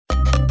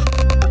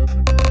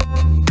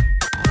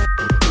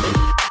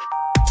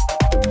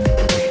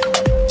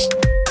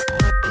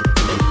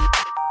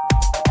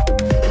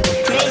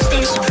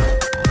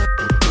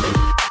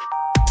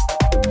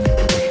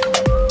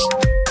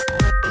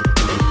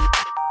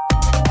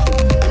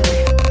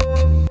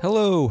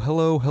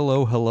hello,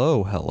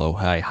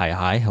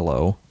 hi,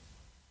 hello.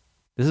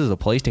 This is a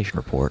PlayStation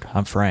Report.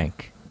 I'm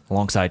Frank,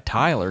 alongside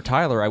Tyler.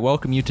 Tyler, I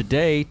welcome you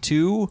today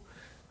to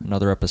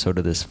another episode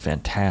of this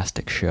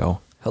fantastic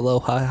show. Hello,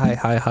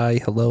 hi,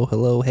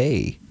 hello,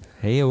 hey.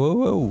 Hey,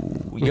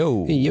 whoa,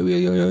 yo.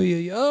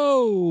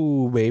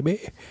 Yo,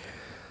 baby.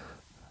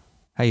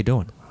 How you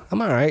doing?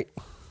 I'm all right.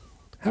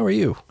 How are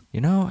you? You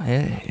know,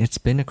 it's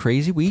been a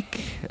crazy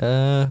week.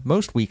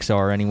 Most weeks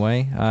are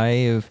anyway. I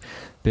have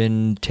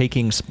been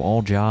taking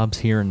small jobs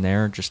here and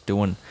there, just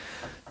doing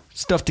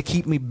stuff to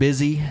keep me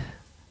busy,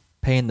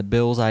 paying the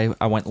bills. I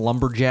went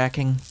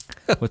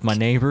lumberjacking with my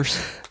neighbors.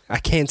 I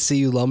can't see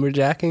you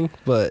lumberjacking,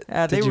 but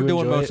they were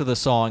doing most of the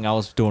sawing. I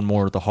was doing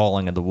more of the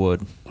hauling of the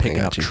wood,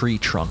 picking up tree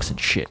trunks and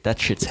shit. That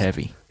shit's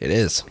heavy. It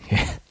is.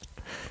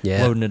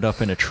 Yeah. Loading it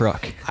up in a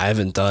truck. I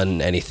haven't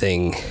done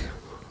anything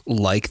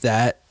like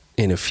that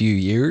in a few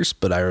years,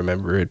 but I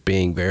remember it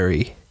being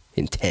very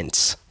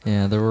intense.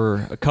 Yeah, there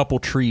were a couple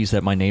trees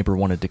that my neighbor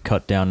wanted to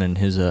cut down, and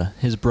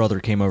his brother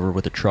came over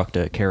with a truck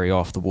to carry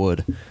off the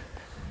wood.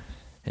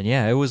 And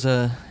yeah, it was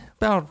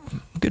about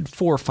a good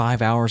 4 or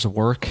 5 hours of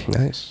work.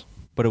 Nice.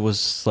 But it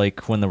was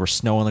like when there was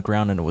snow on the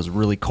ground and it was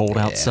really cold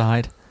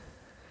outside.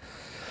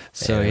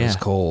 So it was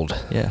cold.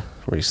 Yeah.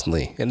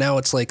 Recently, and now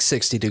it's like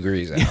 60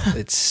 degrees out.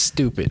 It's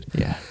stupid.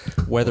 Yeah.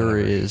 Weather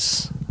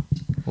is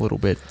a little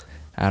bit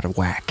out of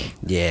whack.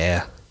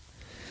 Yeah.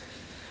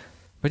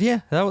 But yeah,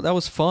 that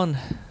was fun.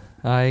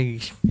 I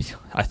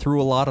threw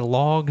a lot of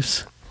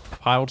logs,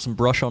 piled some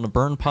brush on the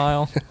burn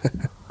pile.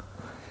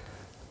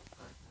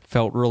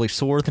 Felt really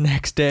sore the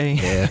next day.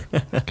 Yeah,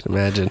 I can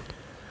imagine.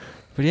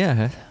 But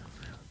yeah,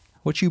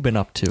 what you been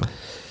up to?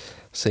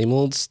 Same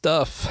old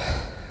stuff.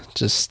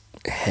 Just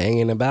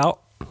hanging about.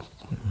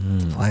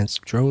 Flying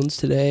some drones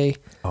today.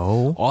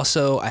 Oh.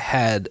 Also, I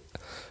had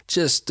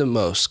just the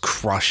most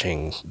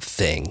crushing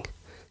thing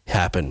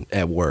happen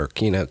at work,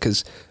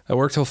 because I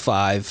work till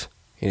 5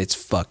 and it's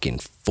fucking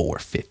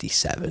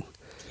 4:57.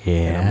 Yeah.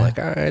 And I'm like,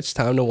 all right, it's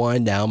time to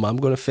wind down. I'm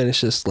going to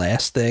finish this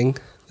last thing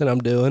that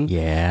I'm doing.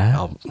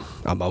 Yeah.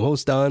 I'm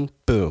almost done.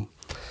 Boom.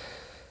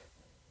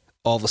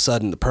 All of a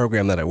sudden, the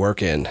program that I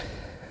work in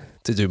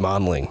to do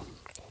modeling,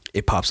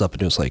 it pops up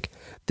and it was like,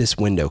 this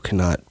window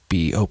cannot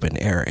be open,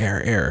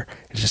 error.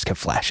 It just kept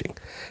flashing.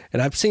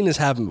 And I've seen this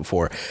happen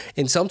before.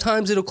 And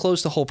sometimes it'll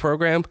close the whole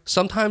program.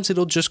 Sometimes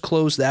it'll just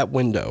close that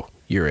window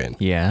you're in.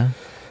 Yeah.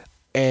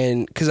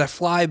 And because I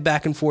fly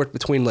back and forth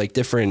between like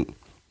different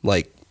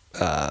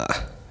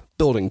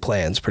building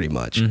plans pretty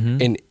much. Mm-hmm.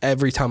 And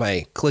every time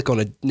I click on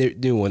a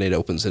new one, it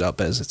opens it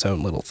up as its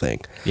own little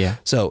thing. Yeah.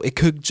 So it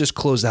could just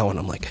close that one.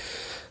 I'm like,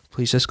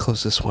 please just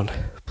close this one.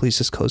 Please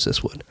just close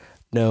this one.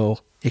 No,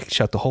 it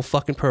shut the whole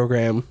fucking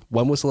program.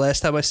 When was the last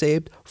time I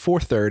saved?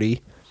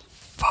 4:30.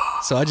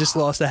 So I just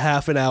lost a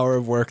half an hour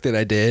of work that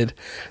I did.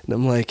 And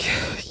I'm like,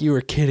 you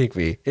were kidding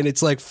me. And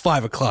it's like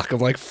 5 o'clock. I'm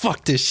like,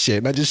 fuck this shit.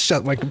 And I just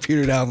shut my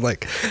computer down. I'm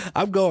like,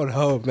 I'm going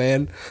home,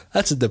 man.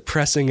 That's a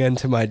depressing end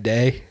to my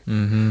day.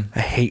 Mm-hmm. I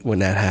hate when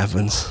that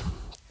happens.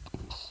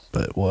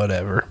 But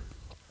whatever.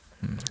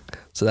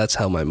 So that's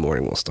how my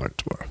morning will start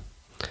tomorrow.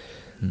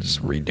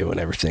 Just redoing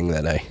everything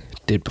that I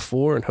did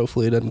before, and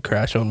hopefully it doesn't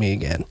crash on me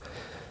again.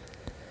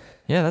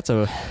 Yeah, that's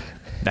a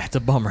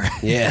bummer.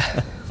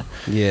 Yeah.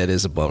 Yeah, it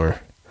is a bummer.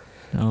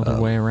 No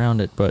other way around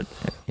it, but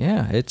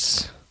yeah,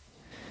 it's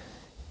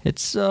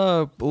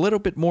a little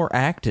bit more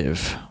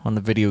active on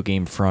the video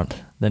game front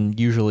than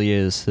usually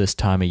is this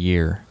time of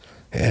year.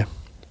 Yeah.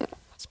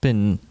 It's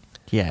been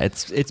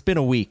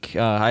a week.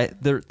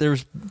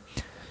 There's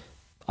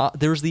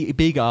the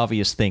big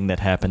obvious thing that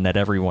happened that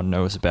everyone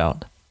knows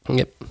about.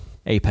 Yep.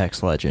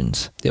 Apex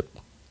Legends. Yep.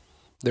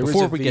 There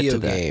was a video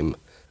game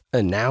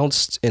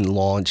announced and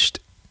launched,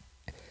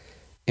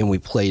 and we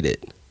played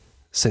it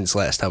since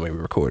last time we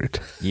recorded.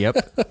 Yep.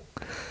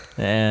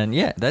 And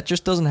yeah, that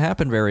just doesn't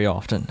happen very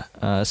often,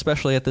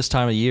 especially at this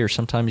time of year.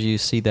 Sometimes you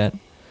see that,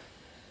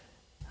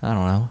 I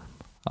don't know,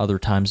 other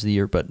times of the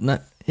year, but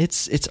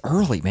it's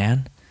early,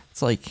 man.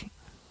 It's like,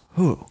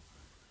 who?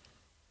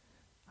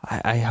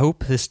 I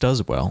hope this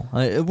does well.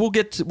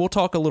 We'll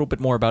talk a little bit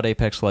more about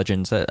Apex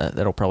Legends.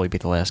 That'll probably be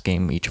the last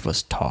game each of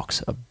us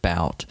talks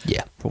about.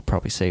 Yeah. We'll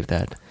probably save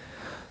that.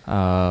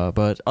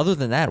 But other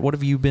than that, what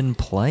have you been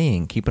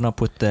playing? Keeping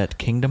up with that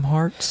Kingdom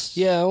Hearts?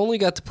 Yeah, I only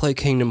got to play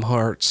Kingdom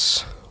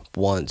Hearts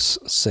once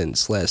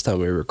since last time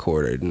we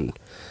recorded, and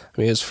I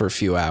mean it was for a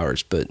few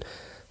hours, but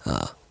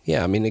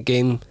yeah, I mean the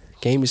game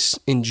is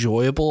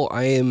enjoyable.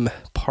 I am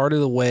part of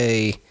the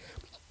way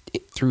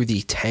through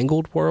the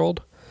Tangled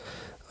world,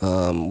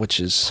 which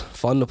is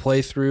fun to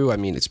play through. I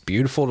mean, it's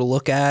beautiful to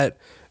look at.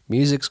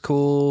 Music's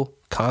cool.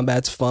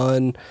 Combat's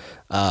fun.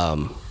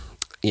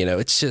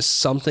 It's just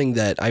something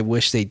that I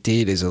wish they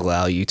did is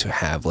allow you to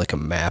have like a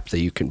map that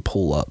you can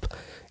pull up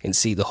and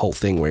see the whole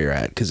thing where you're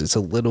at, because it's a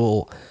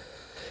little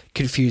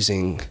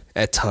confusing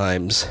at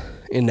times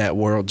in that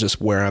world,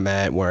 just where I'm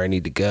at, where I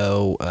need to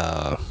go.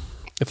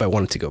 If I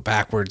wanted to go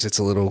backwards, it's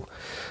a little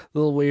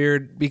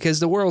weird, because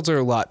the worlds are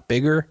a lot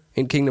bigger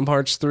in Kingdom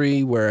Hearts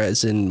 3,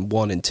 whereas in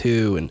 1 and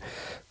 2 and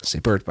say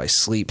Birth by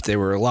Sleep, they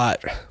were a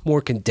lot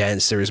more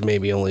condensed. There was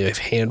maybe only a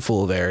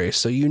handful of areas,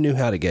 so you knew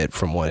how to get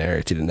from one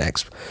area to the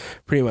next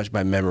pretty much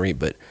by memory,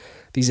 but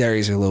these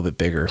areas are a little bit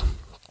bigger.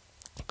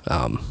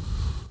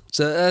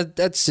 So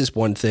that's just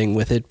one thing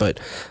with it, but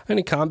I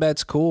mean,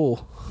 combat's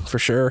cool for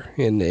sure,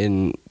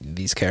 and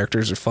these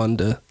characters are fun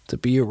to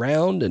be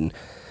around, and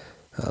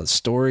the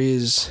story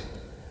is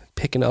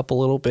picking up a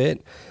little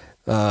bit.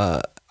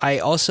 I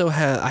also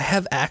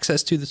have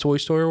access to the Toy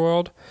Story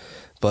world,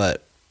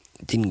 but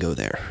didn't go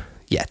there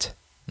yet.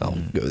 I'll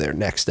go there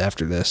next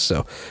after this.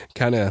 So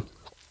kind of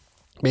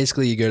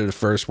basically you go to the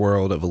first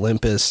world of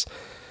Olympus,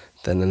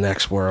 then the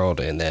next world,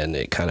 and then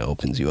it kind of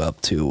opens you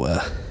up to,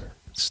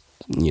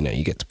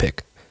 you get to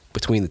pick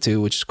between the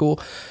two, which is cool.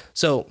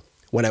 So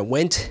when I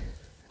went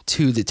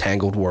to the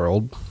Tangled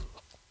world,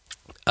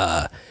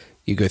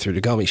 you go through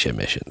the gummy ship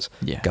missions.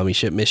 Yeah. Gummy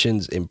ship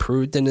missions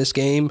improved in this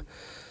game,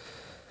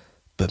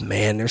 but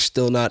man, they're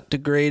still not the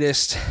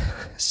greatest.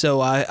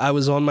 So I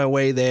was on my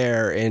way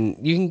there, and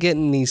you can get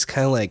in these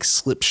kind of like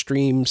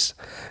slipstreams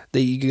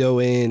that you go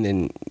in,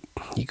 and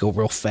you go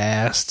real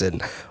fast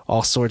and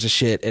all sorts of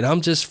shit. And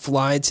I'm just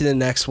flying to the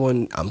next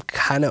one. I'm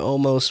kind of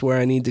almost where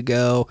I need to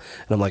go.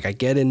 And I'm like, I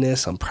get in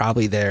this, I'm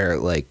probably there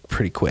like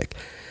pretty quick.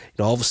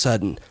 And all of a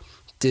sudden,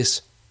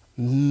 this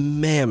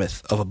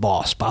mammoth of a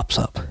boss pops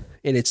up.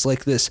 And it's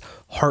like this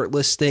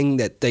heartless thing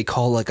that they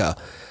call like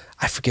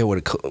I forget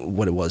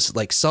what it was,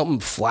 like something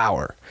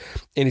flower.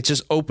 And it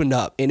just opened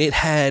up, and it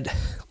had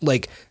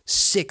like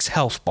 6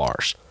 health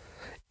bars.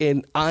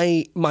 And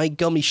my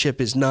gummy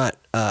ship is not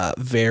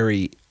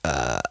very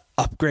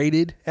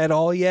upgraded at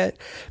all yet,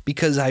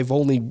 because I've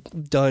only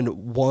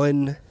done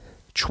one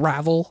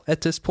travel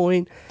at this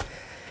point.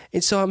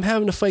 And so I'm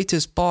having to fight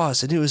this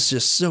boss, and it was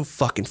just so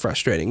fucking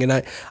frustrating.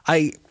 And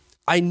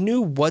I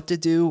knew what to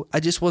do. I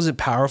just wasn't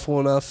powerful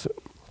enough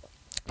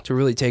to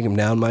really take him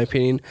down, in my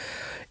opinion.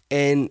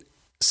 And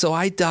so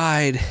I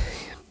died,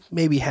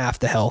 maybe half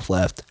the health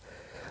left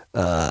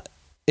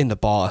in the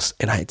boss,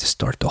 and I had to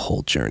start the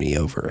whole journey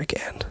over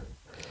again.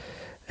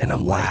 And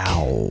I'm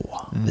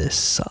wow, this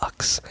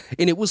sucks.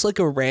 And it was like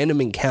a random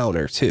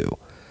encounter too.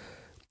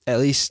 At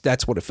least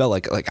that's what it felt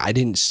like. Like I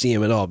didn't see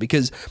him at all,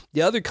 because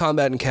the other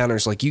combat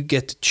encounters, like you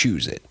get to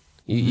choose it.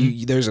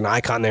 There's an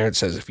icon there that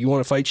says, if you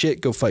want to fight shit,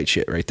 go fight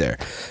shit right there.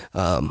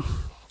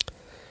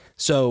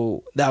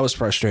 So that was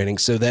frustrating.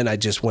 So then I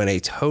just went a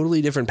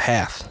totally different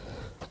path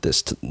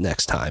this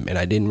next time, and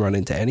I didn't run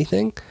into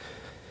anything,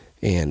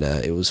 and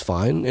it was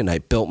fine. And I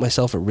built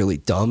myself a really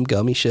dumb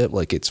gummy ship,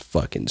 like it's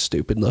fucking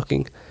stupid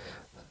looking.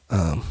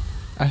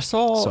 I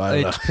saw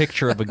a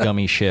picture of a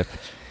gummy ship,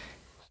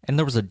 and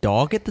there was a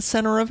dog at the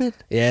center of it.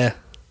 Yeah,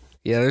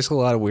 there's a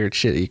lot of weird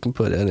shit you can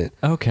put in it.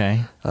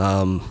 Okay.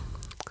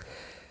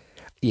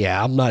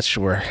 Yeah, I'm not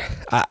sure.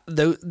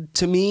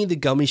 To me, the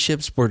gummy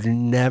ships were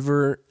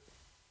never,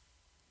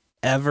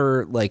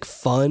 ever like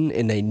fun,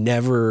 and they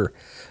never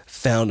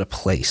found a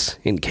place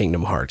in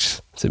Kingdom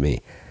Hearts to me.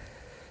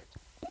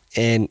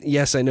 And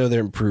yes, I know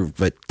they're improved,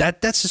 but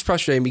that's just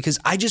frustrating, because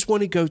I just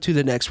want to go to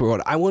the next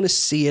world. I want to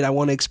see it. I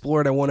want to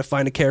explore it. I want to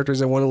find the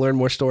characters. I want to learn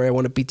more story. I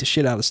want to beat the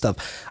shit out of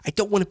stuff. I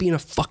don't want to be in a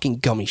fucking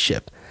gummy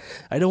ship.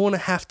 I don't want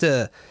to have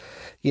to,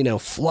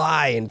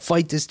 fly and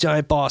fight this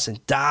giant boss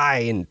and die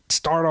and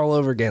start all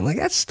over again. Like,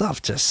 that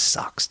stuff just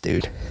sucks,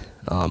 dude.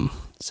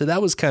 So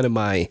that was kind of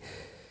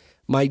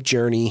my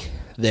journey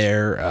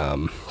there.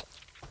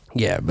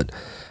 Yeah, but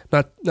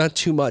not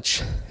too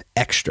much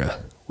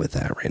extra with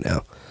that right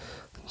now.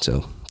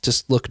 So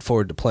just looking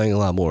forward to playing a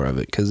lot more of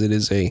it, because it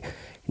is a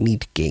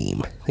neat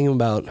game. I think I'm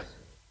about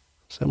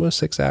almost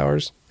 6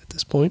 hours at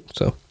this point.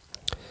 So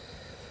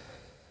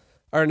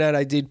other than that,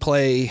 I did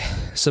play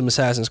some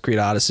Assassin's Creed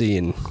Odyssey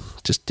and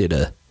just did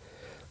a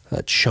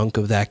chunk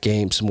of that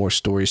game, some more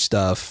story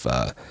stuff.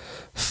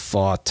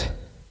 Fought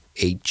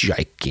a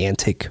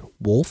gigantic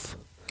wolf.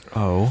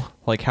 Oh,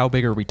 like how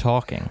big are we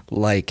talking?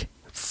 Like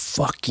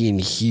fucking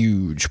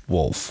huge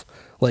wolf.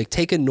 Like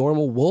take a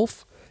normal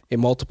wolf and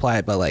multiply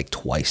it by like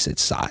twice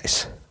its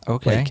size.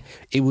 Okay. Like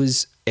it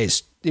was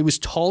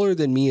taller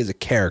than me as a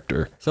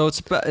character. So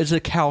it's a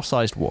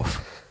cow-sized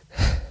wolf.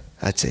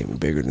 I'd say even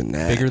bigger than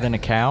that. Bigger than a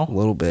cow? A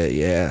little bit,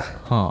 yeah.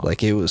 Huh.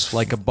 Like it was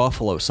like a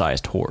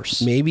buffalo-sized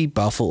horse. Maybe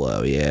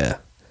buffalo, yeah.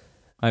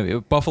 I mean,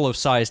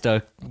 buffalo-sized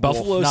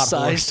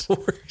buffalo-sized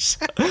horse.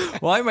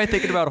 Why am I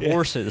thinking about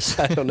horses?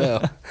 I don't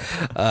know.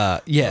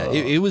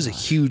 It was a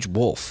huge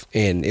wolf,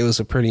 and it was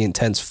a pretty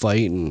intense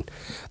fight, and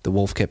the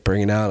wolf kept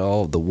bringing out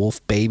all of the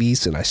wolf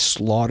babies, and I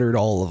slaughtered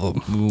all of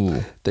them.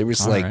 Ooh. There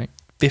was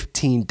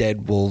 15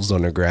 dead wolves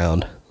on the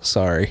ground.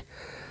 Sorry.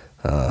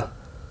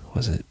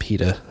 Was it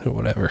PETA or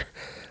whatever?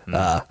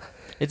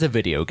 It's a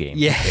video game.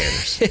 Yeah.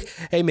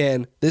 Hey,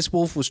 man, this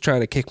wolf was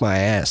trying to kick my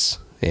ass,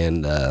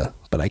 and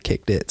but I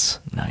kicked its.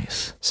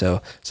 Nice.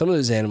 So some of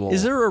those animals.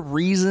 Is there a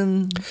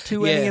reason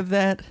to any of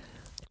that?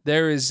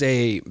 There is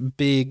a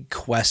big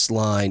quest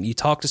line. You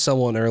talk to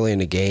someone early in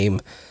the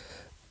game.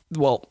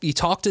 Well, you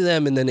talk to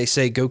them, and then they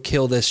say, go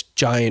kill this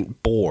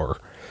giant boar,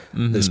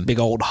 this big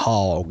old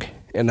hog.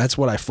 and that's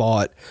what I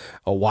fought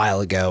a while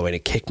ago, and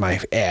it kicked my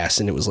ass,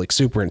 and it was like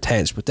super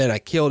intense. But then I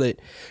killed it,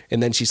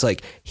 and then she's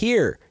like,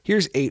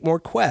 here's 8 more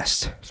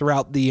quests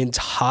throughout the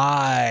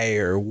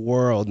entire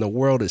world, and the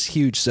world is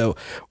huge. So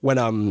when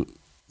I'm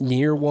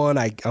near one,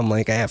 I'm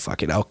like,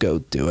 fuck it, I'll go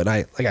do it.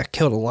 I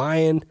killed a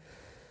lion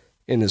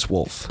and this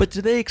wolf. But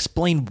do they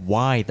explain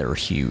why they're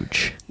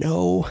huge?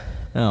 No.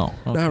 Oh,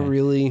 okay. Not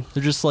really.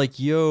 They're just like,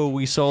 yo,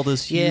 we saw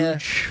this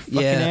huge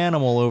fucking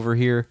animal over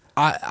here.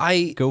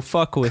 I go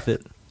fuck with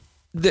it.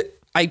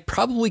 I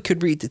probably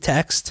could read the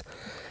text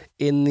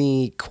in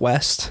the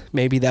quest.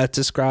 Maybe that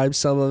describes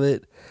some of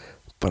it,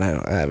 but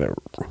I haven't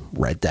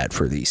read that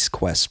for these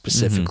quests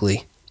specifically.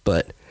 Mm-hmm.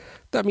 But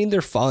I mean,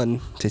 they're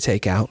fun to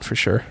take out for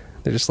sure.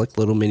 They're just like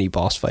little mini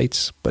boss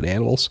fights, but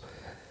animals.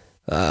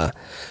 So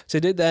I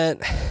did that.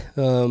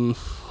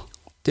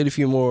 Did a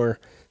few more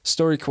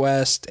story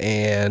quests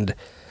and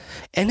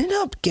ended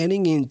up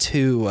getting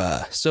into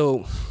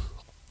so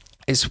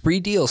as free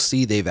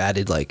DLC, they've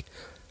added like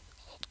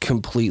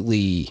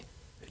completely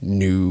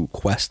new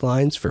quest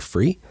lines for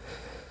free,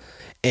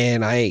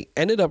 and I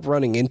ended up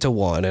running into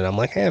one, and I'm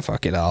like,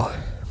 fuck it,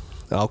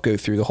 I'll go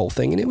through the whole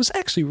thing. And it was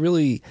actually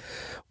really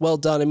well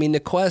done. I mean, the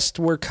quests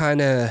were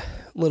kind of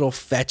little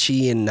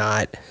fetchy and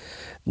not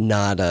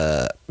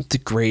the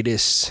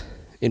greatest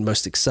and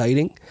most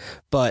exciting,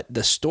 but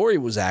the story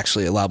was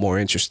actually a lot more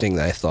interesting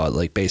than I thought.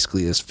 Like,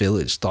 basically this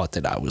village thought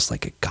that I was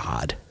like a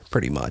god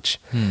pretty much,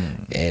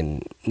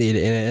 and it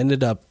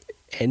ended up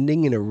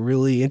ending in a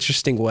really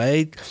interesting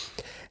way.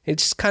 It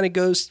just kind of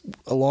goes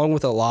along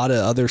with a lot of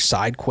other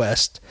side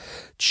quest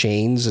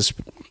chains,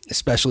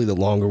 especially the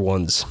longer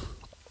ones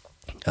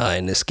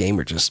in this game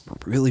are just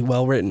really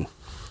well written,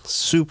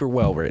 super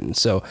well written.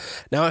 So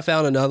now I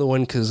found another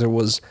one because there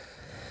was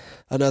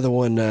another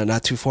one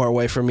not too far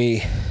away from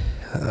me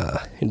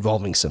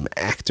involving some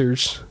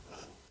actors,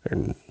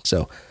 and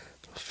so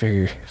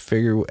figure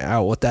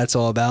out what that's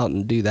all about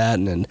and do that,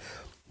 and then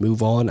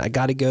move on. I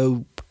got to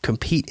go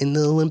compete in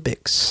the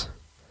Olympics.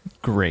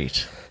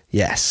 Great.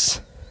 Yes.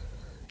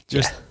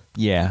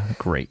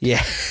 Great.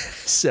 Yeah.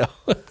 So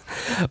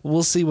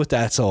we'll see what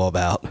that's all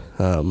about.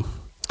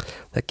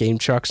 That game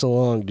trucks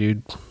along,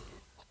 dude.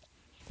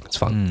 It's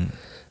fun.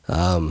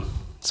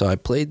 So I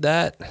played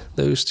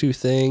those 2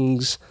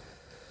 things.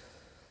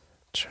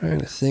 Trying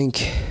to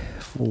think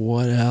of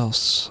what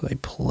else I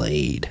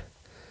played.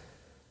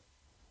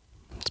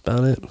 That's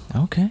about it.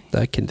 Okay.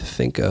 That I can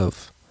think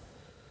of.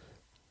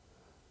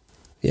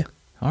 Yeah.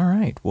 All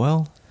right.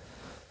 Well,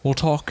 we'll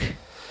talk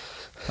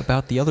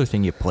about the other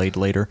thing you played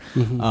later.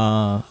 Mm-hmm.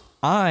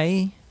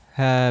 I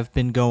have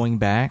been going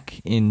back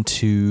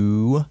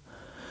into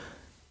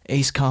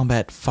Ace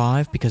Combat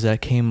 5 because that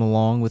came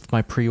along with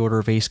my pre-order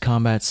of Ace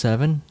Combat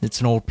 7.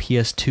 It's an old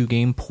PS2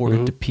 game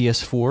ported to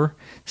PS4.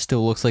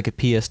 Still looks like a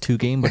PS2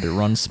 game, but it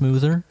runs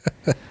smoother.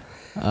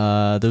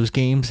 Those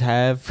games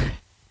have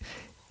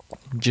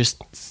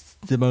just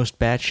the most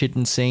batshit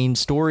insane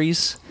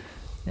stories,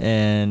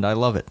 and I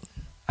love it.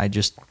 I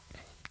just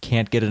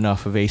can't get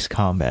enough of Ace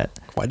Combat.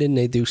 Why didn't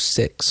they do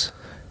 6?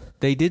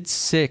 They did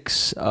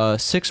 6.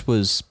 6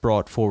 was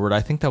brought forward.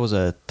 I think that was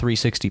a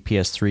 360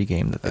 PS3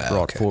 game that they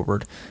brought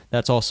forward.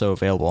 That's also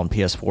available on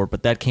PS4,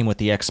 but that came with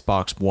the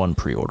Xbox One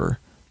pre-order.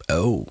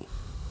 Oh,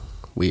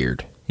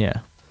 weird. Yeah.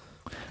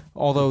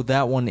 Although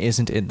that one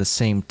isn't in the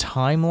same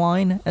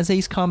timeline as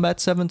Ace Combat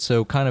 7,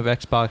 so kind of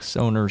Xbox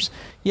owners,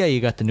 you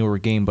got the newer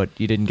game, but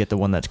you didn't get the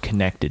one that's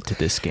connected to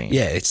this game.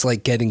 Yeah, it's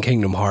like getting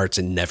Kingdom Hearts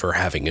and never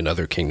having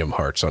another Kingdom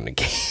Hearts on the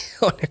game,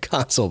 on the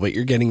console, but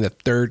you're getting the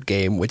 3rd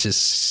game, which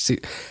is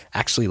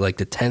actually like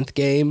the 10th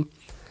game.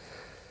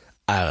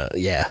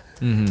 Yeah.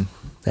 Mm-hmm.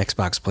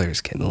 Xbox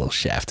players getting a little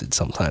shafted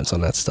sometimes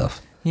on that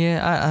stuff.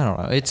 Yeah, I don't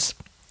know.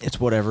 It's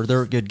whatever.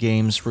 They're good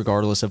games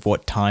regardless of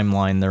what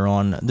timeline they're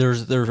on. There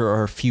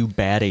are a few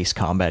bad Ace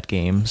Combat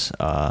games.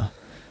 I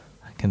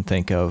can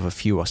think of a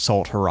few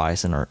Assault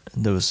Horizon,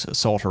 those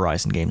Assault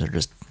Horizon games are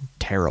just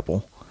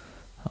terrible.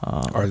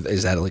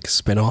 Is that like a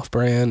spin-off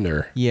brand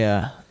or?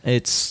 Yeah,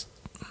 it's.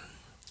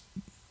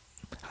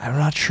 I'm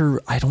not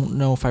sure. I don't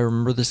know if I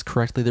remember this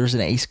correctly. There's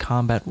an Ace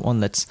Combat one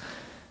that's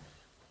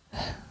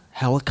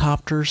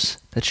helicopters.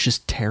 That's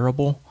just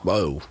terrible.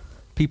 Whoa.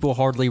 People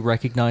hardly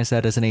recognize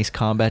that as an Ace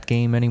Combat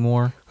game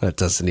anymore. That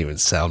doesn't even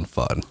sound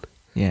fun.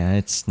 Yeah,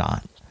 it's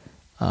not.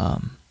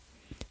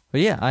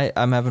 But yeah,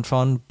 I'm having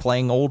fun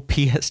playing old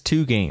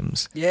PS2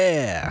 games.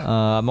 Yeah.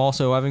 I'm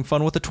also having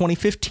fun with the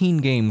 2015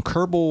 game,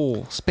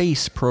 Kerbal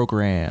Space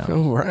Program.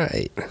 All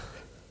right.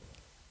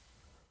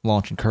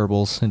 Launching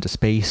Kerbals into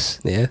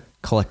space. Yeah.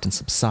 Collecting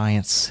some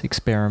science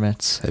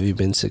experiments. Have you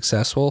been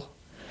successful?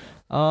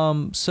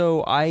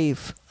 So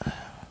I've...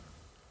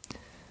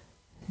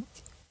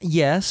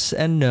 Yes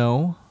and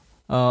no.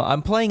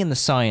 I'm playing in the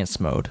science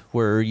mode,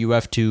 where you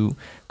have to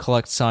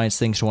collect science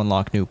things to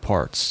unlock new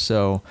parts.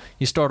 So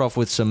you start off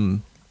with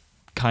some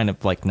kind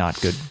of like not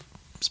good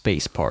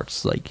space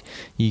parts. Like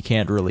you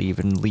can't really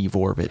even leave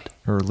orbit,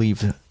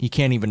 you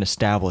can't even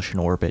establish an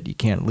orbit. You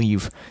can't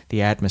leave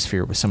the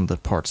atmosphere with some of the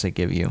parts they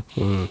give you.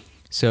 Mm.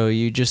 So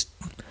you just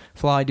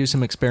fly, do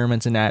some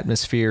experiments in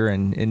atmosphere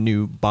and in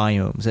new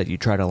biomes that you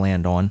try to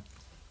land on.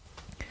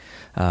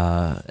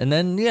 And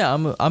then,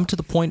 yeah, I'm to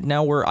the point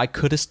now where I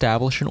could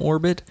establish an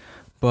orbit,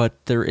 but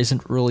there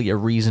isn't really a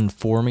reason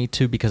for me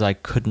to, because I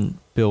couldn't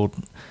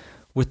build...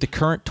 With the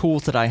current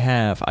tools that I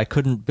have, I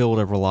couldn't build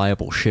a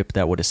reliable ship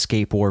that would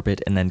escape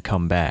orbit and then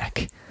come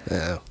back.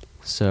 Yeah.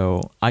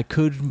 So I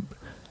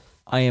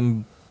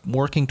am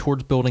working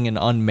towards building an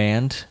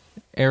unmanned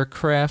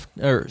aircraft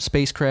or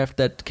spacecraft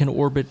that can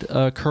orbit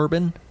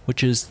Kerbin,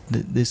 which is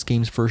this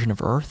game's version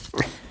of Earth.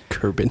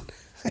 Kerbin.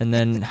 And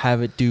then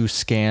have it do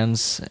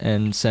scans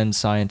and send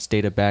science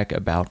data back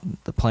about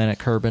the planet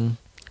Kerbin.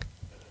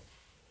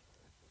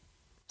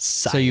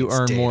 So you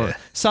earn data. more.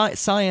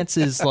 Science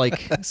is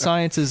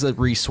science is a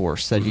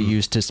resource that you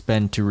use to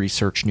spend to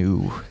research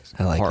new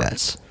I like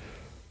parts.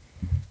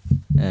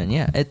 And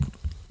yeah,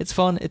 it's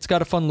fun. It's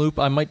got a fun loop.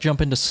 I might jump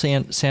into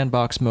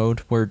sandbox mode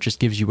where it just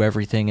gives you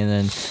everything and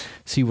then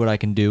see what I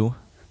can do.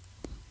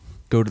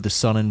 Go to the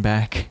sun and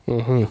back.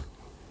 Mm-hmm.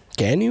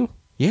 Can you?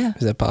 Yeah.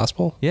 Is that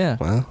possible? Yeah.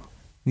 Wow.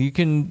 You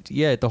can.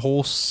 Yeah, the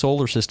whole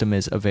solar system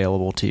is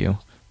available to you.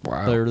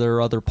 Wow. There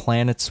are other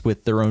planets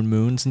with their own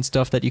moons and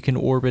stuff that you can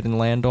orbit and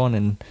land on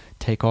and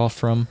take off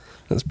from.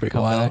 That's pretty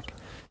come wild. back.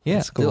 Yeah,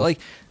 That's cool. like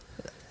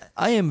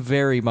I am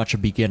very much a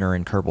beginner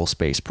in Kerbal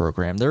Space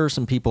Program. There are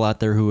some people out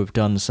there who have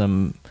done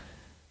some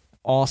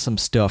awesome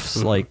stuff,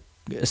 like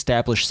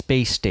establish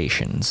space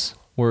stations,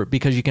 where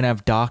because you can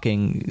have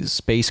docking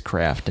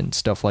spacecraft and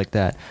stuff like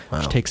that,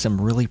 which takes some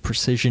really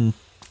precision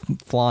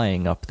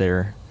flying up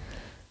there,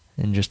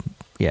 and just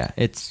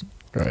it's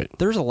right.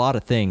 There's a lot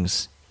of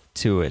things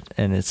to it,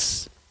 and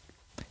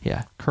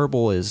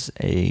Kerbal is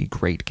a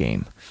great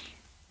game.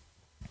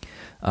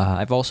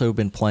 I've also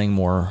been playing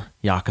more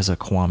Yakuza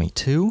Kiwami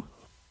 2.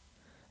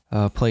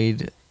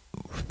 Played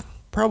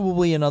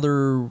probably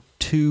another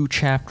 2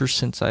 chapters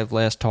since I've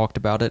last talked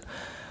about it.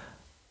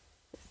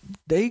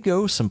 They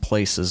go some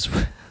places,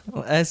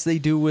 as they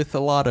do with a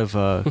lot of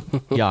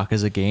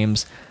Yakuza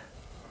games.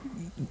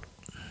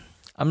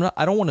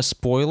 I don't want to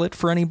spoil it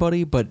for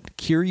anybody, but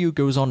Kiryu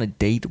goes on a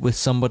date with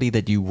somebody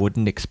that you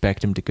wouldn't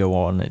expect him to go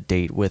on a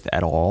date with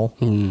at all.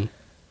 Mm.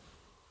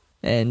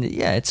 And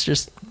yeah, it's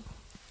just,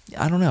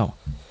 I don't know.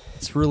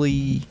 It's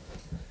really,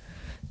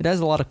 it has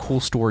a lot of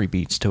cool story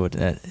beats to it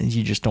that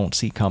you just don't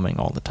see coming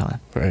all the time.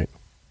 Right.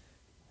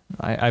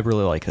 I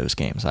really like those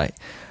games.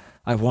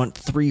 I want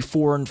 3,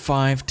 4, and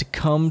 5 to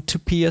come to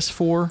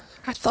PS4.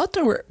 I thought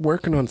they were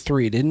working on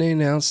 3. Didn't they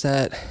announce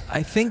that?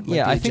 I think,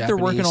 Like I think they're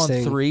working on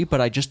Japanese thing? 3, but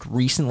I just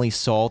recently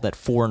saw that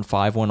 4 and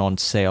 5 went on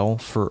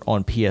sale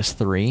on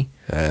PS3.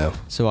 Oh.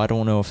 So I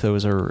don't know if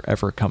those are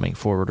ever coming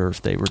forward or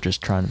if they were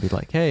just trying to be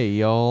like, hey,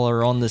 y'all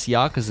are on this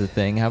Yakuza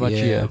thing. How about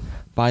you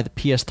buy the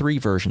PS3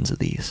 versions of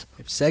these?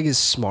 If Sega's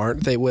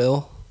smart, they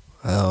will.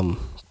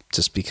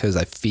 Just because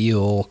I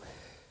feel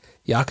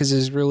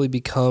Yakuza's really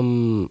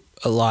become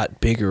a lot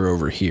bigger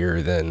over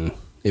here than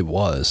it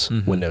was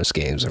when those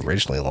games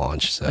originally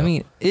launched. So. I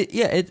mean,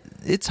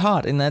 it's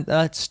hot in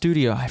that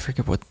studio. I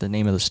forget what the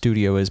name of the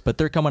studio is, but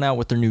they're coming out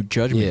with their new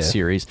Judgment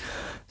series.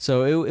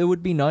 So it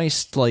would be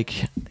nice.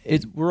 Like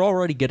we're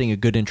already getting a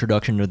good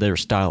introduction to their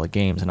style of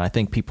games, and I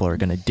think people are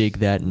going to dig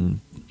that. And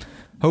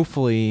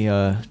hopefully,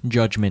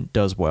 Judgment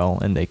does well,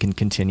 and they can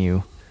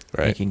continue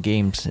making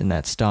games in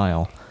that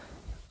style.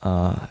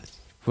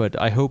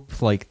 But I hope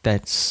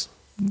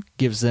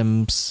gives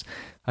them.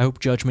 I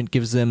hope Judgment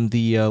gives them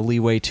the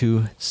leeway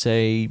to,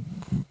 say,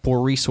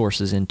 pour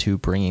resources into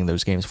bringing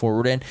those games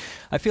forward. And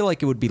I feel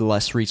like it would be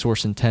less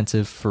resource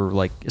intensive for,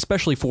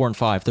 especially 4 and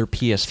 5. They're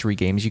PS3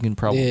 games. You can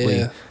probably...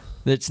 Yeah.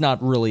 It's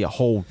not really a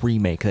whole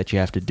remake that you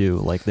have to do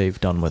like they've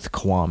done with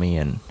Kiwami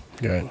and...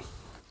 Right.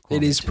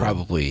 It is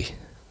probably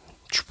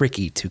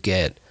tricky to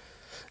get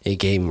a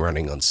game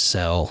running on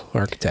cell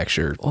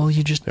architecture over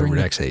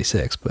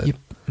x86, but...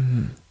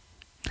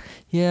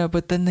 Yeah,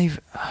 but then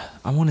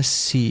I want to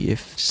see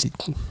if...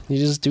 You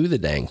just do the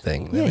dang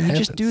thing. Yeah, you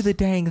just do the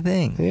dang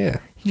thing. Yeah.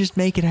 You just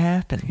make it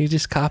happen. You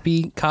just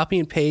copy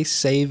and paste,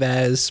 save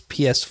as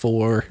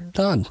PS4,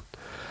 done.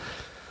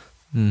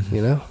 Mm-hmm.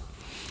 You know?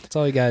 That's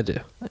all you got to do.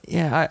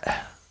 Yeah,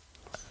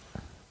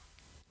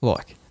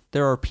 look,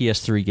 there are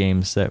PS3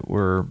 games that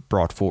were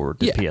brought forward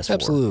to PS4.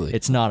 Absolutely.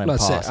 It's not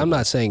impossible. I'm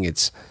not saying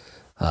it's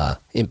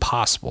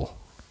impossible.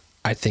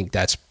 I think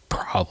that's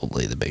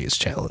probably the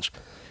biggest challenge.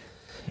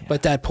 Yeah. But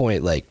at that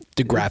point,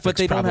 the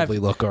graphics probably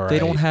look all right. They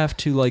don't have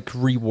to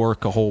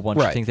rework a whole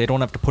bunch of things. They don't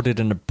have to put it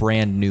in a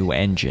brand new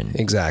engine.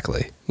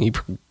 Exactly. You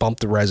bump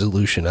the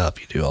resolution up.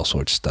 You do all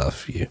sorts of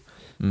stuff. You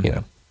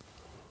know.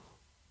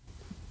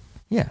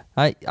 Yeah,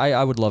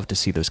 I would love to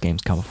see those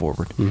games come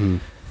forward. Mm-hmm.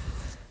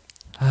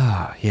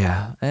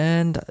 Yeah,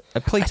 and I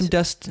played some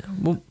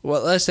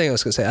Well, last thing I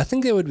was going to say, I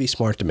think it would be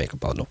smart to make a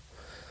bundle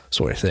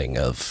sort of thing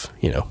of,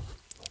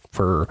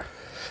 for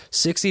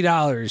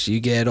 $60,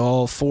 you get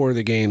all 4 of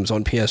the games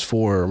on PS4,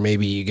 or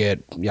maybe you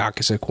get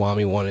Yakuza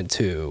Kiwami 1 and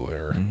 2,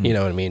 or, you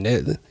know what I mean?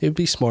 It'd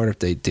be smart if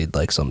they did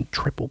some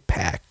triple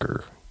pack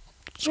or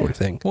sort of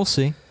thing. We'll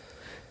see.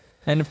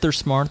 And if they're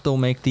smart, they'll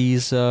make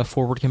these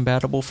forward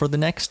compatible for the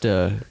next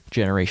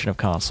generation of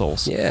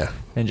consoles. Yeah.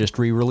 And just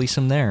re-release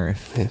them there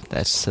if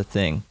that's the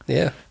thing.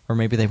 Yeah. Or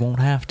maybe they won't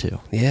have to.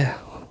 Yeah.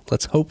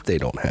 Let's hope they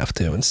don't have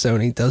to, and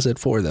Sony does it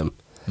for them.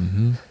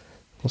 Mm-hmm.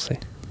 We'll see.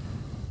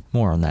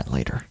 More on that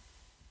later.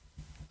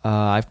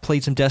 I've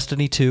played some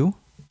Destiny 2.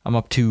 I'm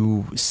up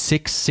to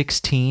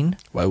 6:16.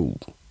 Whoa.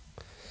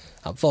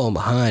 I'm falling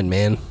behind,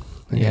 man.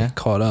 I Yeah. got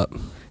caught up.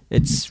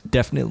 It's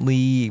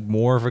definitely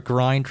more of a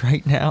grind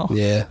right now.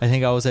 Yeah. I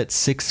think I was at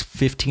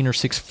 6:15 or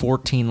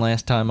 6:14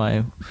 last time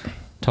I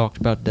talked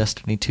about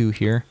Destiny 2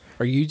 here.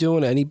 Are you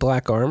doing any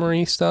Black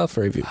Armory stuff,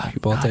 or have you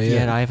bought Not that yet?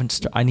 yet. I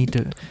haven't. I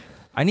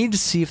need to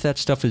see if that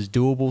stuff is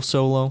doable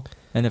solo,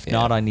 and if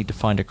not, I need to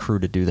find a crew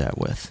to do that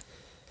with.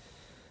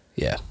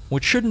 Yeah.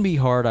 Which shouldn't be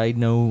hard. I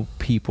know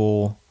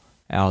people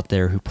out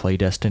there who play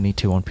Destiny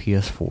 2 on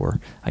PS4.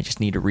 I just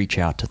need to reach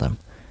out to them.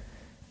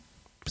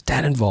 But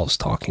that involves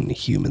talking to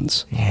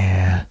humans.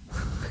 Yeah.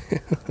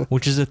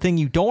 Which is a thing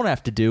you don't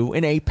have to do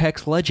in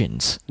Apex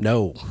Legends.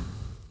 No.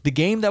 The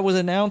game that was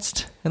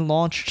announced and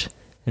launched,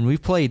 and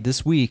we've played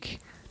this week,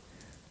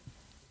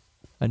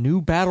 a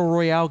new Battle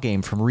Royale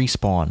game from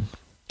Respawn.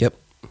 Yep.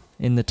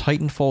 In the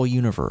Titanfall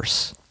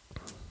universe.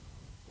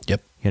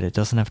 Yep. Yet it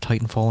doesn't have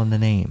Titanfall in the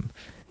name.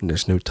 And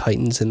there's no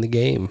Titans in the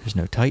game. There's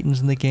no Titans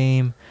in the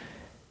game.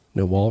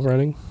 No wall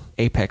running.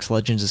 Apex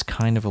Legends is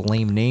kind of a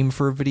lame name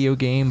for a video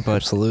game, but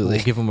Absolutely.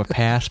 we'll give them a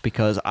pass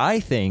because I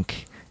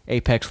think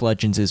Apex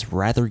Legends is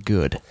rather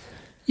good.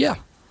 Yeah.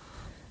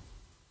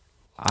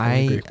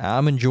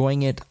 I'm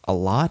enjoying it a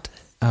lot.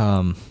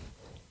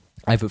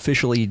 I've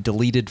officially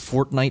deleted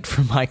Fortnite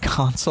from my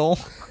console.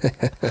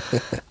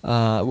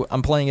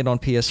 I'm playing it on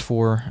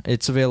PS4.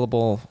 It's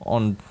available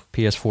on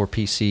PS4,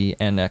 PC,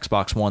 and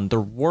Xbox One.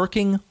 They're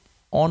working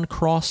on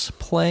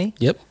cross-play.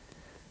 Yep.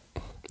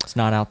 It's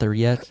not out there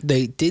yet.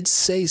 They did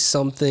say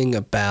something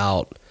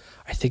about,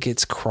 I think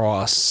it's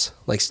cross,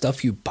 like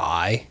stuff you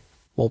buy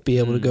won't be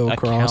able to go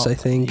across, I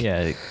think.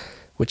 Yeah.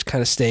 Which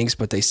kind of stinks,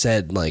 but they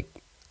said, like,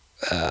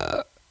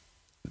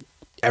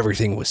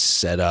 everything was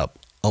set up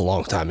a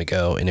long time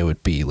ago, and it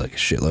would be like a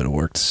shitload of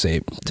work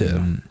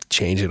to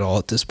change it all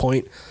at this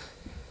point.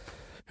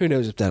 Who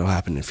knows if that'll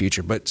happen in the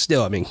future, but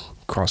still, I mean,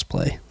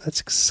 crossplay, that's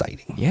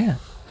exciting. Yeah.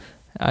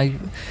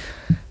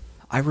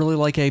 I really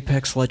like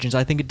Apex Legends.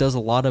 I think it does a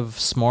lot of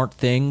smart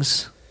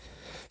things.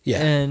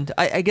 Yeah. And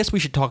I guess we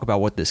should talk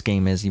about what this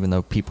game is, even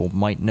though people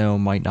might know,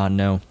 might not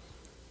know.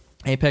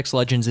 Apex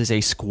Legends is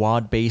a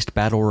squad-based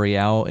battle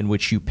royale in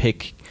which you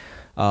pick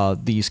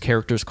these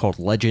characters called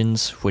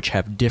legends, which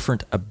have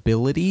different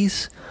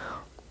abilities.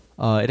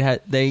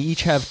 They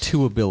each have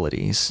 2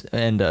 abilities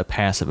and a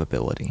passive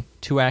ability,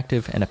 2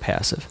 active and a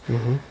passive.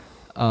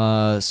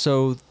 Mm-hmm.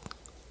 So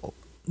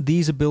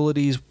these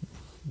abilities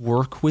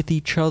work with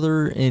each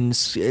other, and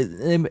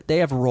they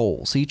have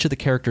roles. Each of the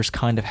characters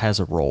kind of has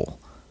a role,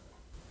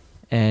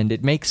 and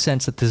it makes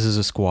sense that this is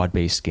a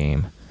squad-based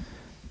game.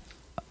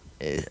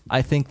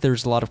 I think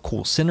there's a lot of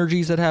cool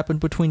synergies that happen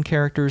between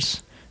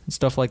characters and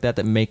stuff like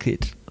that make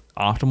it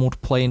optimal to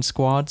play in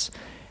squads.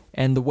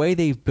 And the way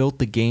they've built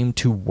the game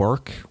to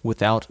work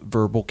without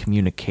verbal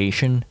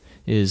communication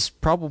is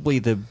probably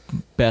the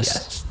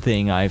best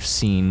thing I've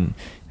seen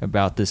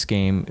about this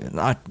game.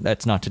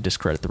 That's not to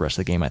discredit the rest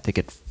of the game. I think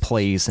it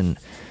plays and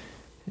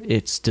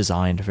it's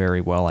designed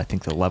very well. I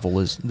think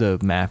the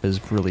map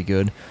is really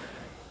good.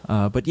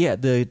 But yeah,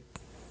 the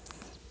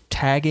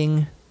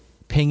tagging,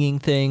 pinging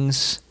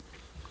things,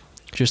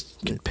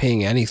 just you can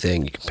ping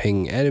anything. You can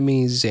ping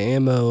enemies,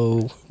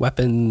 ammo,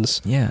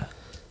 weapons. Yeah.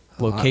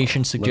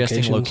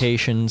 Suggesting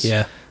locations.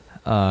 Yeah.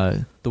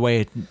 The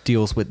way it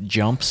deals with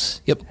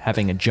jumps. Yep.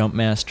 Having a jump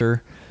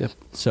master. Yep.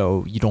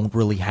 So you don't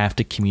really have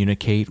to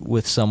communicate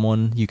with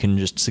someone. You can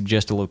just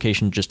suggest a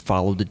location, just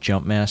follow the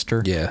jump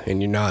master. Yeah,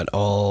 and you're not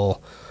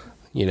all,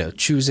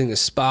 choosing a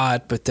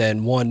spot, but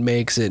then one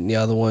makes it and the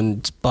other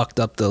one's bucked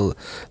up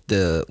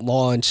the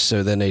launch,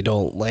 so then they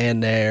don't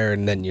land there,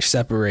 and then you're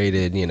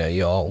separated.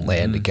 You all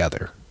land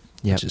together,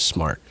 which is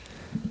smart.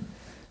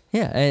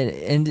 Yeah,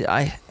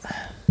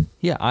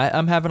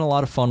 I'm having a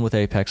lot of fun with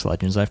Apex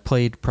Legends. I've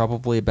played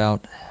probably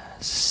about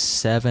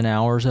 7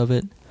 hours of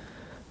it.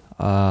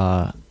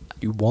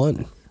 You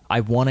won.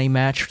 I won a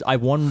match. I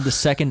won the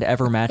second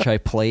ever match I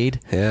played.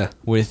 Yeah.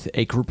 With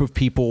a group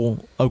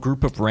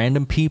of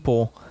random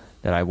people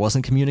that I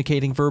wasn't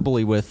communicating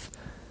verbally with.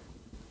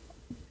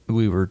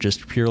 We were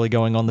just purely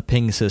going on the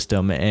ping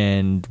system,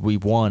 and we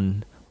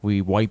won.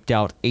 We wiped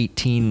out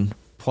 18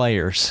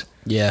 players.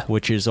 Yeah.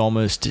 Which is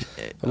almost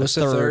a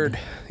third.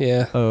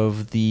 Yeah.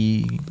 Of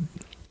the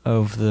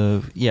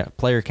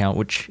player count,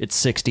 which it's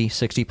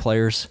 60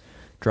 players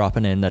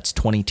dropping in. That's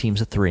 20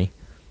 teams of 3.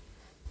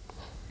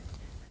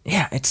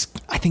 Yeah,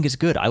 I think it's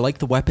good. I like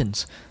the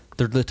weapons.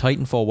 They're the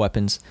Titanfall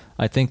weapons.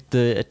 I think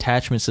the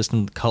attachment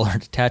system, the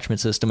colored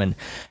attachment system, and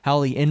how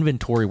the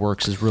inventory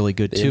works is really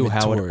good too.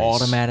 How it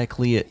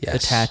automatically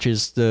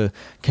attaches the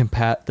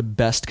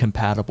best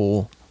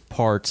compatible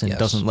parts and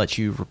doesn't let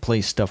you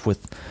replace stuff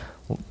with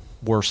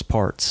worse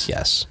parts.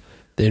 Yes.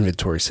 The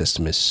inventory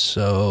system is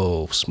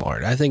so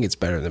smart. I think it's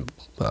better than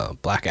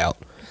Blackout.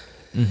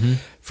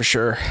 For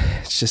sure.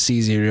 It's just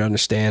easier to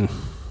understand.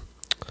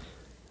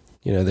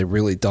 You know, they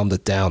really dumbed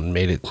it down and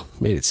made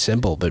it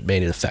simple, but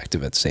made it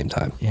effective at the same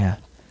time. Yeah.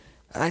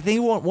 I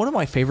think one of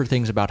my favorite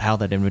things about how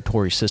that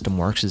inventory system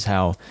works is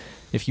how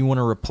if you want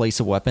to replace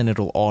a weapon,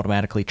 it'll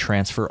automatically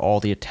transfer all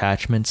the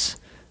attachments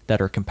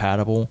that are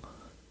compatible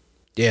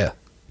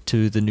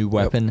to the new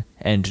weapon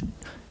and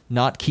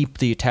not keep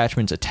the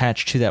attachments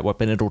attached to that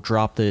weapon. It'll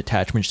drop the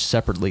attachments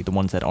separately, the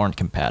ones that aren't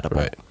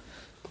compatible. Right.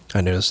 I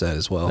noticed that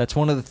as well. That's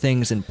one of the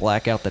things in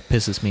Blackout that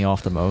pisses me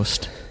off the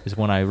most, is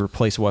when I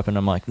replace a weapon,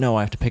 I'm like, no,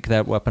 I have to pick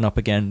that weapon up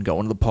again, go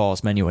into the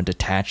pause menu, and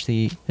detach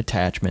the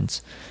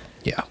attachments.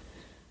 Yeah.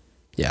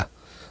 Yeah.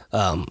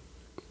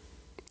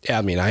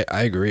 I mean, I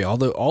agree.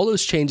 Although all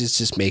those changes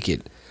just make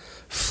it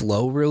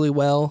flow really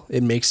well.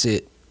 It makes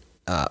it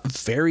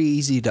very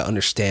easy to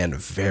understand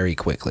very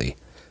quickly,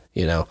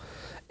 you know.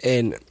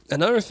 And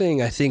another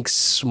thing I think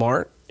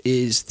smart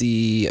is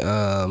the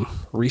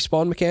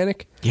respawn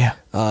mechanic. Yeah.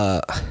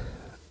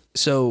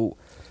 So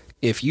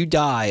if you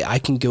die, I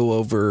can go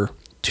over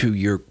to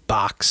your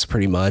box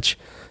pretty much,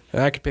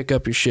 and I can pick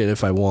up your shit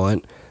if I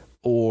want,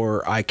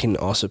 or I can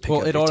also pick up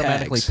your tags. Well, it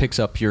automatically picks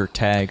up your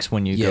tags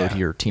when you go to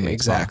your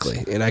teammate's box.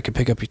 Exactly. And I can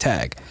pick up your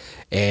tag.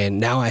 And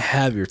now I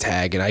have your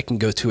tag, and I can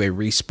go to a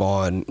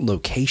respawn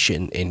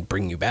location and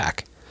bring you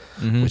back,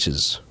 which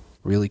is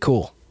really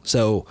cool.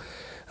 So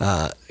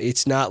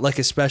it's not like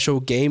a special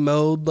game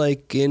mode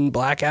like in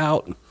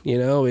Blackout. You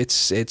know,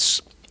 it's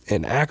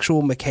an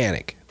actual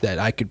mechanic that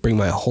I could bring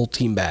my whole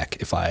team back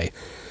if I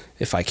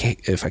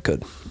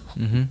could,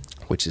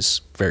 which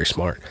is very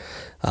smart.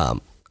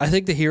 I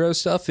think the hero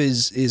stuff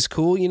is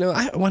cool. You know,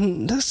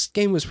 when this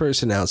game was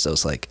first announced, I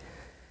was like,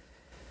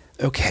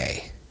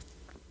 okay,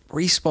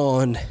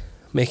 Respawn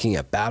making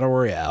a battle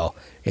royale,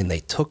 and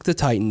they took the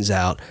Titans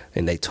out,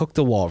 and they took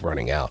the wall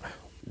running out.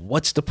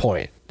 What's the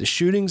point? The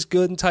shooting's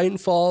good in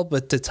Titanfall,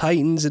 but the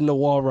Titans and the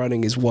wall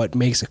running is what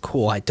makes it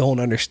cool. I don't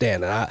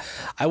understand. And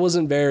I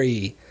wasn't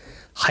very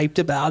hyped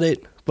about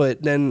it,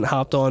 but then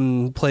hopped on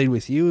and played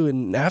with you,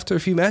 and after a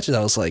few matches,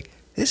 I was like,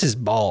 this is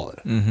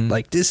balling.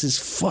 Like, this is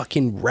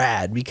fucking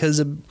rad because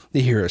of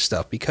the hero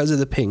stuff, because of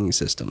the pinging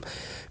system,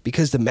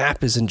 because the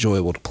map is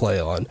enjoyable to play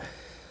on,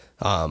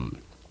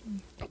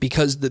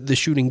 because the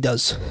shooting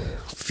does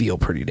feel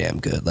pretty damn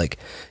good. Like,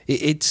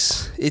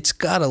 it's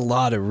got a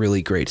lot of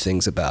really great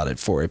things about it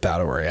for a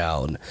battle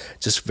royale, and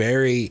just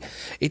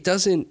it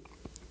doesn't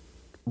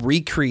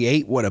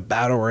recreate what a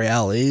battle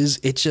royale is.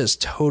 It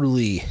just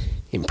totally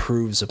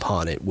improves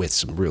upon it with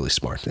some really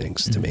smart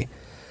things to me.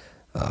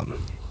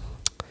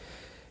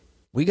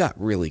 We got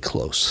really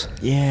close.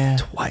 Yeah.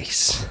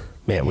 Twice.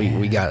 Man,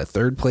 we got a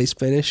third place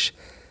finish.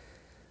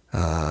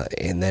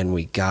 And then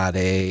we got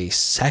a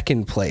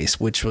second place,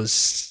 which was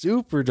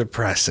super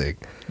depressing.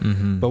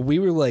 But we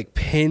were like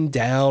pinned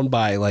down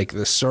by like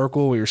the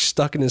circle. We were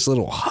stuck in this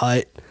little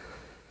hut.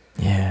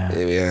 Yeah.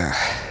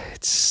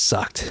 It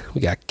sucked.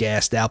 We got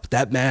gassed out. But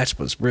that match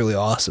was really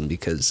awesome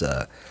because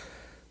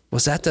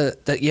was that that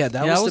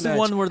was the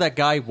one where that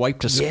guy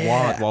wiped a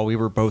squad while we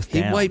were both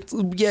down.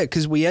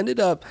 Because we ended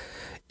up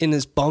in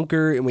this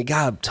bunker and we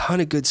got a ton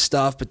of good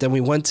stuff, but then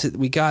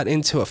we got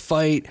into a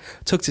fight,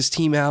 took this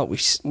team out.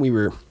 We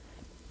were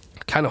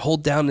kind of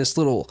hold down this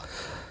little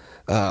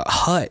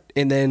hut,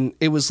 and then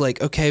it was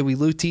like, okay, we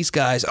loot these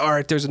guys. All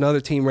right, there's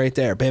another team right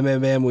there. Bam, bam,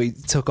 bam. We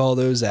took all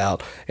those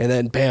out, and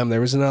then bam,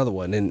 there was another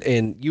one,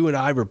 and you and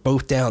I were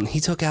both down.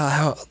 He took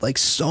out like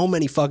so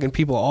many fucking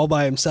people all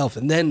by himself,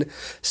 and then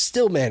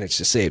still managed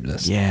to save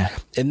us. Yeah.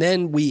 And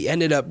then we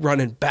ended up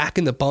running back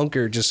in the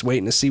bunker, just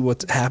waiting to see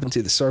what happened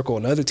to the circle.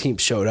 Another team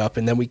showed up,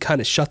 and then we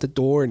kind of shut the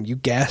door, and you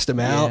gassed them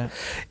out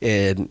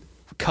and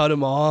cut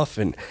them off,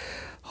 and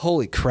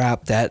holy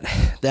crap, that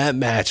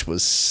match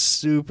was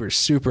super,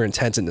 super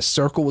intense, and the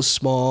circle was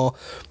small.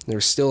 There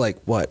was still like,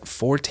 what,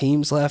 4 or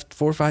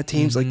 5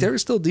 teams? Like, there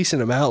was still a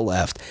decent amount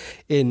left,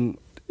 and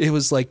it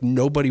was like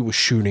nobody was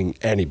shooting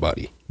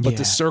anybody, but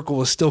the circle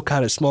was still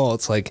kind of small.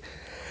 It's like,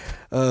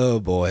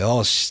 oh boy,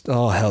 all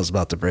hell's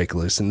about to break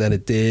loose, and then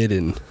it did,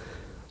 and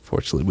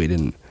fortunately we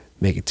didn't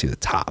make it to the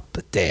top,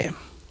 but damn.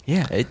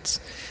 Yeah, it's...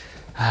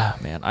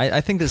 man,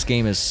 I think this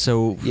game is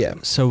so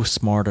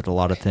smart at a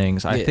lot of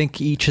things. I think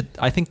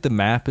the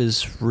map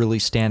is really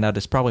standout.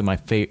 It's probably my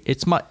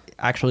favorite.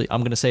 Actually,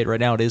 I'm going to say it right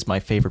now. It is my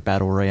favorite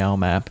battle royale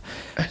map.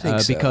 I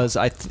think so. Because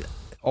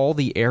all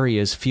the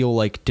areas feel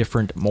like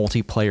different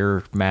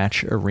multiplayer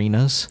match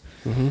arenas.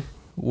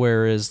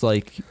 Whereas,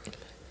 like,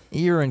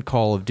 you're in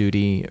Call of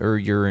Duty or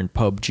you're in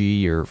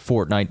PUBG or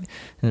Fortnite, and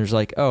there's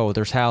like, oh,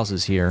 there's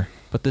houses here,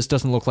 but this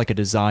doesn't look like a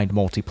designed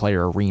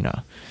multiplayer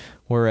arena.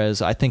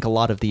 Whereas I think a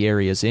lot of the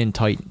areas in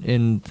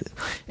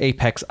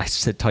Apex, I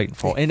said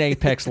Titanfall, in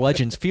Apex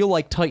Legends feel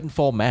like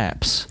Titanfall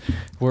maps,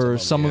 where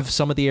some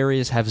of the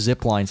areas have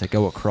zip lines that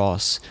go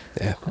across.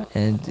 Yeah,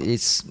 and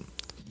it's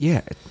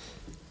I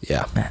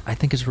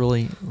think it's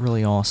really,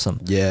 really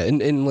awesome. Yeah,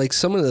 and like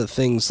some of the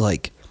things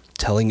like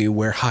telling you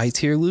where high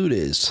tier loot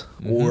is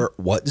or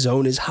what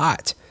zone is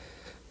hot.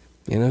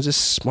 You know,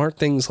 just smart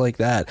things like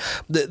that.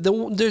 The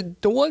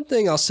one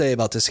thing I'll say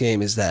about this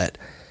game is that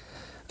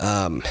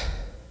the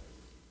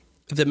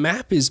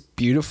map is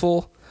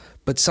beautiful,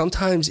 but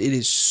sometimes it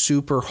is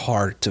super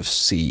hard to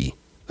see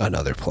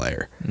another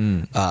player,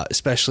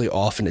 especially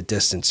off in a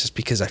distance, just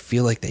because I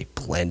feel like they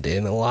blend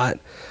in a lot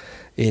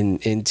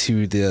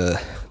into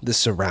the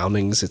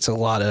surroundings. It's a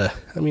lot of,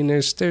 I mean,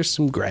 there's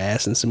some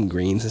grass and some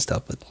greens and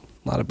stuff, but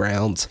a lot of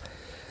browns.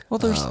 Well,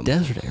 there's a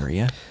desert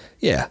area.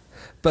 Yeah,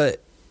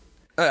 but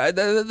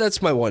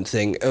that's my one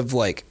thing of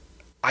like,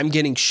 I'm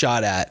getting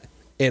shot at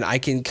and I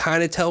can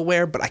kind of tell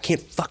where, but I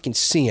can't fucking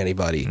see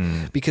anybody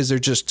because they're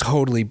just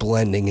totally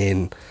blending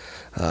in.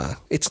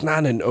 It's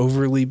not an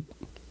overly,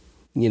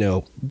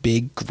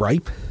 big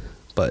gripe,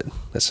 but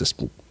that's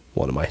just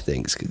one of my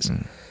things because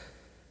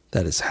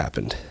that has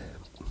happened.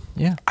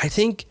 Yeah. I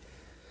think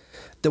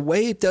the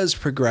way it does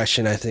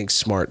progression, I think,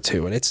 smart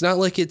too. And it's not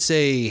like it's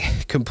a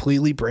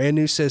completely brand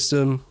new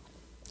system.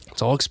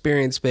 It's all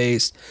experience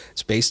based.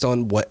 It's based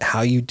on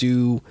how you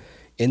do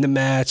in the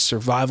match,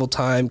 survival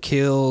time,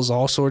 kills,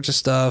 all sorts of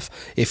stuff.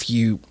 If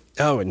you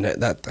and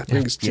that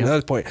brings to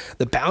another point,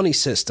 the bounty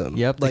system.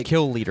 Yep, the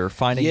kill leader,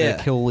 finding the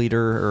kill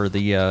leader or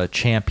the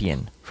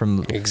champion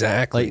from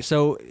exactly.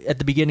 So at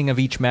the beginning of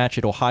each match,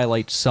 it'll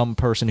highlight some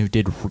person who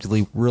did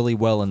really, really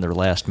well in their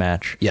last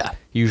match. Yeah.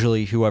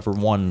 Usually whoever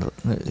won,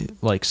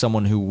 like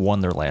someone who won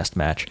their last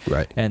match.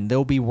 Right. And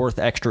they'll be worth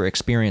extra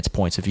experience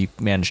points if you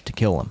manage to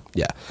kill them.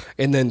 Yeah.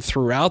 And then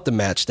throughout the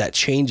match, that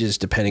changes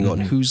depending on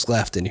who's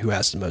left and who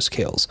has the most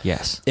kills.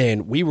 Yes.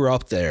 And we were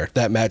up there,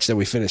 that match that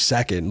we finished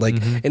second. Like,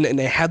 and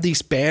they have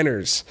these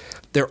banners.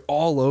 They're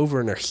all over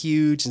and they're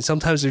huge. And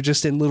sometimes they're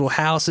just in little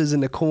houses in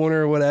the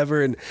corner or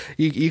whatever. And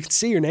you can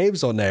see your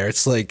names on there.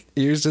 It's like,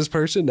 here's this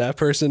person, that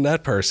person,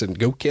 that person.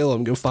 Go kill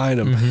them. Go find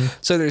them.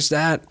 So there's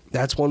that.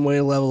 That's one way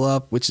to level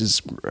up, which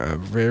is a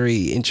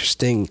very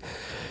interesting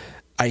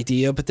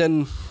idea. But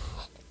then,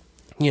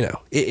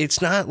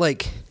 it's not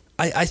like...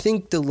 I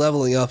think the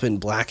leveling up in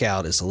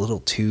Blackout is a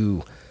little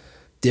too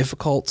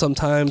difficult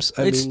sometimes.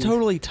 It's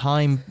totally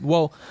time...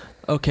 Well,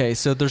 okay,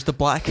 so there's the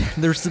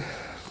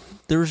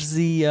There's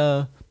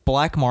the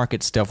black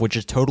market stuff, which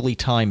is totally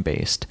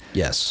time-based.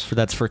 Yes.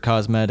 That's for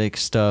cosmetic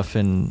stuff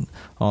and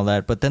all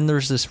that. But then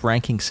there's this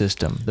ranking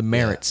system, the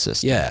merit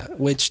system. Yeah,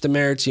 which the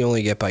merits you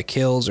only get by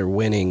kills or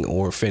winning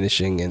or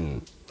finishing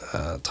in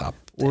top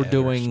 10 or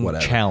doing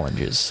whatever.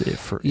 Challenges in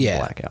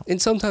Blackout. And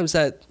sometimes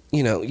that,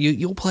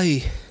 you'll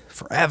play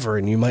forever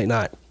and you might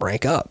not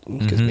rank up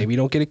because maybe you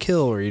don't get a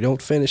kill or you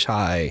don't finish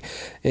high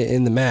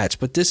in the match.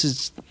 But this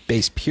is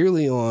based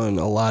purely on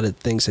a lot of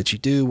things that you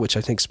do, which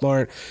I think is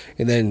smart.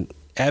 And then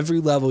every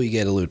level you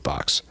get a loot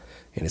box,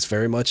 and it's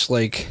very much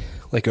like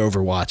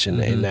Overwatch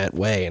in that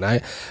way. And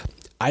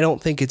I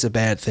don't think it's a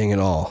bad thing at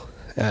all.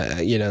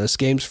 This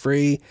game's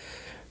free.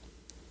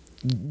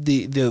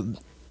 The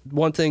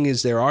one thing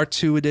is there are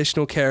 2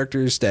 additional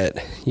characters that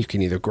you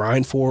can either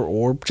grind for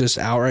or just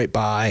outright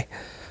buy.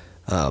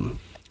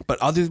 But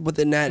other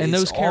than that, and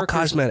it's all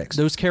cosmetics.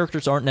 Those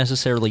characters aren't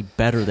necessarily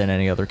better than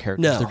any other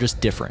characters. No. They're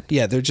just different.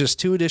 Yeah, they're just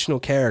 2 additional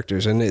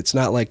characters, and it's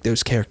not like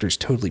those characters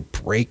totally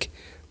break,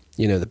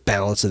 the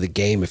balance of the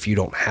game if you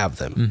don't have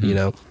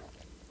them,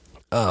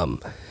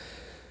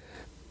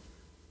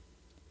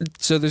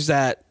 So there's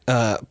that.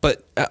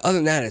 But other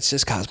than that, it's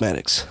just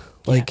cosmetics.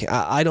 Like,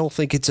 I don't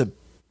think it's a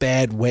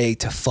bad way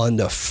to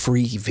fund a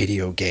free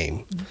video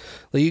game.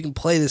 Like, you can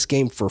play this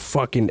game for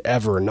fucking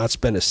ever and not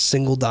spend a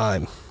single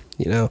dime.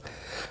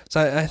 So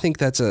I think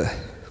that's a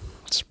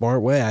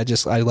smart way.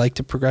 I like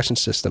the progression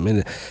system,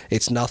 and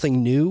it's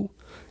nothing new.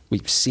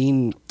 We've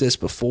seen this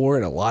before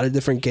in a lot of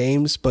different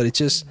games, but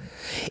it's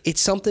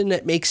something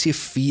that makes you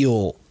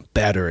feel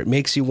better. It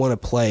makes you want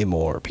to play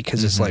more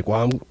because it's like,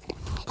 well, I'm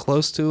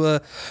close to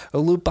a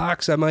loot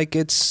box. I might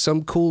get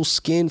some cool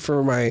skin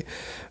for my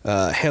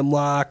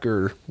Hemlock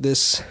or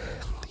this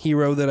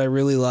hero that I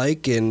really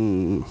like,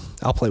 and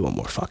I'll play one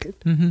more. Fuck it.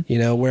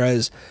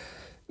 Whereas,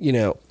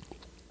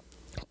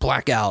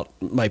 Blackout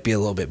might be a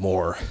little bit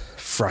more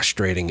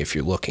frustrating if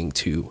you're looking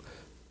to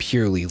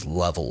purely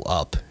level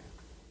up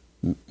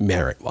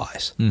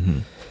merit-wise.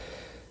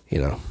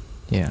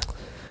 Yeah.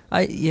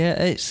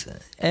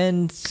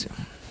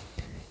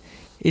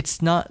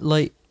 It's not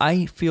like,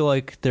 I feel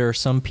like there are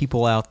some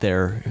people out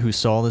there who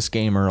saw this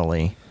game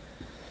early,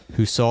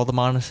 who saw the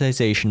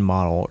monetization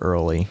model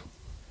early,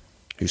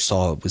 who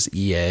saw it was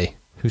EA,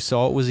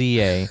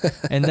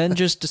 and then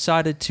just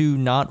decided to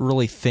not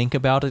really think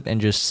about it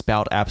and just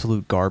spout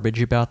absolute garbage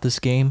about this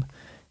game.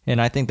 And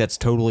I think that's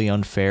totally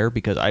unfair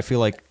because I feel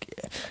like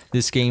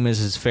this game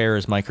is as fair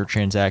as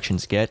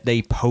microtransactions get.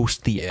 They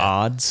post the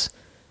odds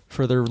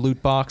for their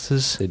loot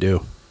boxes. They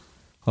do.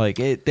 Like,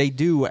 they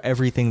do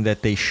everything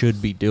that they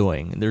should be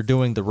doing. They're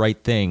doing the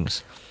right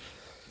things.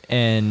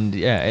 And,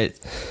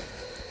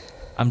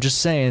 I'm just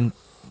saying,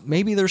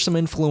 maybe there's some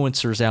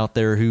influencers out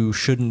there who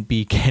shouldn't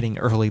be getting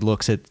early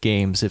looks at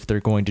games if they're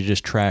going to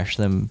just trash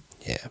them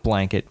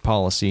blanket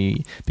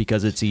policy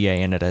because it's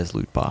EA and it has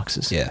loot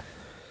boxes. Yeah.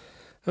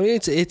 I mean,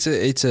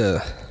 it's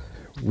a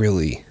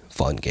really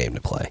fun game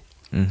to play.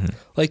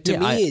 Like, to Yeah,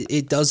 me,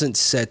 it doesn't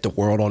set the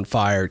world on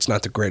fire. It's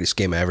not the greatest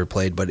game I ever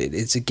played, but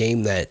it's a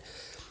game that,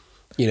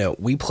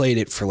 we played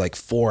it for like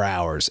 4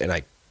 hours, and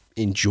I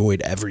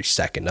enjoyed every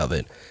second of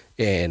it,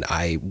 and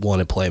I want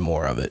to play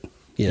more of it.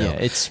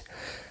 It's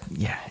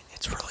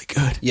really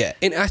good. Yeah,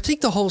 and I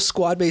think the whole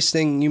squad-based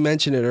thing, you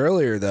mentioned it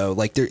earlier, though,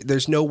 like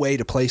there's no way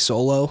to play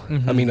solo.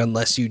 I mean,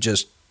 unless you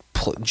just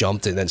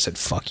jumped in and said,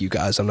 fuck you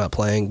guys, I'm not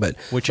playing. But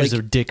Which is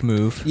a dick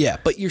move. Yeah,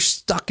 but you're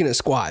stuck in a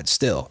squad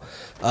still.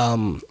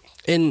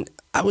 And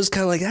I was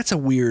kind of like, that's a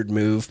weird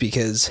move,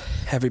 because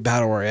every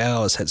Battle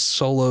Royale has had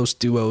solos,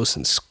 duos,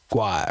 and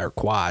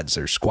quads,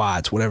 or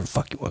squads, whatever the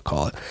fuck you want to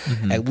call it,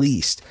 at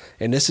least.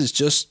 And this is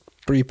just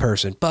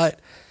 3-person. But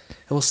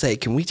I will say,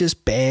 can we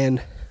just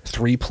ban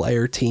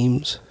 3-player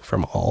teams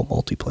from all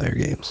multiplayer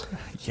games?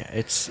 Yeah,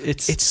 it's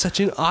such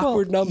an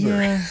awkward number.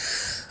 Yeah.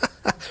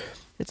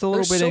 It's a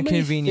little bit so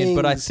inconvenient,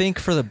 but I think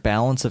for the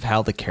balance of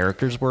how the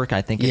characters work,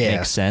 I think it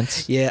makes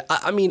sense. Yeah,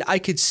 I mean, I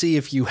could see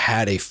if you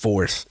had a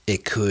 4th,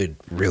 it could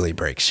really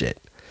break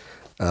shit.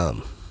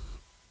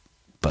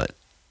 But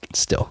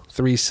still,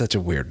 3 is such a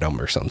weird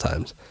number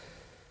sometimes.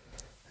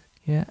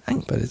 Yeah,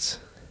 but it's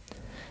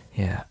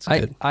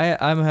good.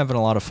 I'm having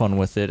a lot of fun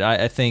with it.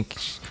 I think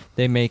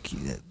they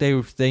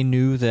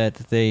knew that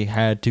they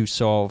had to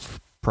solve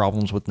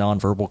problems with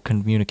nonverbal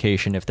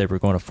communication if they were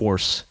going to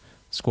force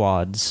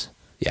squads.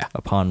 Yeah.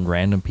 Upon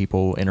random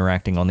people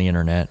interacting on the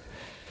internet.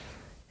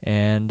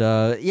 And,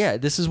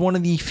 this is one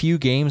of the few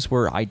games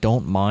where I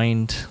don't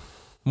mind,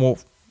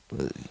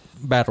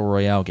 Battle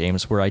Royale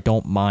games, where I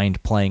don't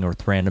mind playing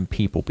with random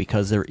people,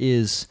 because there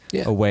is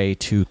a way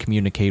to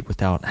communicate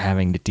without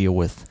having to deal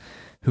with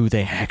who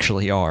they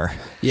actually are.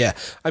 Yeah.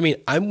 I mean,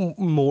 I'm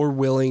more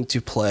willing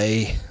to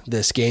play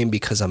this game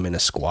because I'm in a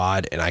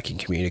squad and I can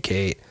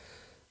communicate,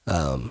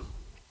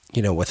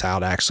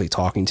 without actually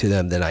talking to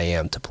them, than I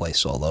am to play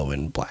solo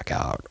in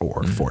Blackout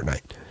or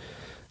Fortnite.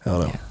 I don't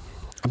know. Yeah.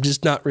 I'm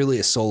just not really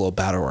a solo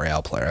Battle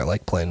Royale player. I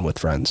like playing with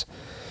friends.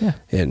 Yeah.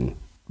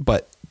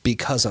 But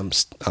because I'm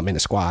in a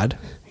squad,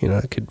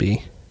 it could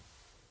be,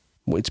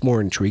 it's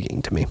more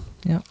intriguing to me.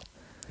 Yeah.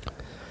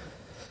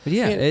 But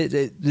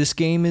this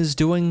game is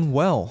doing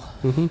well.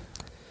 Mm-hmm.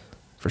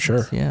 For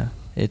sure.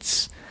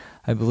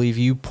 I believe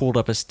you pulled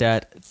up a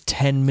stat,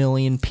 10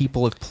 million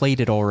people have played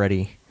it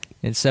already.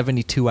 In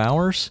 72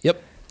 hours?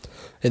 Yep.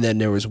 And then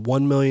there was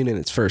 1 million in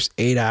its first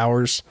 8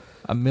 hours.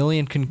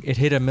 It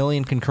hit 1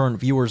 million concurrent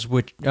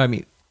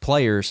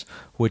players,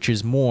 which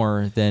is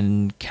more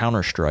than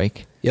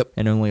Counter-Strike. Yep.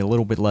 And only a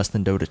little bit less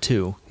than Dota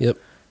 2. Yep.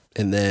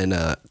 And then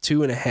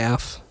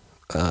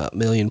 2.5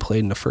 million played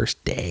in the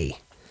first day.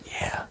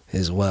 Yeah.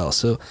 As well.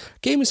 So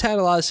game has had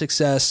a lot of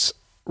success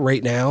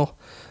right now.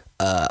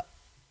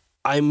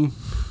 I'm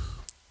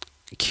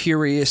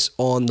curious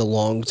on the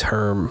long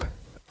term.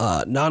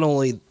 Not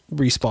only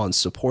Respawn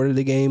supported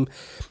the game,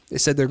 they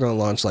said they're going to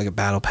launch like a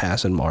battle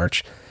pass in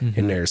March,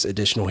 and there's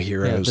additional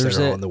heroes that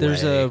are on the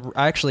way.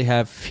 I actually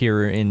have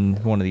here in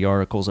one of the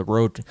articles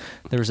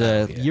there's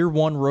a year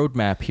 1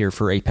 roadmap here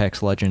for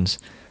Apex Legends.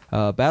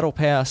 Battle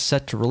pass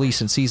set to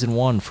release in season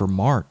 1 for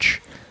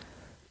March.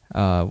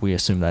 We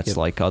assume that's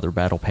like other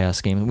battle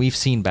pass games. We've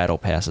seen battle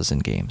passes in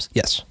games.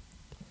 Yes.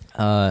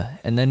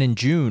 And then in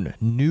June,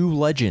 new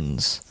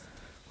Legends,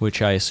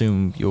 which I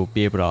assume you'll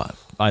be able to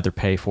either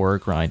pay for or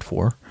grind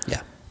for.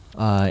 Yeah.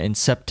 In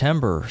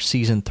September,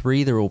 Season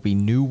 3, there will be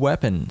new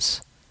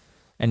weapons.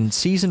 And in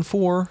Season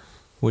 4,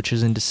 which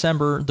is in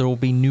December, there will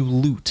be new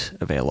loot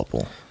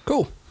available.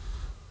 Cool.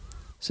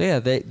 So yeah,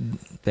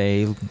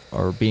 they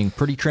are being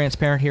pretty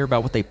transparent here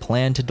about what they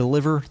plan to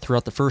deliver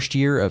throughout the first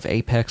year of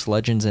Apex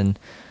Legends, and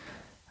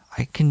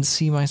I can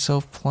see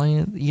myself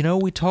playing.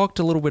 We talked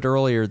a little bit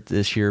earlier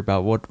this year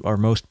about what our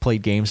most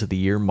played games of the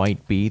year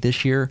might be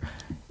this year.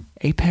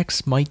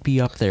 Apex might be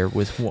up there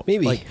with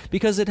maybe,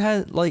 because it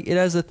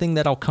has a thing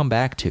that I'll come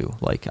back to.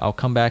 I'll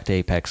come back to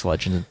Apex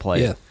Legends and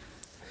play. Yeah.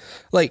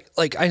 Like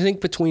I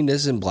think between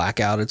this and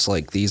Blackout, it's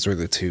like these are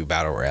the 2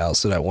 battle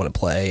royales that I want to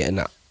play,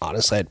 and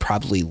honestly, I'd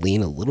probably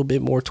lean a little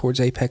bit more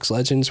towards Apex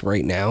Legends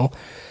right now,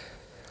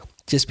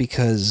 just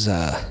because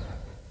I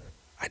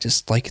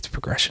just like its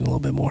progression a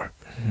little bit more.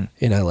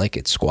 And I like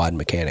its squad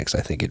mechanics.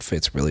 I think it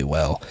fits really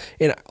well.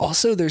 And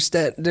also, there's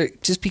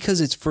just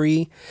because it's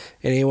free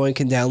and anyone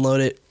can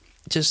download it,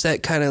 just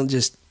that kind of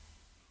just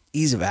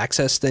ease of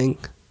access thing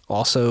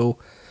also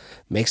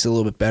makes it a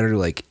little bit better.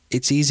 Like,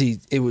 it's easy.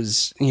 It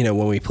was,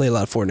 when we play a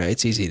lot of Fortnite,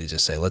 it's easy to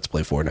just say, let's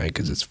play Fortnite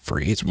because it's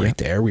free. It's right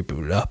there. We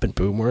boot it up and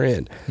boom, we're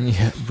in.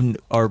 Yeah.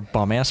 Our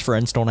bum-ass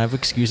friends don't have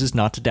excuses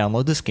not to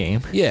download this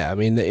game. Yeah, I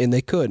mean, and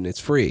they could, and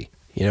it's free.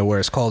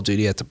 Whereas Call of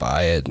Duty, you have to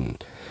buy it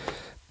and,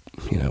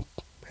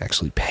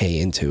 actually pay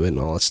into it and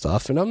all that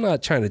stuff. And I'm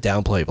not trying to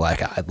downplay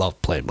Blackout. I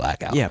love playing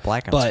Blackout. Yeah,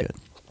 Blackout's good.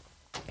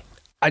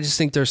 I just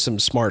think there's some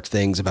smart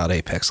things about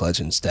Apex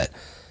Legends that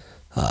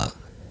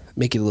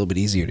make it a little bit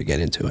easier to get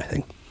into, I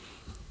think.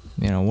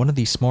 One of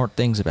the smart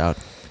things about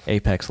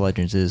Apex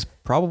Legends is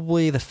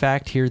probably the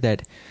fact here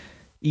that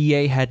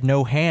EA had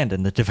no hand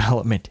in the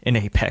development in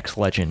Apex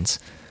Legends.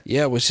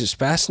 Yeah, which is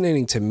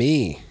fascinating to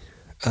me.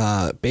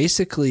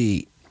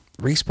 Basically,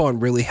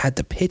 Respawn really had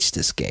to pitch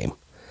this game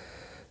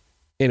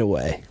in a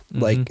way.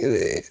 Like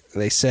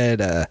they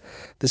said,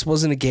 this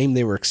wasn't a game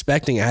they were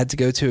expecting. I had to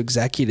go to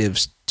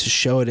executives to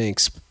show it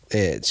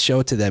and show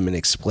it to them and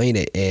explain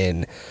it,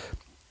 and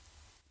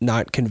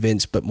not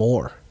convince, but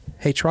more.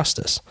 Hey, trust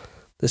us.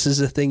 This is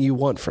the thing you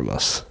want from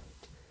us.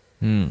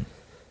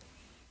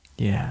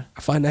 Yeah.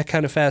 I find that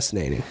kind of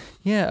fascinating.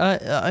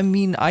 Yeah, I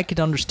mean, I could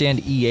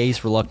understand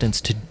EA's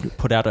reluctance to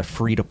put out a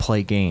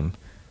free-to-play game.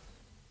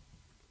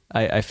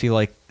 I feel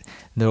like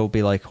they'll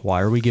be like,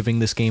 why are we giving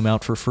this game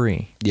out for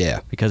free? Yeah.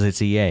 Because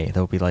it's EA.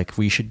 They'll be like,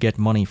 we should get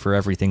money for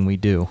everything we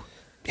do.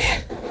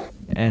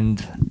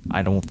 And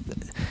I don't...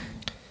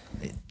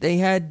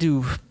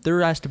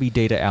 There has to be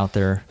data out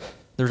there.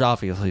 There's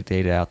obviously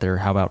data out there.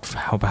 How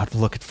about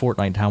look at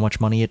Fortnite, how much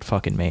money it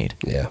fucking made?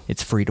 Yeah.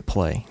 It's free to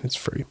play. It's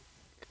free.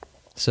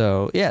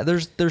 So, yeah,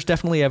 there's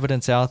definitely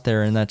evidence out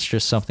there, and that's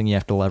just something you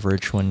have to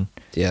leverage when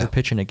you're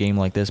pitching a game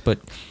like this. But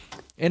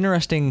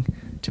interesting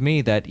to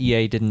me that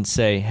EA didn't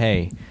say,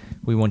 hey,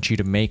 we want you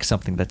to make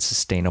something that's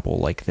sustainable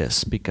like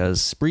this,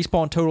 because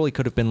Respawn totally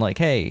could have been like,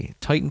 hey,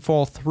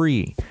 Titanfall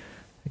 3,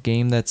 a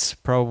game that's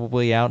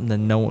probably out, and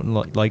then no one,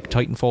 like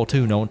Titanfall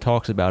 2, no one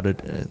talks about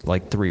it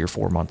like 3 or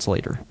 4 months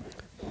later.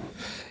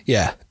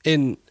 Yeah,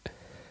 and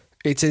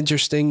it's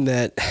interesting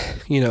that,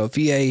 if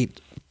EA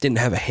didn't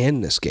have a hand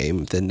in this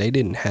game, then they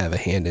didn't have a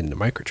hand in the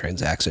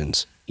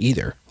microtransactions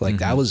either. Like,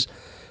 that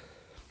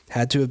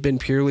had to have been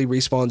purely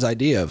Respawn's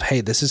idea of,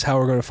 hey, this is how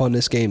we're going to fund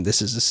this game.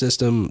 This is the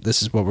system.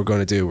 This is what we're going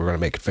to do. We're going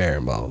to make it fair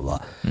and blah, blah,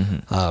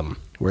 blah.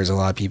 Whereas a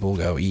lot of people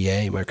go,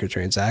 EA,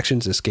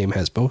 microtransactions. This game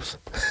has both.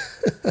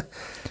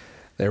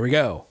 There we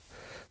go.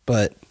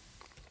 But,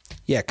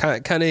 yeah,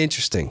 kind of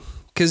interesting.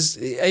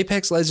 Because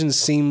Apex Legends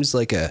seems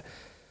like a...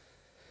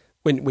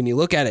 When you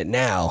look at it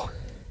now,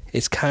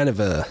 it's kind of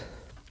a...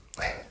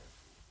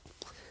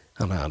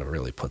 I don't know how to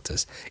really put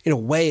this. In a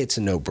way, it's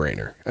a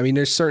no-brainer. I mean,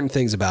 there's certain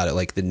things about it,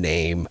 like the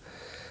name,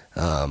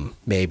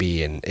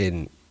 maybe,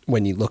 and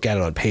when you look at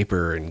it on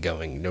paper and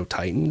going, no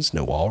Titans,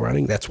 no wall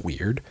running, that's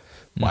weird.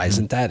 Why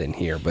isn't that in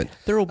here? But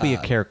there will be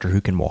a character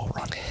who can wall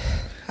run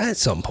at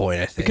some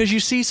point, I think, because you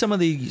see some of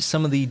the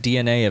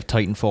DNA of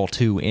Titanfall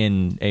 2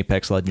 in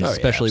Apex Legends,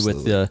 especially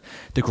with the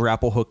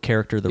grapple hook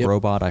character, the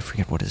robot. I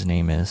forget what his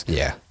name is.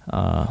 Yeah,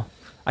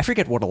 I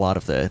forget what a lot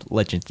of the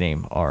Legends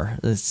name are.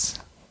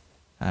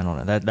 I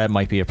don't know. That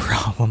might be a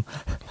problem.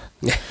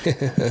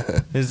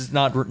 It's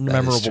not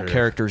memorable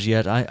characters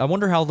yet. I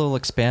wonder how they'll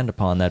expand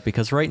upon that,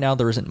 because right now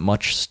there isn't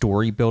much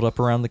story built up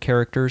around the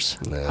characters.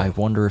 No. I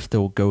wonder if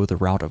they'll go the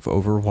route of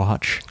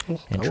Overwatch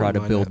and try to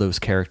build those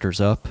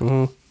characters up.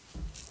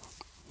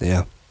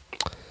 Yeah.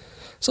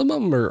 Some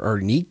of them are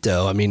neat,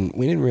 though. I mean,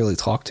 we didn't really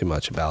talk too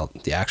much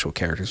about the actual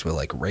characters, but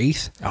like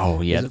Wraith.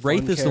 Oh, yeah.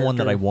 Wraith is the one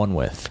that I won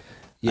with.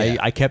 Yeah.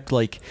 I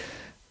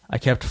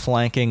kept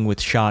flanking with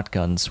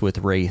shotguns with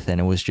Wraith,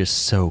 and it was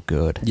just so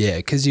good. Yeah,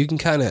 because you can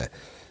kind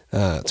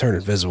of turn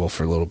invisible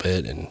for a little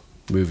bit and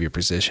move your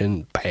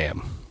position.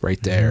 Bam,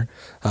 right there.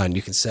 And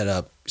you can set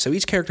up. So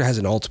each character has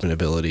an ultimate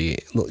ability,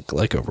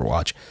 like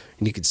Overwatch,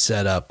 and you can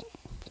set up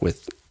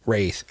with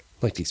Wraith,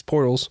 like these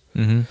portals,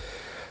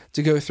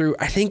 to go through.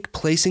 I think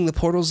placing the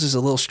portals is a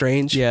little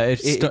strange. Yeah,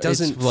 it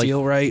doesn't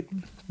feel right.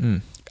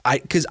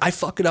 Because I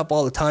fuck it up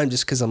all the time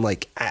just because I'm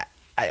like,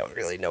 I don't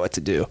really know what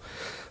to do.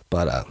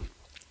 But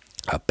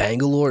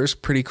Bangalore's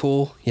pretty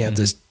cool. You have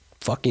this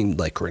fucking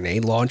like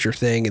grenade launcher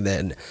thing, and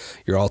then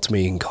your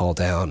ultimate, you can call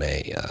down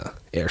a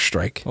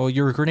airstrike. Well,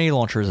 your grenade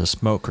launcher is a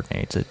smoke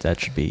grenade.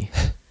 That should be.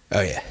 Oh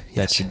yeah,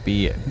 that should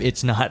be.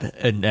 It's not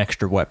an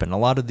extra weapon. A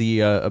lot of the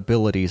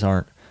abilities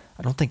aren't.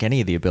 I don't think any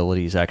of the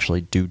abilities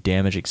actually do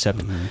damage,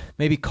 except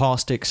maybe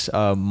Caustic's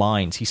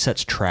mines. He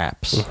sets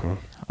traps.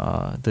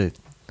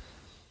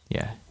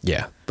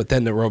 Yeah. But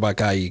then the robot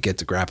guy, you get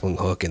the grappling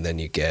hook, and then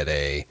you get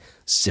a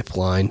zip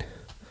line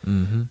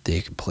that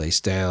you can place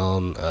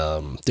down.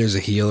 There's a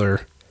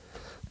healer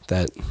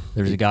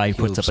there's a guy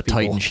who puts up a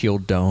Titan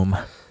shield dome.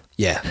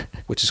 Yeah,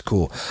 which is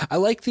cool. I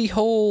like the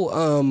whole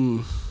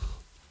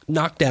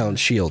knockdown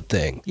shield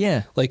thing.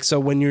 Yeah. Like, so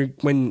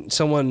when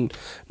someone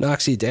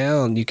knocks you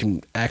down, you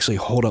can actually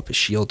hold up a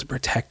shield to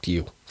protect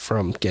you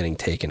from getting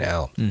taken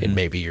out, and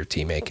maybe your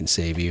teammate can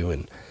save you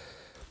and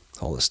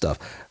all this stuff.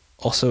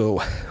 Also,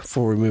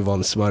 before we move on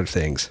to some other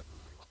things,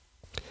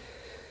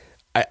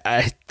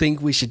 I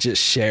think we should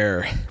just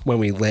share when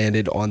we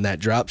landed on that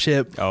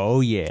dropship.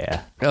 Oh,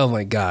 yeah. Oh,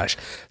 my gosh.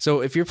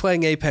 So if you're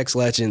playing Apex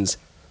Legends,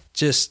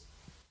 just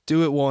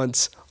do it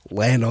once,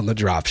 land on the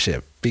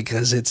dropship,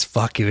 because it's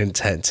fucking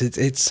intense.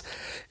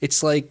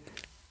 It's like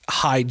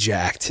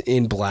Hijacked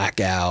in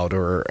Blackout,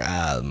 or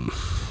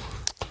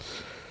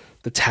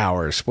the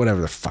towers, whatever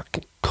the fuck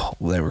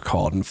they were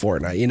called in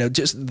Fortnite.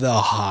 Just the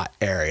hot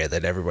area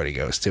that everybody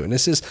goes to. And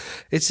it's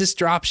this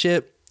drop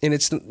ship, and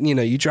it's,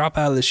 you drop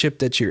out of the ship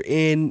that you're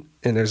in,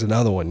 and there's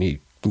another one you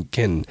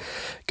can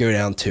go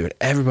down to, and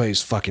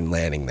everybody's fucking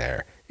landing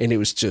there. And it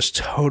was just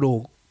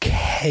total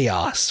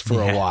chaos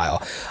for a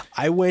while.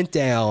 I went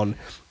down.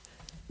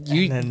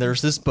 And then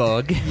there's this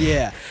bug.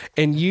 Yeah.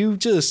 And you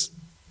just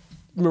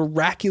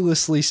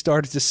miraculously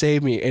started to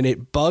save me, and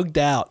it bugged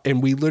out,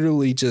 and we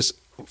literally just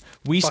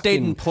stayed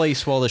in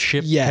place while the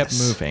ship kept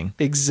moving.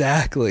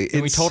 Exactly.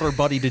 And we told our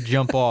buddy to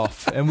jump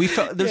off, and we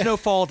felt there's no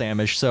fall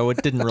damage, so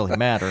it didn't really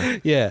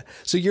matter. Yeah.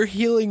 So you're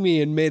healing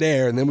me in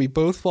midair, and then we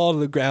both fall to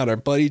the ground. Our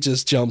buddy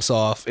just jumps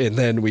off, and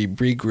then we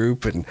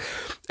regroup, and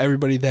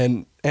everybody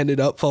then ended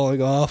up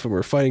falling off, and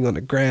we're fighting on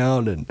the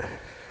ground. And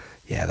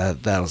yeah,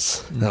 that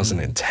was an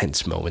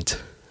intense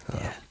moment.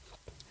 Yeah.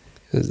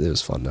 It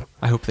was fun though.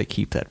 I hope they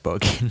keep that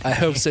bug in. I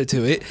hope so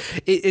too.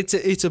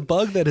 It's a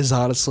bug that is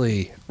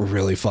honestly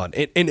really fun.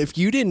 And if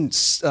you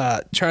didn't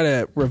try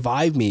to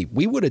revive me,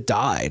 we would have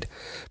died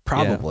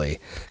probably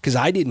because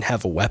I didn't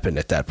have a weapon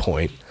at that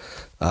point.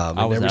 I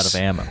was out of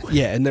ammo.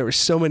 Yeah, and there were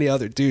so many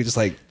other dudes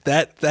like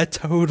that. That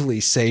totally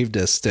saved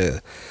us to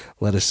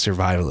let us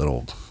survive a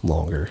little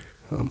longer.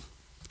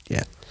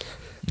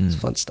 It's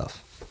fun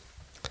stuff.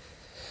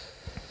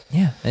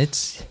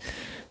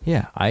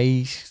 Yeah,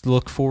 I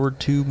look forward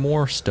to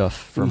more stuff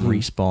from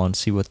Respawn,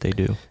 see what they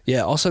do.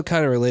 Yeah, also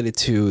kind of related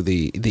to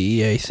the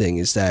EA thing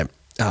is that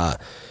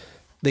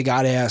they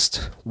got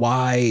asked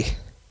why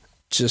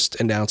just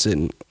announce it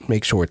and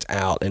make sure it's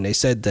out. And they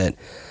said that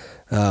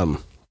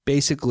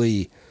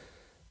basically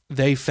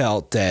they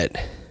felt that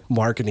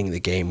marketing the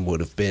game would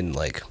have been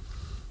like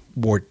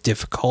more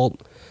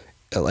difficult,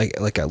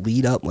 like a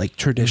lead up, like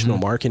traditional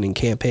marketing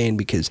campaign,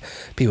 because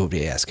people would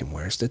be asking,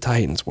 where's the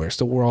Titans, where's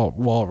the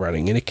wall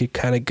running, and it could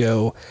kind of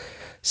go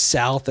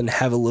south and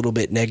have a little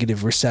bit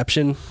negative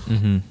reception.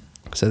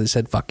 So they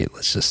said, fuck it,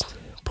 let's just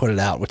put it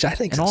out, which I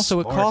think and also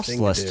it costs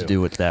less to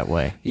do it that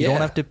way. You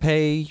don't have to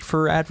pay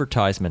for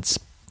advertisements.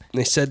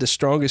 They said the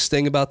strongest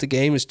thing about the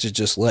game is to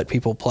just let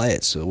people play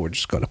it, so we're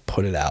just going to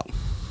put it out.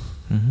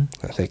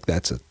 I think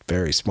that's a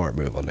very smart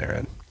move on their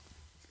end.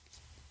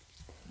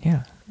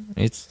 Yeah.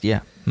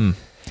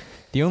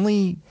 The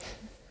only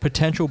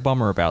potential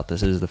bummer about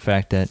this is the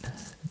fact that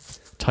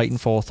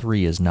Titanfall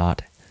 3 is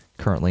not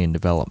currently in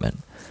development.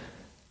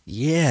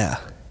 Yeah.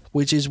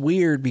 Which is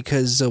weird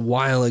because a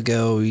while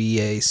ago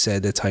EA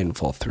said that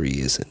Titanfall 3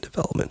 is in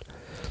development.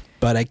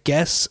 But I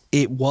guess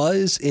it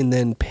was and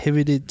then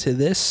pivoted to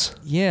this.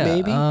 Yeah.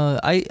 Maybe?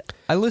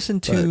 I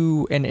listened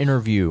to an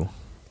interview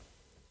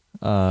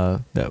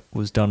that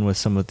was done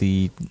with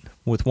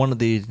one of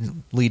the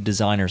lead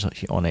designers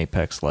on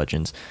Apex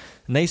Legends.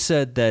 And they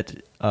said that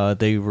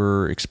they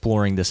were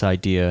exploring this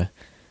idea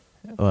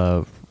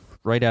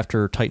right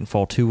after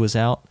Titanfall 2 was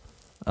out.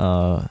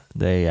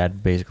 They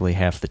had basically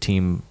half the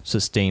team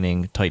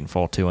sustaining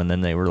Titanfall 2, and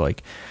then they were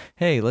like,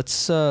 hey,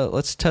 let's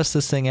test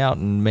this thing out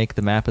and make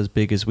the map as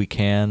big as we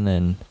can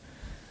and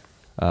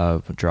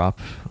drop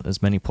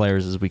as many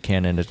players as we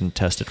can in it and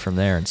test it from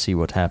there and see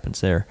what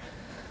happens there.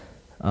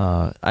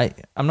 I'm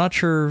not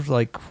sure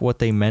like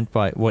what EA meant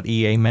by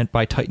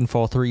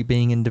Titanfall 3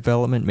 being in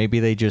development. Maybe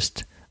they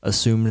just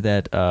assumed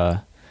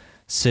that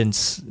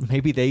since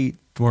maybe they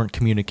weren't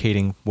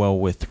communicating well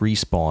with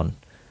Respawn,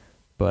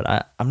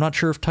 but I'm not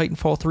sure if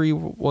Titanfall 3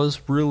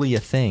 was really a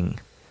thing.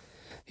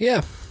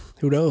 Yeah,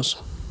 who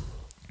knows?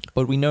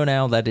 But we know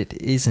now that it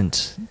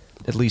isn't.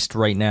 At least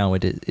right now,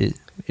 it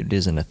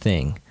isn't a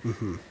thing.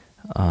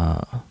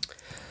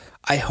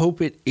 I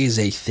hope it is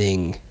a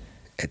thing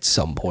at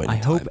some point. I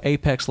hope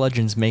Apex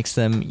Legends makes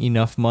them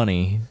enough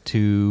money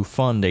to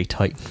fund a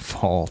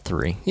Titanfall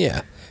 3.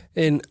 Yeah.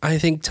 And I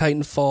think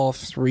Titanfall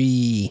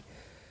 3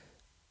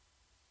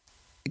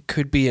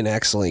 could be an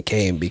excellent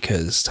game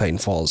because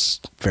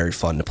Titanfall's very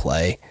fun to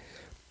play.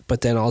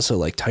 But then also,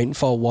 like,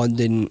 Titanfall 1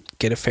 didn't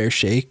get a fair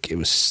shake. It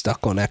was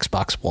stuck on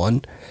Xbox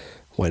One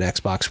when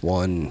Xbox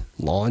One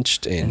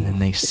launched. And then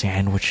they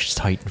sandwiched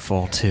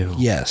Titanfall 2.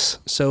 Yes.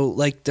 So,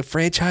 like, the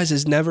franchise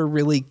has never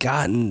really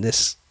gotten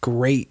this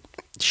great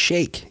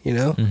shake, you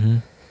know?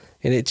 And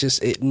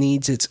it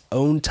needs its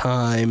own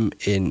time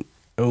and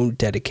own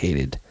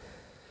dedicated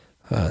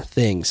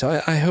thing.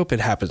 So I hope it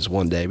happens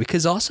one day,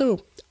 because also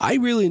I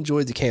really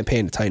enjoyed the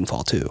campaign of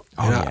Titanfall 2.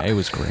 Oh, yeah, it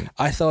was great.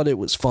 I thought it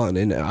was fun,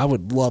 and I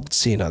would love to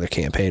see another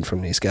campaign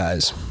from these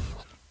guys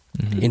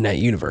in that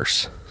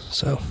universe.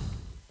 So,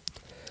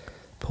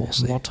 we'll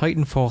see. While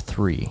Titanfall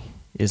 3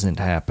 isn't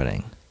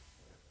happening,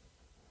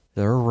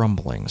 there are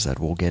rumblings that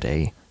we'll get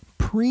a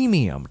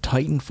premium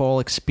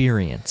Titanfall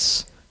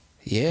experience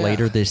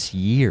later this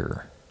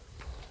year.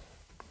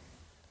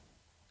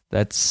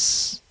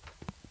 That's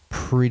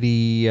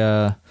pretty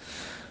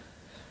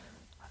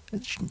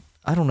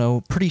I don't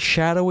know, pretty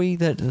shadowy.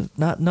 That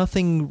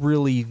nothing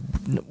really.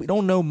 We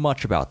don't know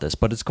much about this,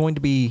 but it's going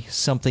to be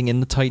something in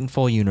the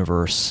Titanfall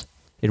universe.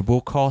 It will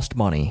cost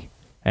money,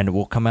 and it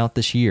will come out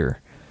this year.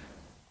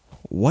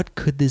 What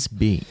could this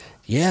be?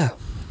 Yeah,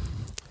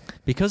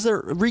 because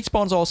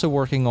Respawn's also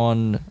working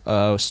on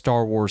a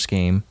Star Wars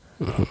game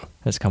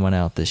that's coming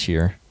out this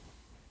year.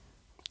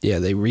 Yeah,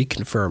 they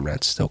reconfirmed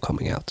that's still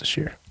coming out this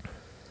year.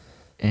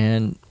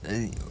 And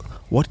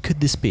what could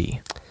this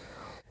be?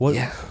 What?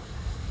 Yeah.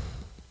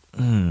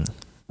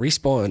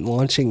 Respawn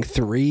launching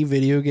 3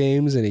 video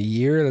games in a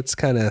year. That's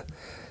kind of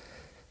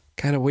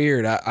Kind of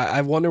weird.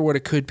 I wonder what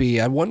it could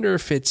be. I wonder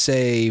if it's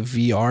a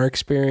VR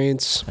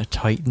experience. A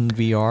Titan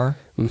VR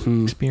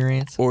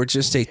experience? Or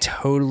just a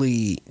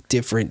totally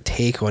different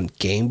take on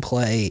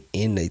gameplay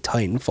in a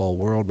Titanfall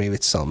world. Maybe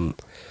it's something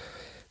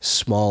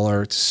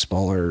smaller,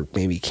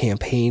 maybe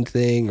campaign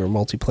thing or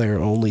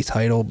multiplayer only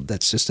title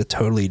that's just a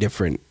totally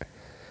different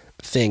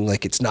thing.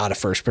 Like it's not a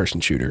first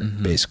person shooter,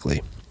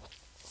 basically.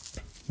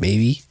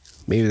 Maybe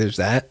there's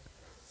that.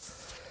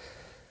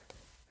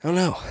 I don't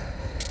know.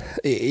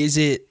 Is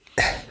it?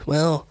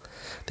 Well,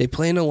 they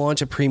plan to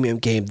launch a premium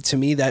game. To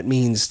me, that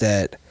means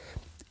that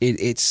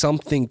it's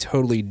something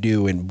totally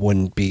new and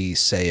wouldn't be,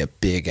 say, a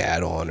big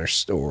add-on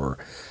or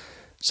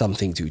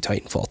something to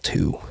Titanfall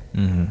 2.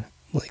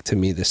 Like, to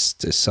me, this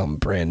is something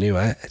brand new.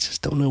 I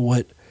just don't know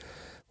what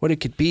it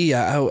could be.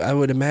 I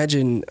would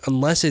imagine,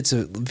 unless it's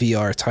a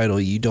VR title,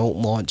 you don't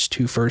launch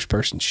 2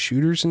 first-person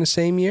shooters in the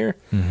same year.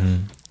 I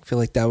feel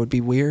like that would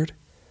be weird,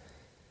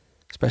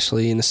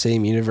 especially in the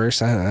same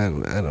universe. I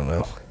don't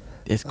know.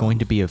 It's going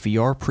to be a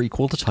VR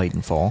prequel to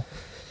Titanfall.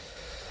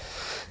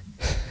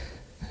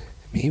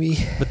 Maybe.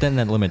 But then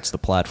that limits the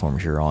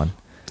platforms you're on.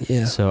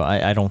 Yeah. So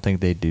I don't think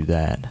they'd do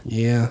that.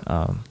 Yeah.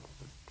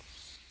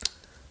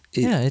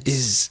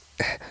 It's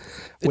a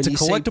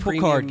collectible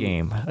card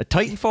game. A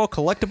Titanfall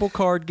collectible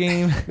card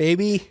game.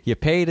 Maybe. You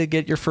pay to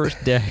get your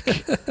first deck.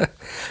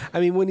 I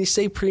mean, when you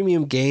say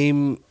premium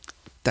game,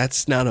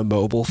 that's not a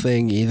mobile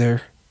thing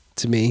either,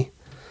 to me.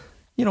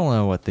 You don't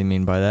know what they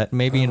mean by that.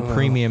 Maybe in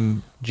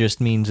premium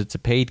just means it's a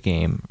paid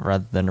game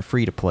rather than a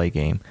free-to-play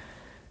game.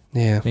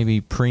 Yeah.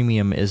 Maybe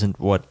premium isn't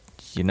what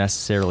you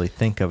necessarily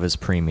think of as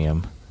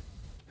premium.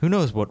 Who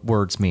knows what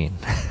words mean?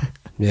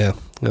 Yeah,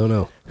 I don't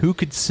know. Who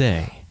could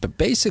say? But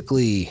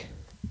basically,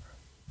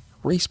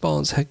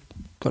 Respawn's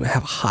going to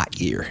have a hot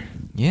year.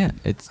 Yeah,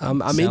 it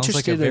sounds interested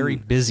like a very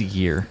busy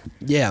year.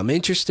 Yeah, I'm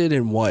interested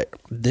in what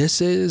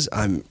this is.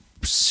 I'm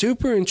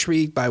super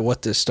intrigued by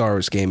what this Star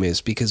Wars game is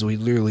because we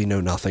literally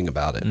know nothing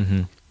about it.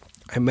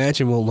 I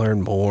imagine we'll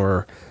learn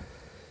more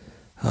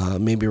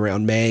maybe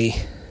around May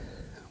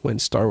when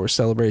Star Wars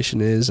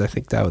Celebration is. I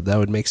think that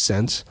would make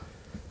sense.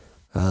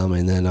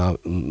 And then a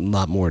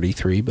lot more at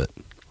E3, but...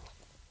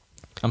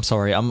 I'm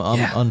sorry, I'm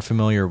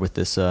unfamiliar with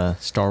this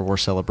Star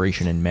Wars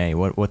Celebration in May.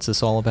 What's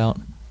this all about?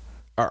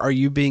 Are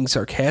you being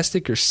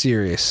sarcastic or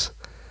serious?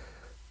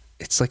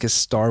 It's like a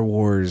Star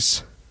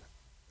Wars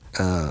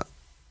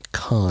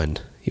con,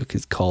 you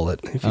could call it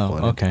if you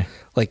wanted. Okay.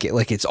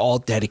 Like it's all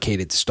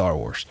dedicated to Star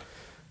Wars,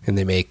 and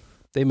they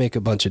make a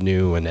bunch of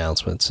new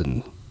announcements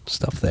and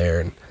stuff there,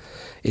 and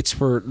it's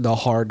for the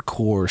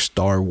hardcore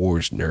Star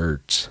Wars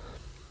nerds.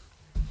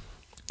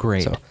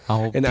 Great. So,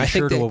 I'll be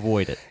sure to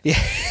avoid it. Yeah.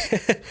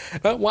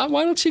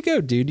 Why don't you go,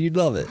 dude? You'd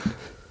love it.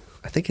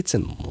 I think it's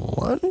in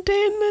London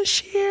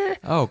this year.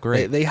 Oh,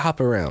 great. They hop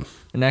around.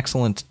 An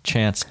excellent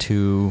chance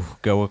to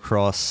go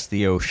across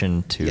the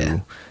ocean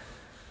to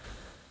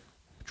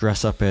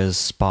dress up as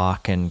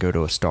Spock and go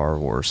to a Star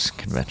Wars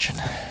convention.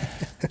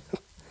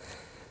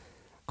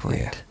 Great.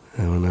 Yeah,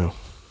 I don't know.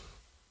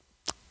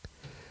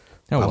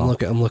 Oh, well.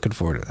 I'm looking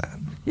forward to that.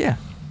 Yeah.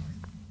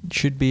 It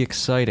should be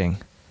exciting.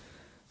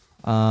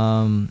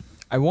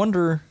 I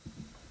wonder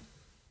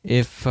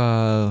if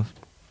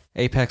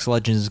Apex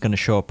Legends is going to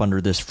show up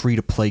under this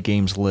free-to-play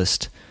games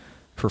list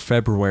for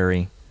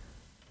February,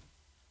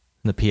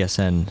 the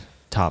PSN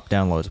top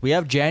downloads. We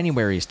have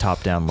January's top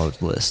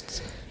download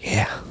lists.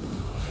 Yeah.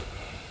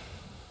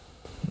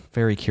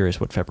 Very curious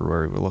what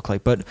February will look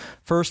like. But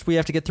first, we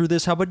have to get through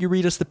this. How about you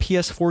read us the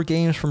PS4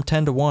 games from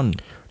 10 to 1?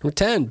 Number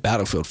 10,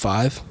 Battlefield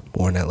 5.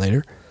 More on that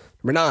later.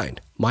 Number 9,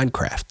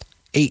 Minecraft.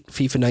 8,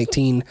 FIFA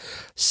 19.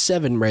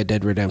 7, Red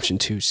Dead Redemption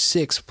 2.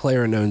 6,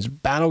 PlayerUnknown's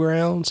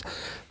Battlegrounds.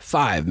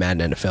 5,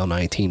 Madden NFL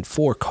 19.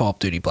 4, Call of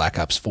Duty Black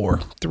Ops 4.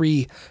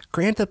 3,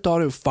 Grand Theft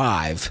Auto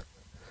 5.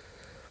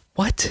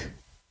 What?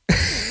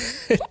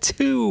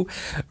 2,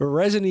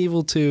 Resident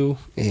Evil 2.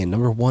 And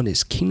number 1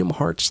 is Kingdom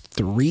Hearts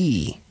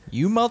 3.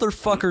 You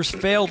motherfuckers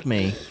failed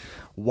me.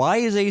 Why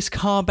is Ace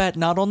Combat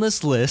not on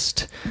this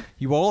list?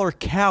 You all are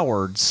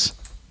cowards.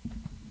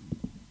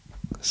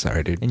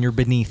 Sorry, dude. And you're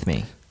beneath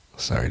me.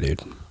 Sorry,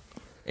 dude.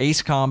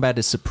 Ace Combat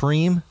is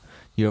supreme.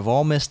 You have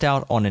all missed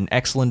out on an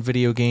excellent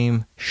video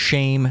game.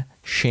 Shame,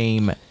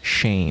 shame,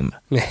 shame.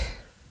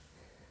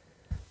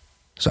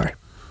 Sorry.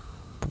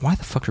 But why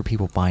the fuck are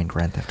people buying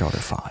Grand Theft Auto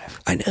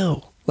 5? I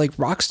know. Like,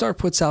 Rockstar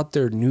puts out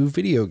their new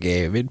video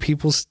game, and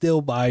people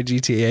still buy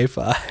GTA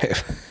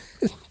 5.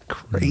 It's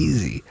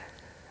crazy.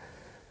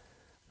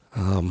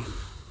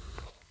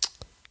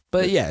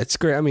 But yeah, it's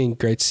great. I mean,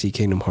 great to see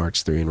Kingdom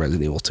Hearts 3 and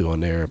Resident Evil 2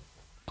 on there.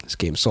 This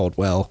game sold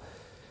well.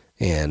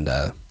 And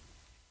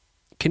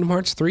Kingdom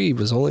Hearts 3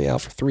 was only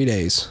out for 3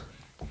 days.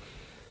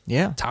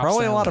 Yeah, Tops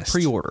probably that a lot list. of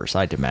pre-orders,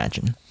 I'd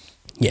imagine.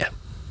 Yeah,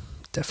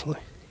 definitely.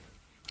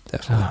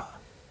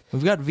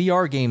 We've got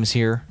VR games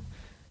here.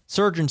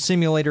 Surgeon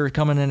Simulator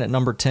coming in at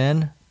number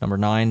 10. Number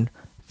 9,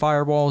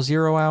 Fireball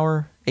 0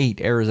 Hour.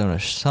 8, Arizona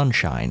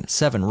Sunshine.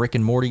 7, Rick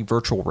and Morty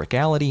Virtual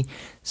Reality.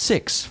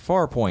 6,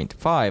 Farpoint.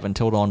 5,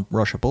 Until Dawn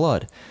Rush of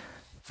Blood.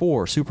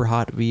 4, Super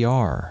Hot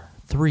VR.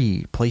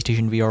 3,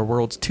 PlayStation VR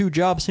Worlds 2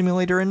 Job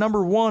Simulator, and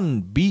number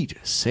 1, Beat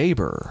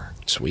Saber.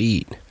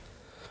 Sweet.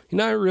 You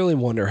know, I really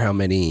wonder how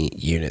many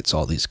units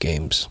all these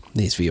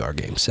VR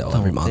games sell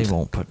every month. They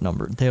won't put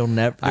numbers. They'll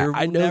never.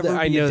 I know that.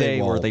 I know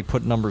they won't. Where they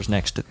put numbers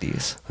next to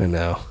these. I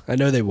know. I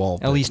know they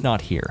won't. At least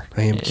not here.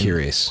 I am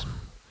curious.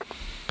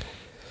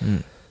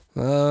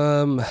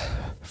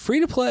 Free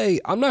to play.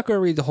 I'm not going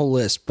to read the whole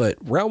list, but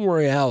Realm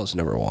Royale is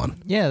number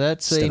 1. Yeah,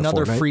 that's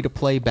another free to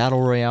play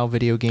battle royale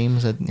video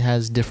games that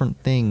has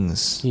different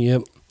things.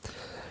 Yep.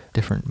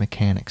 Different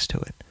mechanics to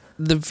it.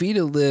 The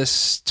Vita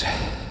list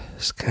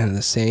is kind of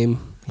the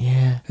same.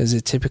 Yeah. As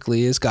it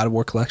typically is. God of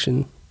War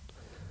Collection.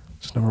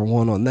 It's number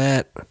 1 on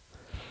that.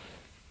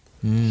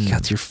 You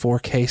got your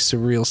 4K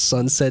Surreal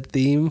Sunset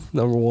theme.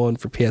 Number 1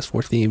 for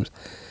PS4 themes.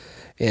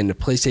 And the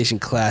PlayStation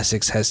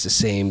Classics has the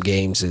same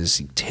games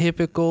as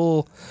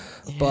typical.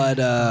 Yeah, but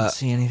I don't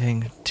see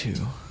anything too.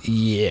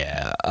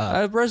 Yeah.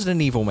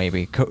 Resident Evil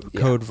maybe.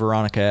 Code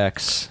Veronica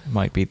X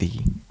might be the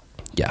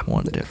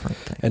one different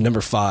thing. And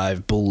number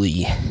 5,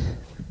 Bully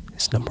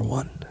is number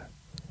 1.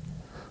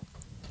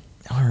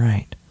 All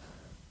right.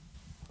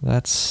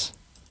 That's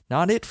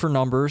not it for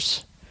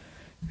numbers.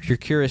 If you're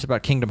curious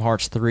about Kingdom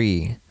Hearts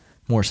 3,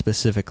 more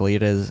specifically,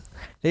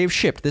 they've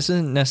shipped, this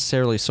isn't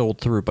necessarily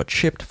sold through, but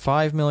shipped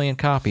 5 million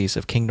copies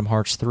of Kingdom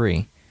Hearts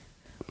 3.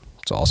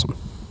 It's awesome.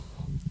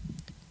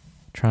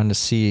 Trying to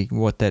see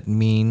what that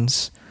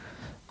means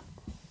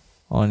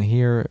on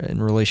here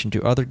in relation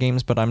to other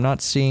games, but I'm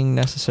not seeing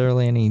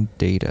necessarily any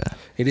data.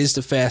 It is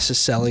the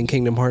fastest selling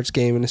Kingdom Hearts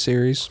game in the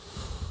series.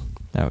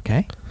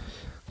 Okay.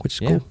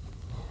 Which is cool.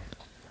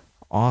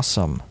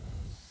 Awesome.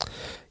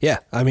 Yeah,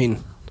 I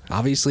mean,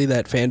 obviously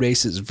that fan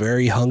base is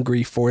very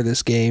hungry for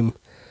this game.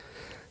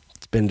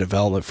 It's been in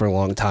development for a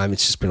long time.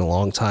 It's just been a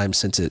long time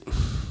since it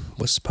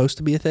was supposed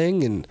to be a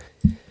thing, and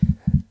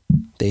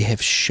they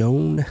have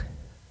shown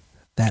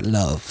that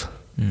love.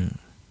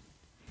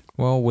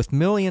 Well, with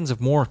millions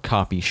of more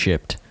copies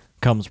shipped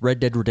comes Red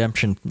Dead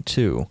Redemption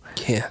 2.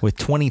 Yeah. With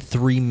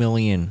 23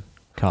 million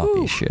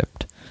copies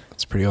shipped.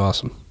 That's pretty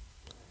awesome.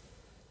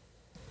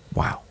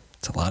 Wow.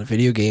 It's a lot of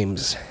video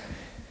games.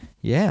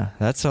 Yeah,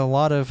 that's a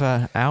lot of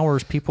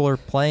hours people are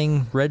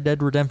playing Red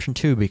Dead Redemption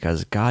 2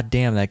 because,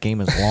 goddamn, that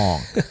game is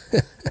long.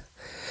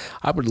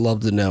 I would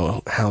love to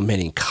know how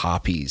many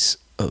copies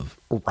of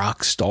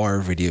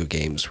Rockstar video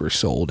games were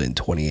sold in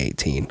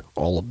 2018.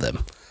 All of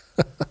them.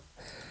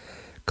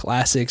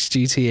 Classics,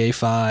 GTA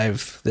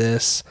 5,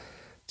 this.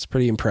 It's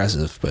pretty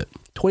impressive, but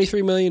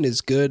 23 million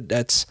is good.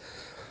 That's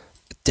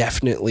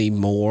definitely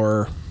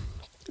more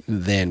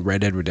than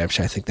Red Dead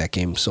Redemption. I think that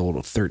game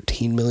sold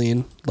 13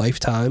 million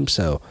lifetime,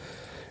 so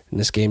and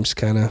this game's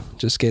kind of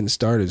just getting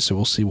started, so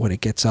we'll see what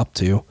it gets up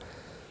to.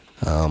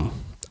 I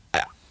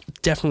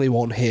definitely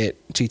won't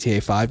hit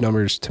GTA 5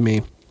 numbers to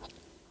me.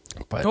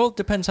 But well, it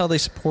depends how they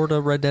support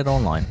Red Dead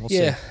Online. We'll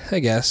see. I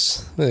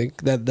guess.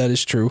 That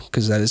is true,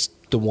 because that is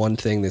the one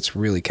thing that's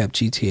really kept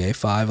GTA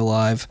 5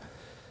 alive.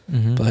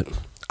 But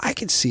I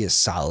could see a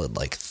solid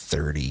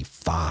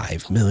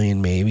 35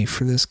 million maybe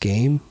for this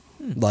game.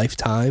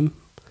 Lifetime.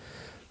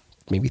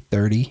 Maybe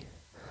 30.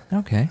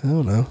 Okay. I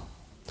don't know.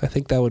 I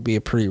think that would be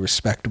a pretty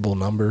respectable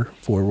number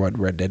for what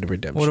Red Dead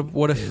Redemption is.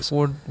 What if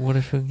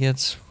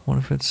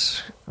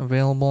it's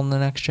available in the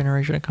next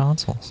generation of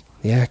consoles?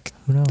 Yeah,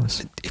 who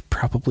knows? It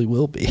probably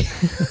will be.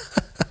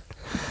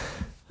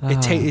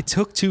 It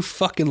took too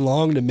fucking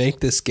long to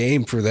make this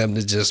game for them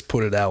to just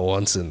put it out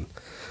once and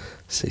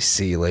say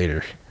see you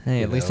later.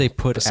 Hey, at least they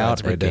put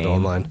out Red Dead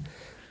Online.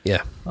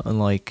 Yeah.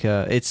 Unlike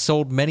it's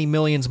sold many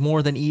millions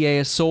more than EA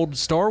has sold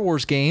Star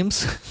Wars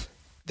games.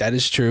 That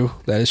is true.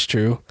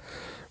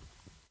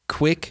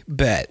 Quick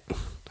bet.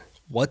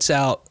 What's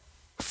out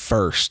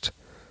first?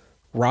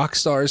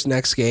 Rockstar's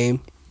next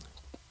game,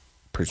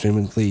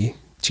 presumably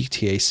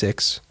GTA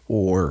 6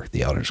 or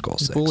The Elder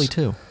Scrolls 6. Bully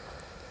 2.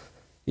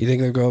 You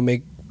think they're going to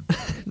make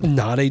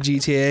not a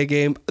GTA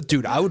game?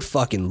 Dude, I would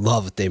fucking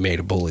love if they made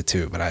a Bully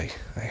 2, but I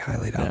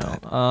highly doubt that.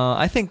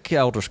 I think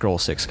Elder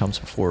Scrolls 6 comes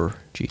before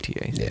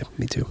GTA. Yeah,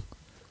 me too.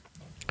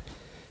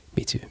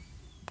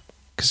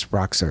 Because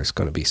Rockstar's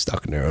going to be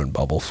stuck in their own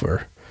bubble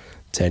for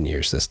 10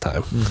 years this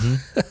time.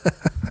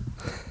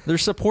 They're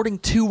supporting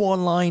 2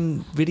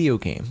 online video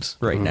games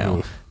right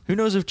now. Who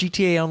knows if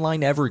GTA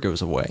Online ever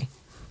goes away?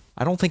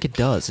 I don't think it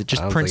does. It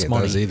just prints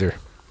money. I don't think it does either.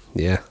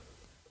 Yeah.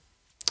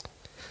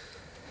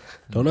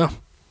 Don't know.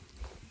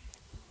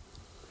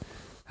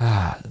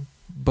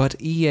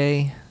 But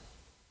EA,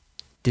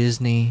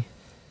 Disney,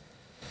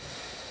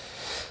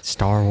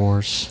 Star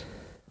Wars.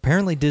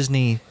 Apparently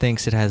Disney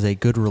thinks it has a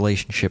good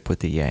relationship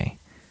with EA,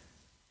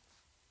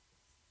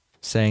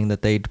 saying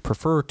that they'd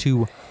prefer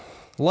to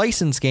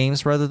license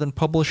games rather than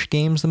publish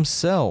games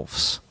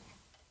themselves.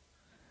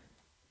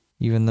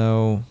 Even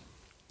though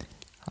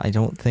I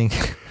don't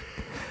think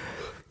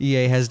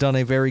EA has done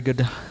a very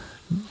good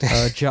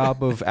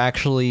job of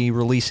actually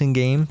releasing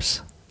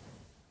games.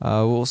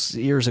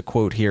 Here's a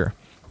quote here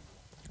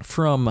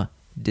from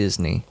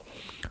Disney.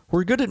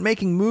 we're good at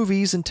making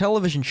movies and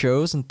television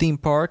shows and theme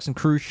parks and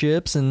cruise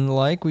ships and the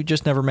like. We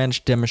just never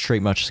managed to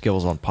demonstrate much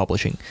skills on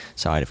publishing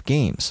side of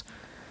games.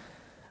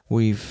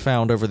 We've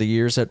found over the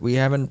years that we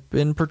haven't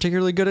been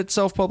particularly good at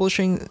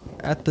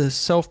the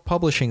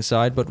self-publishing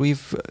side, but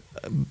we've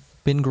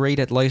been great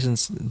at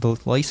the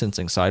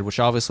licensing side, which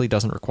obviously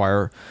doesn't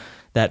require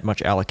that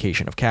much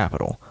allocation of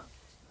capital.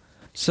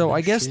 So I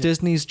guess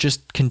Disney's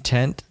just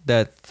content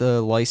that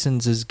the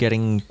license is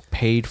getting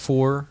paid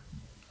for,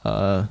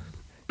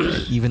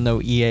 even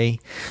though EA...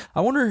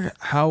 I wonder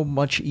how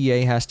much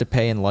EA has to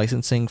pay in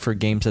licensing for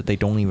games that they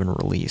don't even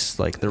release.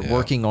 Like, they're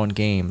working on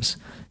games.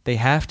 They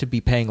have to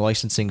be paying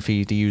licensing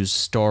fee to use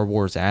Star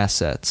Wars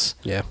assets.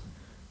 Yeah.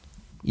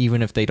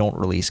 Even if they don't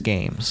release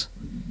games.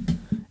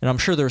 And I'm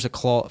sure there's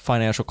a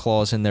financial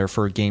clause in there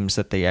for games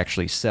that they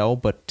actually sell,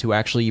 but to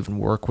actually even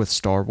work with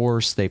Star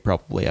Wars, they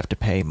probably have to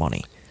pay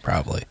money.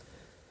 Probably.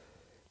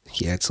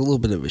 Yeah, it's a little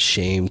bit of a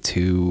shame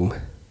to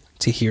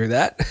hear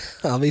that,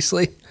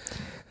 obviously.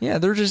 Yeah,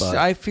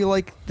 I feel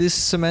like this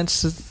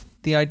cements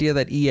the idea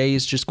that EA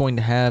is just going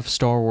to have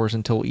Star Wars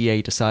until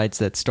EA decides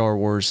that Star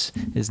Wars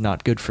is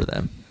not good for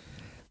them.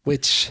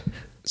 Which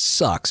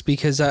sucks,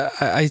 because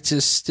I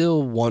just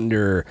still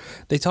wonder.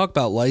 They talk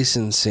about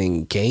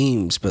licensing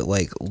games, but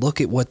like,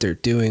 look at what they're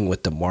doing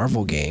with the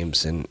Marvel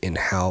games and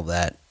how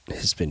that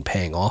has been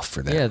paying off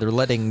for them. Yeah, they're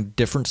letting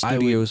different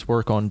studios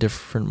work on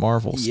different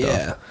Marvel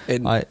stuff.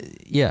 And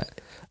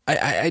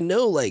I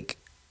know, like,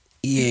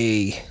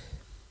 EA,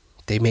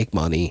 they make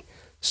money.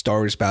 Star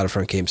Wars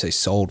Battlefront games, they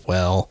sold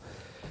well,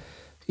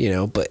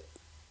 but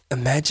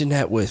imagine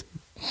that with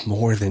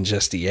more than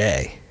just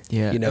EA.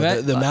 Yeah.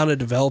 The amount of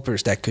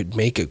developers that could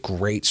make a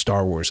great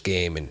Star Wars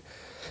game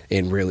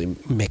and really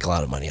make a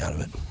lot of money out of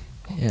it.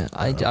 Yeah,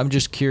 I'm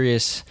just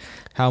curious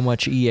how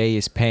much EA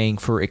is paying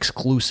for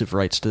exclusive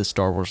rights to the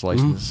Star Wars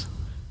license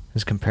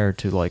as compared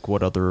to like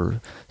what other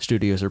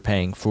studios are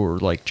paying for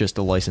like just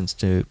a license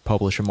to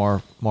publish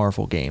a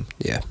Marvel game.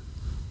 Yeah.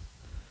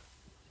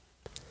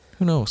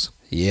 Who knows?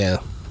 Yeah.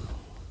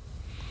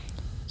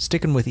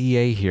 Sticking with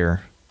EA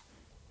here.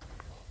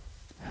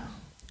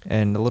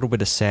 And a little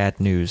bit of sad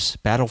news.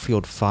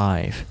 Battlefield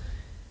 5.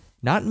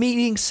 Not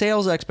meeting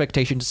sales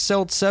expectations.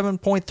 Sold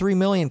 7.3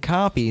 million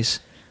copies,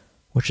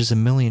 which is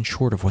 1 million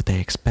short of what they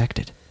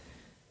expected.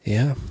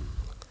 Yeah.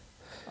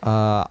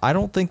 I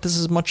don't think this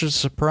is much of a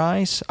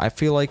surprise. I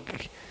feel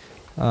like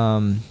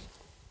 8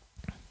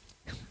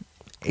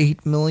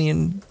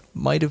 million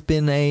might have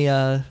been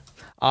a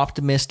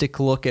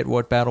optimistic look at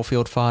what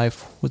Battlefield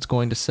 5 was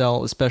going to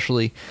sell,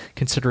 especially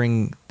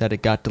considering that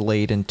it got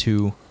delayed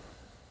into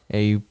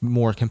a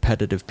more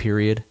competitive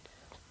period.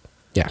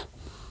 Yeah.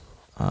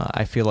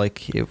 I feel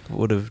like it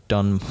would have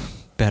done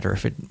better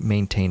if it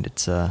maintained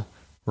its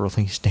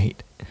release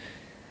date.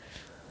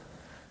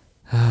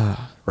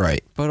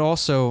 Right. But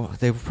also,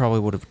 they probably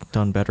would have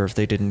done better if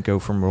they didn't go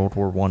from World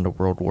War I to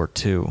World War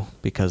II,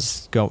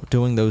 because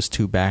doing those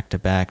two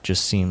back-to-back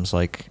just seems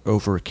like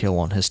overkill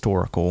on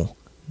historical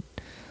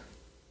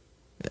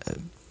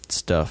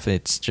stuff.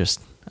 It's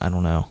just, I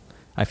don't know.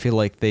 I feel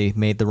like they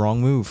made the wrong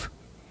move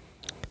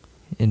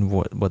in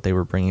what they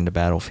were bringing to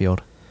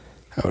Battlefield.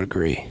 I would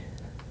agree.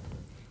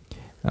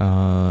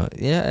 I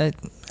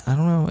don't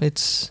know.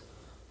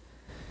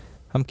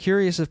 I'm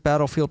curious if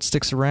Battlefield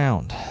sticks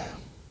around.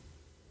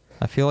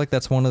 I feel like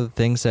that's one of the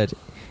things that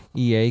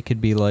EA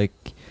could be like,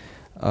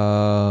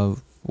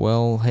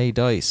 well, hey,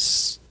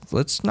 DICE,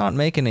 let's not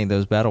make any of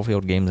those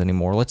Battlefield games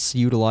anymore. Let's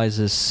utilize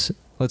this.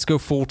 Let's go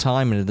full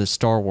time into the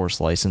Star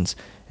Wars license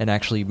and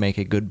actually make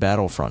a good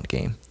Battlefront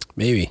game.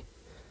 Maybe.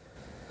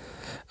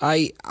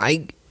 Because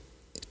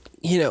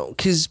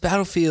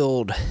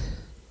Battlefield,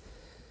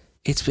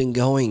 it's been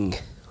going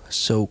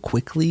so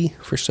quickly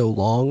for so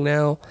long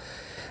now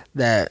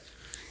that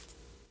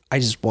I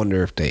just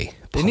wonder if they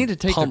need to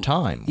take their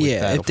time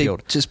with Battlefield.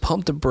 If they just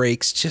pump the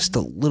brakes just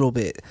a little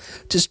bit.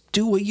 Just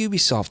do what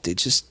Ubisoft did.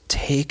 Just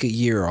take a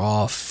year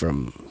off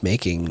from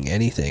making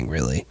anything,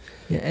 really.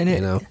 Yeah, and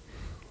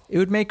it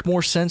would make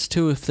more sense,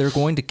 too, if they're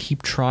going to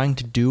keep trying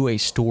to do a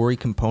story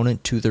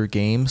component to their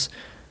games.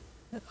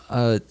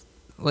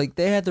 Like,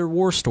 they had their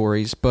war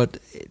stories, but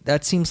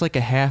that seems like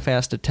a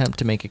half-assed attempt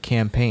to make a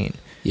campaign.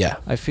 Yeah.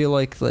 I feel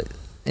like,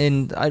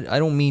 and I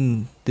don't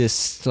mean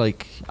this,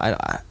 like,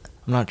 I'm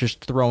not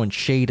just throwing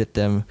shade at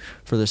them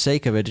for the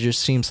sake of it. It just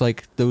seems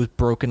like those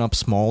broken up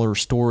smaller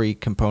story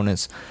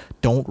components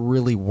don't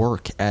really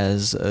work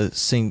as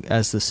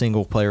the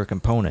single player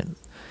component.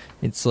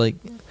 It's like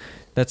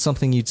that's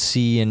something you'd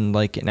see in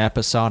like an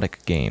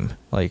episodic game,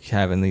 like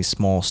having these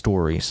small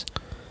stories.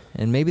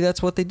 And maybe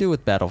that's what they do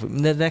with Battlefield.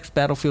 The next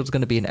Battlefield's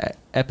going to be an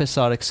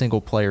episodic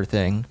single player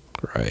thing.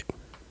 Right.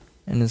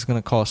 And it's going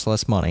to cost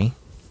less money.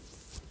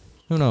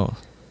 Who knows?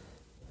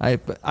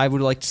 I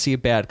would like to see a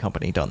bad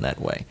company done that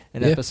way.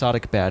 An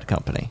episodic bad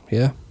company.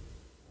 Yeah.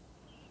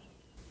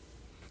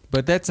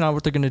 But that's not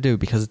what they're going to do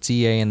because it's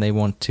EA and they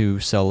want to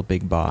sell a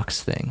big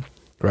box thing.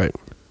 Right.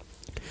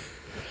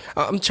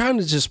 I'm trying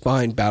to just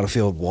find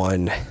Battlefield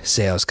 1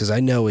 sales because I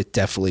know it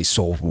definitely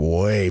sold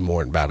way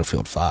more than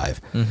Battlefield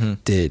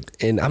 5 did.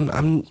 And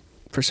I'm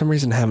for some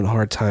reason having a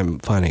hard time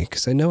finding it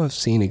because I know I've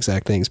seen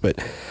exact things, but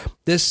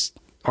this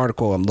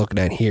article I'm looking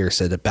at here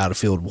said that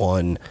Battlefield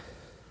 1,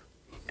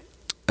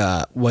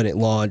 when it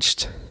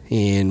launched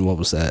in, what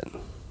was that?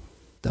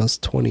 That was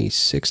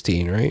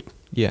 2016, right?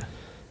 Yeah.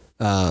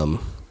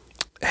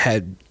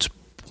 Had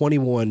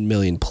 21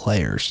 million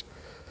players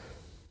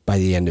by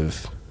the end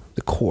of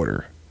the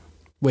quarter,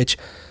 which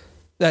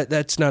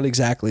that's not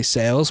exactly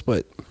sales,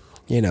 but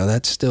you know,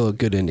 that's still a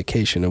good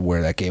indication of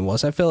where that game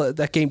was. I feel like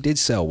that game did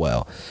sell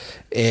well.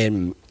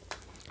 And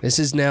this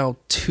is now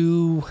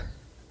 2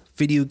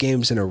 video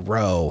games in a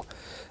row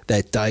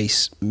that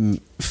DICE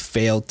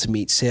failed to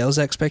meet sales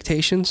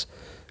expectations,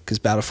 because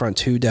Battlefront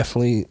 2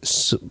 definitely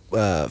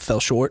fell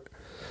short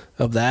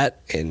of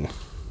that, and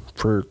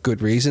for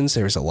good reasons.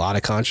 There was a lot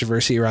of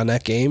controversy around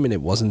that game, and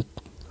it wasn't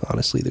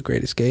honestly the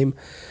greatest game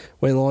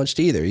when it launched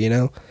either, you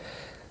know?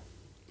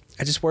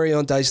 I just worry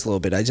on DICE a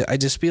little bit. I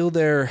just feel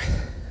they're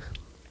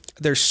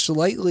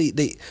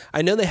slightly,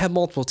 I know they have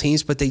multiple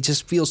teams, but they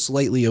just feel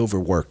slightly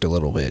overworked a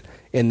little bit,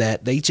 in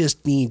that they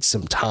just need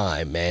some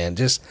time, man.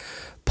 Just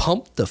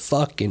pump the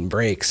fucking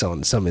brakes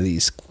on some of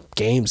these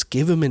games.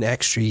 Give them an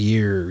extra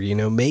year, you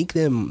know, make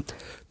them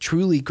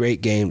truly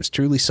great games,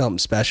 truly something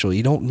special.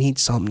 You don't need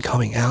something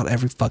coming out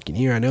every fucking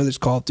year. I know there's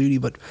Call of Duty,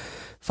 but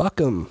fuck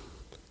them,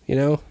 you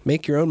know,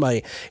 make your own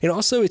money. And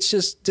also, it's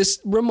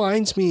just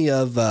reminds me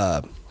of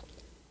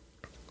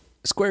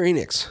Square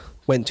Enix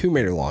when Tomb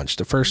Raider launched,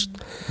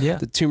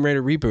 the Tomb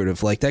Raider reboot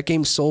of, like, that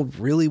game sold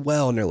really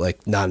well, and they're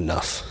like, not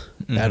enough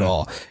at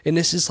all. And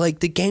this is like,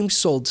 the game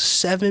sold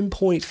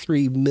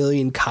 7.3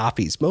 million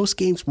copies. Most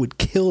games would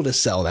kill to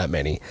sell that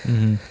many.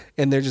 And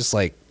they're just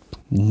like,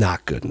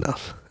 not good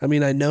enough. I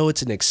mean, I know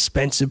it's an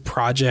expensive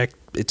project.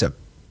 It's a,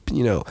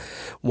 you know,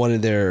 one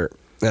of their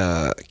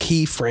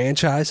key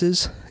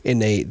franchises,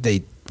 and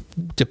they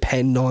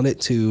depend on it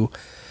to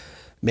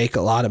make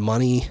a lot of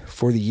money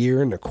for the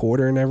year and the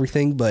quarter and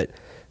everything, but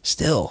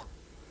still,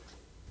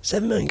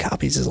 7 million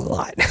copies is a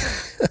lot.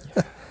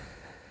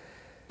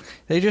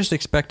 They just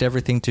expect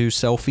everything to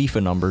sell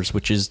FIFA numbers,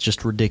 which is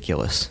just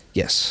ridiculous.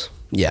 Yes.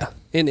 Yeah.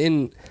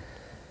 And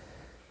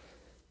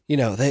you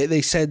know,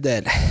 they said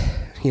that,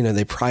 you know,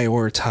 they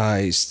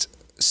prioritized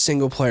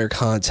single player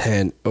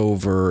content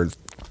over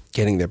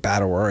getting their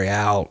battle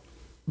royale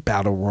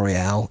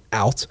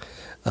out.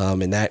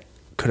 And that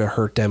could have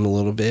hurt them a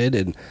little bit,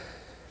 and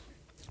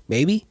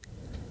maybe.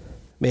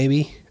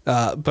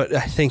 But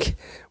I think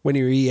when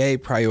you're EA,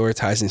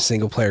 prioritizing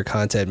single player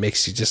content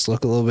makes you just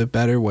look a little bit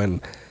better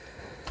when,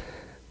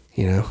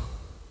 you know,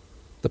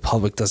 the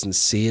public doesn't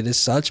see it as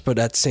such. But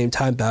at the same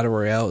time, Battle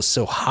Royale is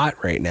so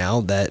hot right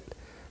now that,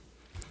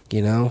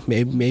 you know,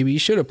 maybe you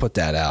should have put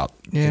that out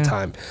in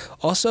time.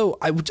 Also,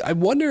 I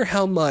wonder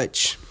how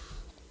much,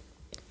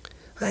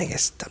 I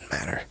guess it doesn't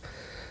matter.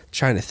 I'm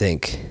trying to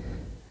think,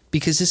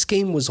 because this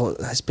game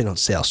has been on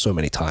sale so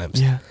many times.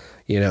 Yeah.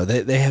 You know,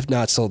 they have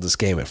not sold this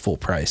game at full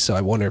price, so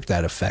I wonder if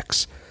that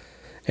affects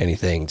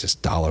anything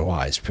just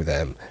dollar-wise for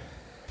them.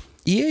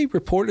 EA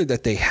reported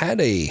that they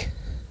had a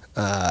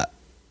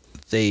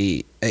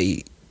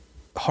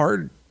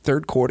hard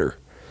third quarter,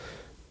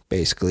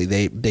 basically.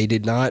 They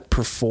did not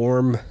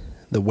perform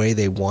the way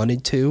they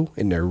wanted to,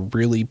 and they're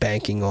really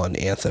banking on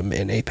Anthem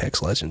and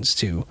Apex Legends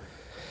to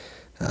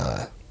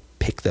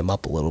pick them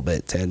up a little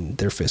bit to end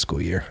their fiscal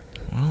year.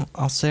 Well,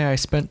 I'll say I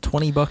spent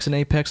 $20 in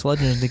Apex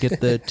Legends to get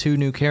the 2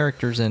 new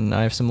characters, and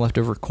I have some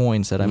leftover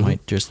coins that I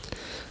might just...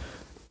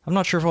 I'm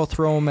not sure if I'll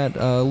throw them at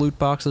loot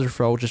boxes or if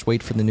I'll just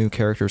wait for the new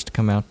characters to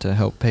come out to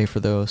help pay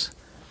for those.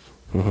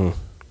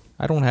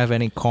 I don't have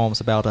any qualms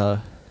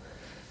about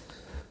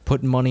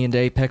putting money into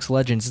Apex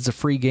Legends. It's a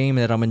free game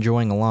that I'm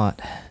enjoying a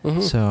lot.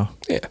 So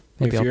yeah,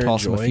 maybe I'll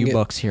toss them a few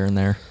bucks here and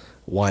there.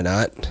 Why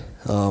not?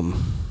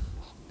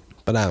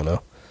 But I don't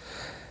know.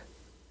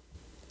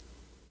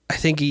 I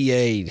think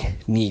EA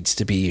needs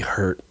to be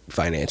hurt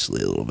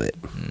financially a little bit.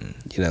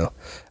 You know,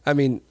 I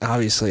mean,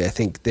 obviously, I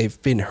think they've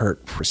been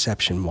hurt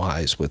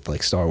perception-wise with,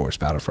 like, Star Wars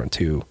Battlefront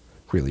 2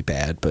 really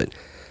bad, but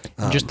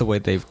just the way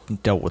they've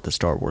dealt with the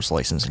Star Wars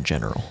license in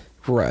general.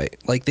 Right.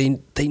 Like, they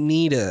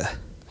need a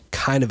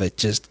kind of a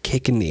just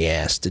kick in the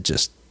ass to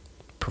just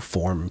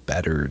perform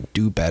better,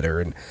 do better,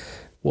 and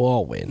we'll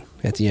all win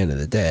at the end of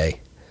the day.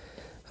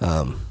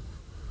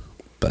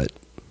 But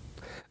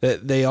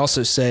they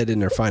also said in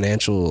their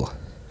financial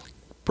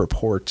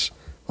reports,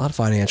 a lot of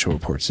financial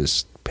reports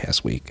this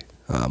past week,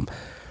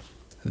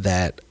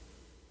 that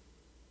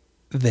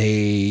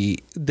they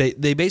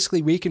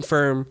basically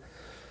reconfirm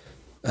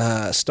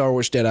Star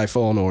Wars Jedi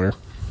Fallen Order,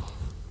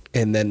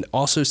 and then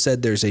also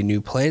said there's a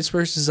new Plants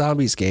vs.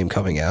 Zombies game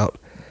coming out.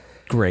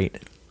 Great.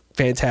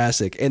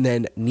 Fantastic. And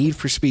then Need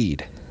for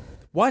Speed.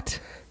 What?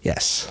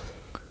 Yes.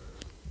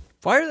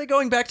 Why are they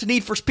going back to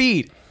Need for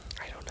Speed?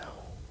 I don't know.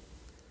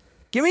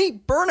 Give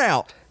me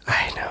Burnout.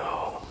 I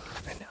know.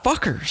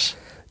 Fuckers.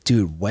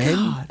 Dude, when?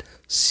 God.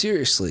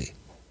 Seriously.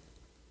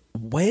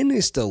 When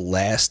is the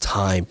last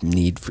time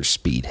Need for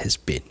Speed has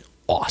been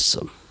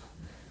awesome?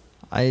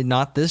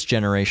 Not this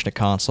generation of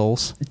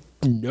consoles.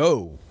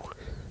 No.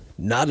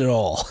 Not at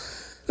all.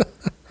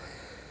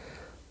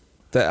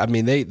 I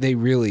mean, they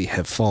really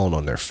have fallen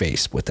on their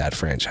face with that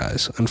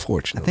franchise,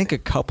 unfortunately. I think a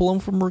couple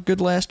of them were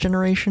good last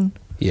generation.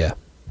 Yeah.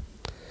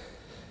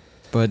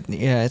 But,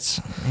 yeah,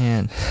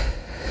 man.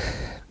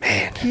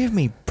 Give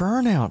me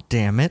Burnout,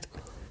 damn it.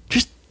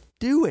 Just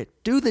do it.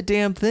 Do the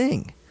damn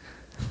thing.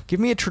 Give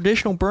me a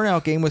traditional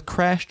Burnout game with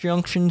crash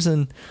junctions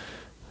and...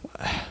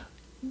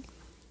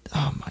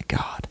 Oh, my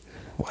God.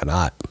 Why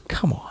not?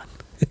 Come on.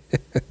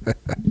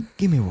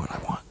 Give me what I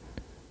want.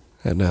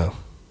 I know.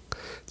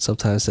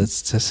 Sometimes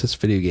that's just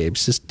video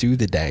games. Just do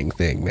the dang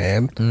thing,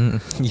 man.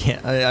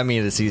 Yeah, I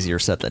mean, it's easier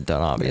said than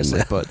done,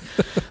 obviously. But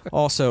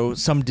also,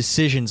 some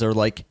decisions are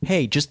like,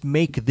 hey, just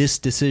make this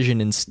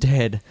decision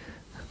instead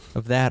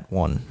of that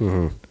one.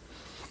 Mm-hmm.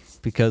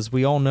 Because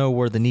we all know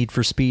where the Need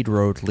for Speed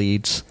road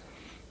leads.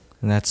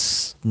 And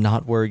that's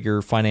not where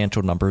your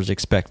financial numbers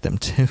expect them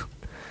to.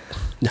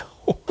 No.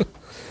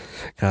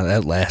 God,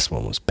 that last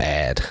one was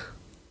bad.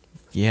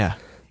 Yeah.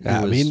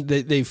 I mean,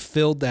 they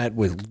filled that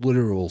with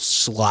literal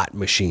slot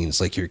machines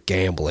like you're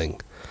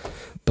gambling.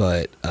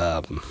 But,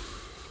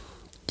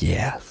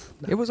 yeah.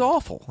 It was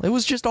awful. It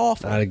was just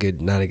awful. Not a good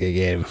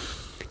game.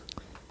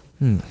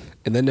 And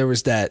then there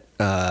was that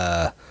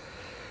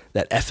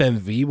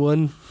FMV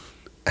one.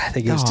 I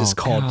think it was just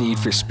called Need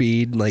for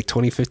Speed, like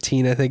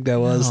 2015, I think that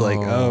was. No. Like,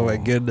 oh my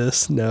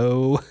goodness,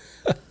 no.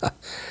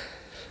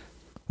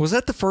 Was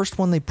that the first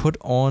one they put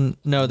on?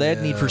 No, they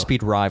had Need for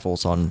Speed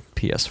Rivals on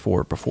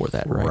PS4 before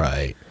that, right?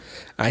 Right.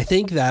 I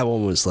think that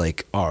one was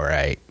like, all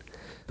right.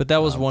 But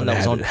that was one that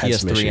was on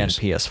PS3 and issues.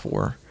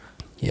 PS4.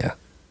 Yeah.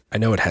 I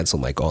know it had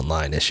some like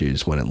online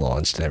issues when it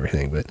launched and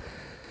everything, but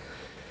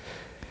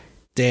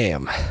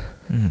damn.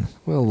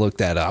 We'll look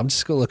that up. I'm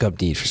just going to look up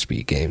Need for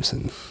Speed games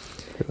and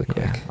really quick.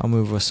 Yeah, I'll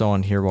move us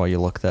on here while you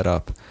look that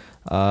up.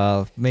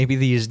 Maybe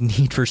these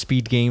Need for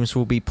Speed games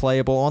will be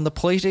playable on the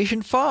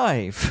PlayStation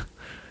 5.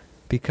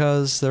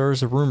 Because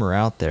there's a rumor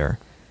out there.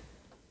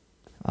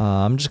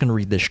 I'm just going to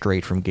read this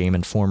straight from Game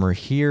Informer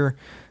here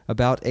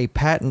about a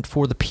patent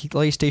for the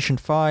PlayStation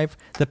 5.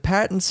 The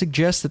patent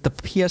suggests that the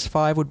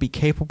PS5 would be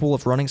capable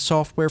of running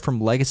software from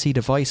legacy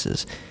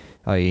devices,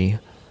 i.e.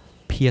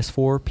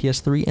 PS4,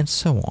 PS3, and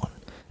so on.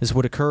 This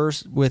would occur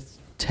with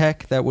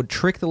tech that would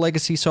trick the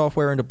legacy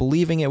software into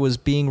believing it was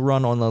being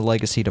run on the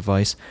legacy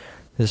device.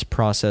 This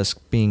process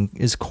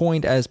is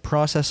coined as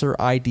processor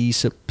ID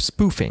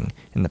spoofing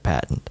in the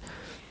patent.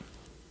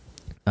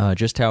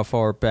 Just how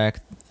far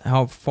back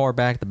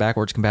the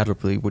backwards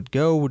compatibility would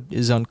go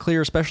is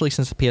unclear, especially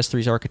since the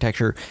PS3's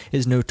architecture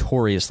is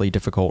notoriously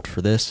difficult for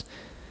this.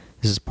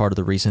 This is part of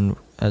the reason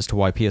as to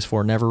why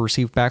PS4 never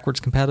received backwards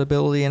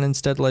compatibility and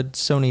instead led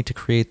Sony to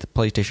create the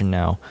PlayStation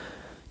Now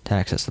to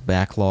access the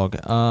backlog.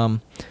 I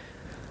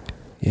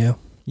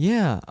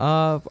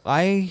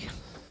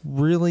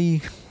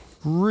really,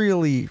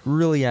 really,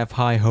 really have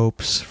high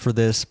hopes for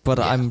this, but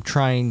I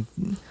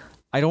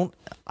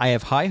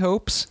have high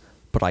hopes,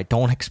 but I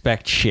don't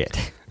expect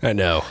shit. I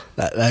know.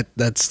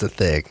 That's the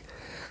thing.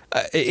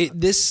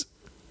 This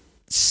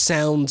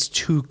sounds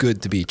too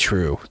good to be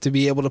true. To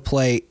be able to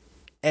play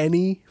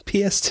any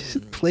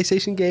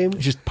PlayStation game.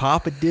 Just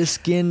pop a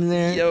disc in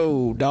there.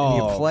 Yo, dog.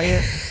 And you play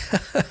it.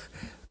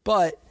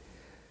 But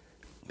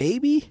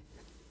maybe.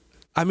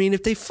 I mean,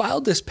 if they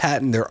filed this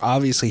patent, they're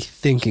obviously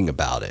thinking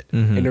about it.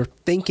 Mm-hmm. And they're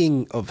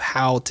thinking of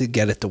how to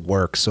get it to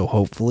work. So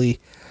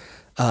hopefully...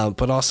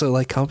 but also,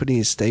 like,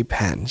 companies, they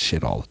patent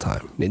shit all the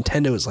time.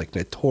 Nintendo is, like,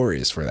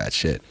 notorious for that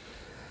shit.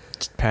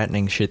 Just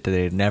patenting shit that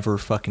they never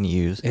fucking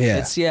use.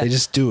 Yeah, they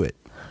just do it.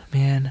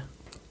 Man.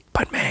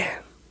 But, man.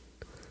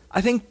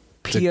 I think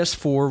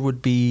PS4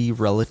 would be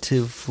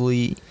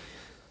relatively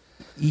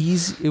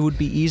easy. It would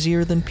be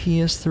easier than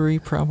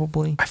PS3,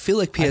 probably. I feel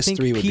like PS3 would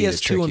be the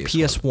trickiest PS2 and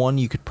PS1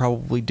 you could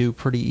probably do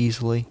pretty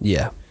easily.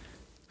 Yeah.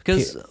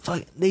 Because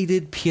they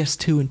did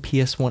PS2 and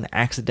PS1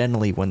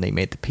 accidentally when they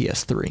made the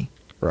PS3.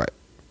 Right.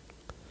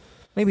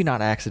 Maybe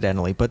not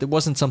accidentally, but it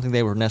wasn't something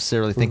they were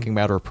necessarily thinking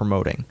about or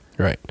promoting.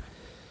 Right.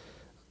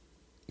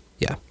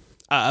 Yeah.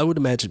 I would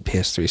imagine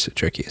PS3 is the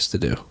trickiest to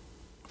do,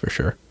 for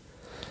sure.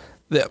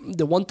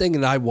 The one thing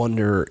that I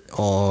wonder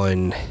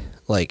on,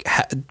 like,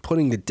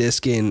 putting the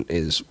disc in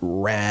is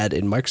rad,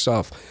 and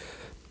Microsoft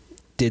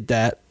did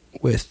that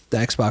with the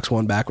Xbox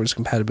One backwards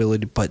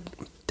compatibility, but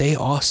they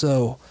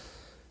also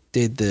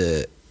did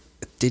the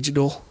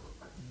digital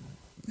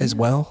as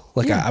well.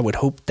 Like, yeah. I would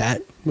hope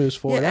that moves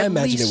forward. I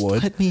imagine it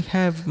would. Let me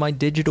have my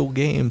digital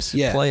games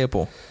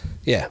playable.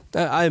 Yeah,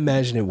 I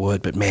imagine it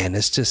would, but man,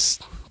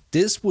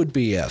 this would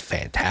be a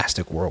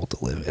fantastic world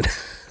to live in.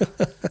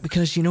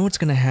 Because you know what's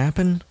going to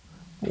happen?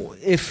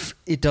 If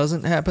it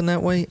doesn't happen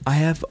that way, I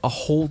have a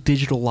whole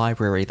digital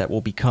library that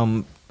will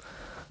become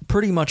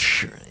pretty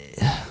much...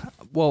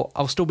 Well,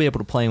 I'll still be able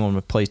to play them on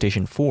my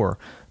PlayStation 4,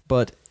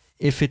 but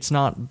if it's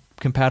not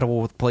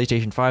compatible with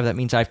PlayStation 5, that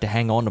means I have to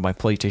hang on to my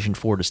PlayStation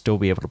 4 to still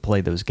be able to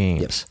play those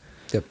games.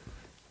 Yep.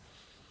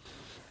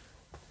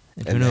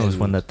 And who knows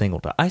when that thing will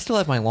die. I still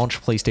have my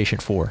launch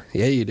PlayStation 4.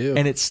 Yeah, you do.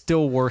 And it's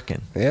still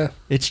working. Yeah.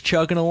 It's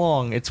chugging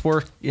along. It's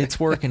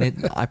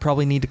working. I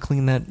probably need to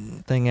clean that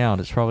thing out.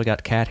 It's probably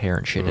got cat hair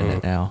and shit in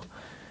it now.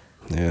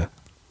 Yeah.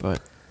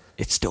 but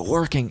it's still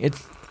working.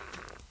 It's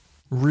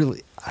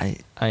really, I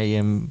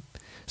am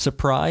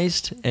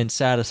surprised and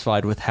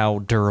satisfied with how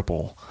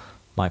durable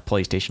my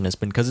PlayStation has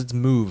been, because it's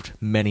moved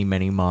many,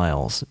 many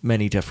miles,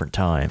 many different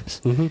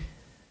times. Mm-hmm.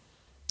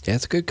 Yeah,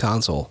 it's a good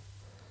console.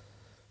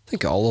 I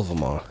think all of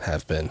them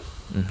have been.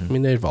 Mm-hmm. I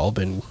mean, they've all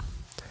been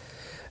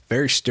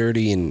very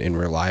sturdy and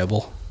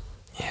reliable.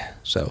 Yeah.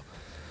 So,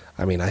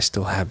 I mean, I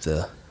still have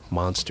the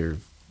monster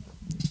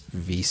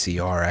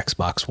VCR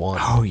Xbox One.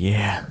 Oh,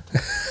 yeah.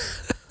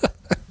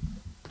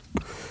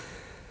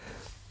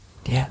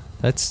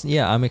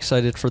 Yeah, I'm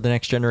excited for the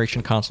next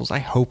generation consoles. I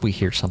hope we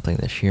hear something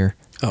this year.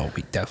 Oh,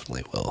 we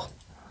definitely will.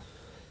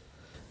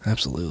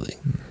 Absolutely.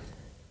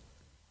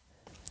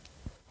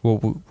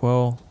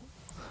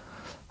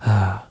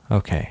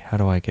 Okay, how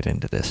do I get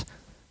into this?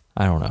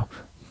 I don't know.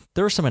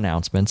 There are some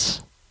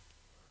announcements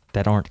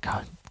that aren't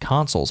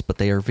consoles, but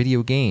they are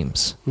video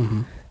games.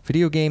 Mm-hmm.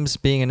 Video games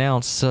being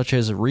announced, such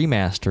as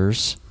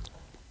remasters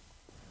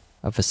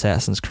of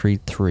Assassin's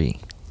Creed 3.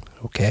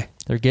 Okay.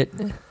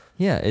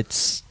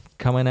 It's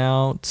coming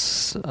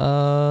out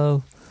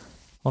on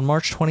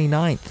March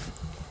 29th.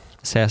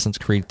 Assassin's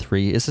Creed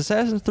 3. Is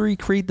Assassin's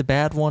Creed the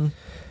bad one?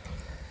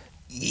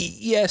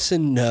 Yes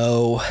and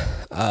no.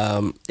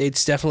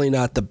 It's definitely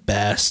not the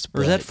best.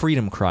 Or is that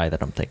Freedom Cry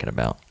that I'm thinking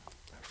about?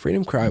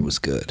 Freedom Cry was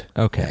good.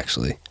 Okay.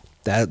 Actually.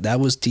 That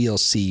was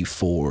DLC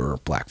for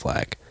Black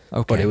Flag.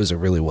 Okay. But it was a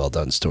really well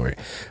done story.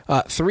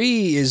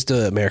 3 is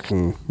the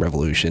American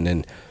Revolution,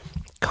 and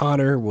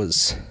Connor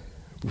was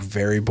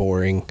very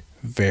boring,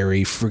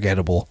 very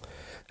forgettable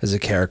as a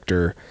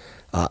character.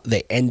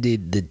 They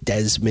ended the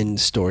Desmond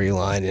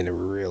storyline in a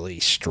really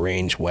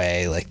strange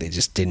way. Like, they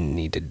just didn't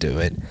need to do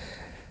it.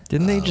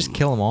 Didn't they just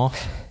kill him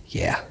off?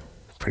 Yeah,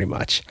 pretty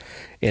much.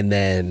 And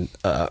then,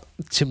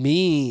 to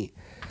me,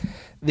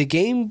 the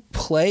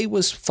gameplay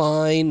was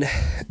fine.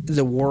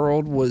 The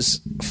world was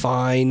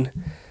fine.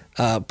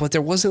 But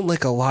there wasn't,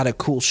 like, a lot of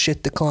cool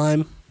shit to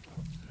climb.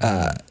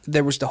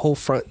 There was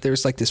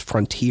like this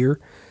frontier,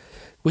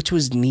 which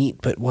was neat,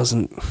 but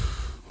wasn't,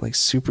 like,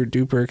 super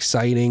duper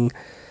exciting.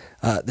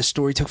 The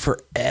story took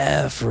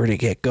forever to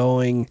get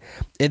going.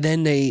 And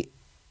then it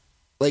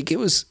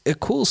was a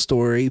cool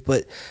story,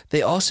 but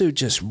they also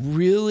just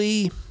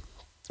really,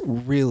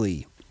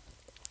 really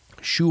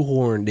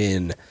shoehorned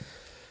in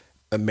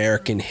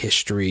American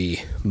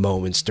history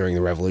moments during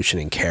the Revolution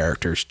and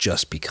characters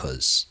just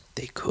because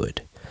they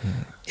could.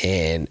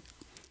 And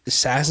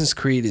Assassin's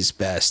Creed is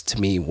best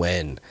to me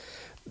when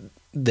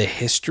the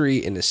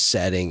history and the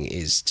setting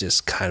is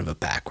just kind of a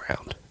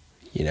background,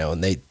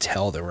 and they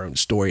tell their own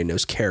story and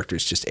those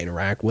characters just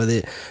interact with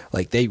it.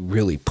 Like, they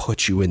really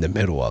put you in the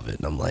middle of it.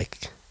 And I'm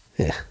like,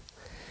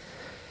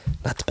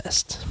 not the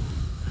best,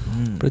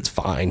 but it's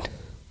fine.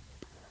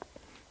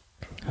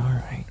 All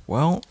right.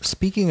 Well,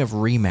 speaking of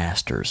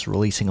remasters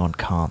releasing on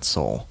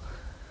console,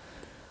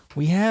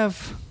 we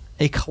have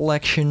a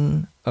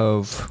collection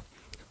of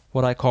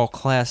what I call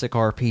classic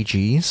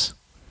RPGs.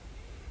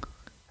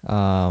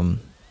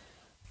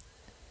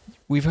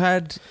 We've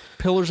had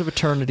Pillars of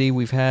Eternity,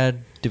 we've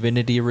had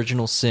Divinity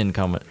Original Sin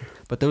coming,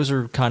 but those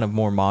are kind of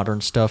more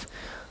modern stuff.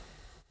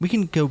 We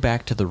can go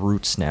back to the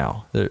roots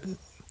now,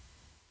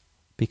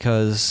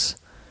 because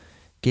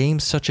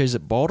games such as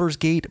Baldur's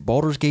Gate,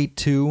 Baldur's Gate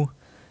 2,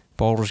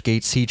 Baldur's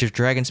Gate Siege of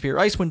Dragonspear,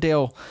 Icewind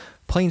Dale,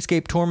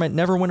 Planescape Torment,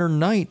 Neverwinter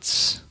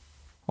Nights,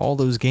 all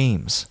those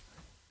games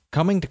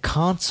coming to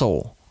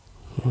console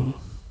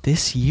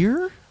this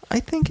year,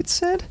 I think it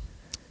said.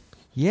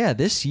 Yeah,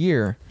 this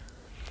year.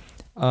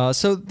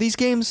 So these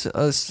games,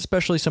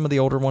 especially some of the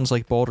older ones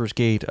like Baldur's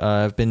Gate,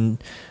 have been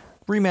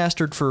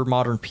remastered for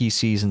modern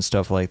PCs and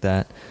stuff like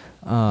that.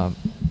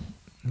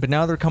 But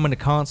now they're coming to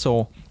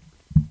console.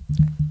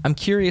 I'm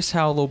curious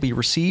how they'll be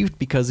received,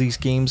 because these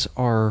games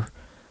are...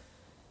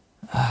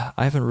 I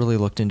haven't really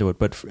looked into it,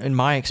 but in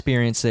my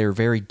experience, they're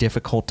very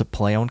difficult to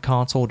play on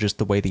console, just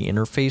the way the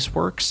interface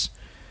works.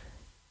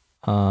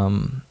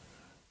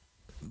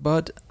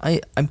 But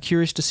I'm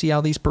curious to see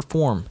how these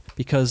perform,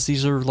 because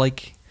these are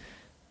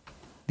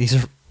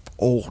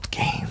old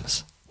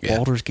games. Yeah.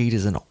 Baldur's Gate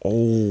is an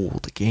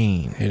old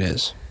game. It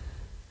is.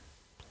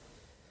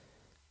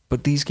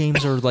 But these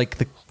games are like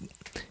the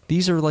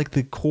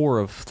core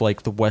of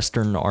like the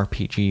Western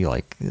RPG.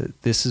 Like,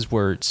 this is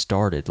where it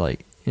started,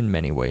 like, in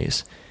many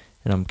ways.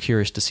 And I'm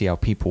curious to see how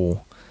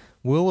people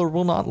will or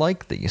will not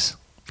like these,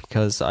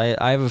 because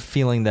I have a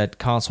feeling that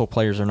console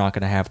players are not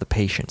going to have the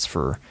patience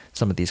for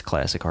some of these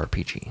classic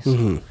RPGs.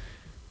 Mm-hmm.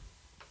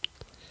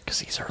 Because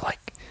these are like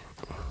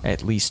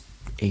at least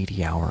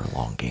 80-hour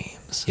long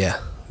games.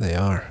 Yeah, they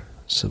are.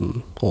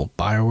 Some old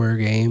BioWare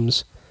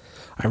games.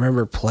 I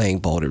remember playing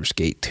Baldur's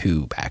Gate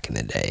 2 back in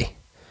the day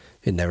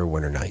in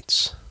Neverwinter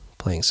Nights,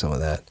 playing some of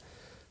that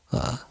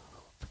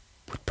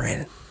with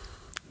Brandon.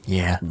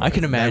 Yeah, I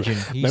can imagine.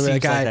 He seems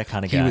like that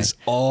kind of guy. He was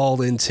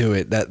all into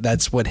it.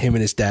 That's what him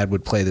and his dad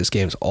would play those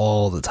games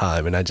all the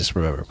time, and I just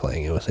remember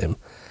playing it with him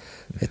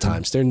at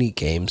times. They're neat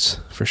games,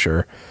 for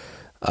sure.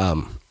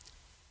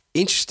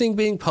 Interesting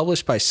being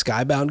published by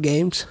Skybound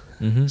Games.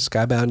 Mm-hmm.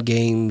 Skybound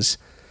Games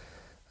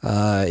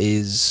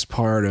is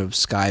part of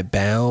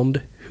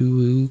Skybound,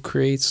 who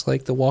creates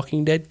like the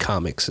Walking Dead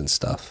comics and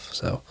stuff.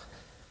 So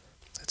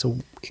it's a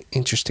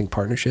interesting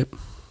partnership.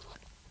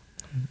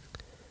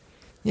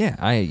 Yeah,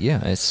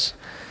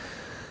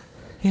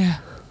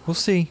 we'll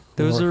see.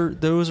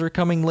 Those are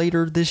coming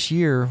later this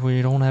year.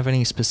 We don't have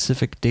any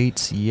specific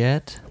dates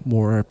yet.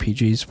 More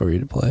RPGs for you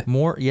to play.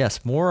 More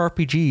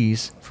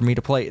RPGs for me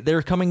to play.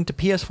 They're coming to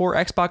PS4,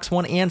 Xbox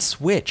One, and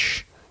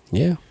Switch.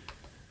 Yeah.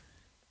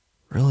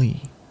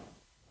 Really?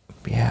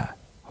 Yeah.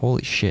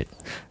 Holy shit.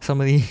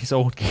 Some of these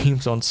old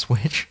games on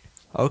Switch.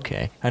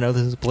 Okay. I know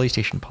this is a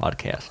PlayStation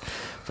podcast,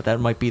 but that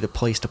might be the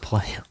place to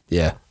play them.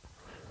 Yeah.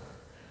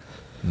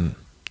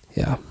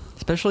 Yeah.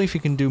 Especially if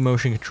you can do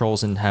motion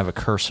controls and have a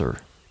cursor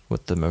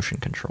with the motion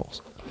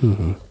controls.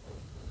 Mm-hmm.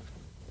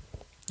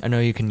 I know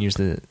you can use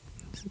the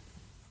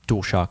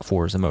DualShock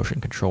 4 as a motion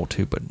control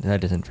too, but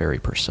that isn't very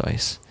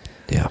precise.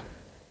 Yeah.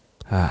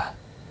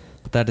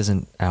 But that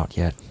isn't out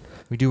yet.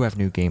 We do have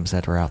new games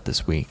that are out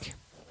this week.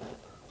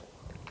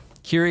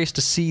 Curious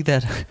to see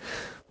that.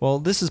 Well,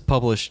 this is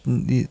published.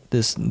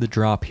 The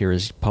drop here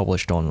is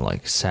published on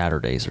like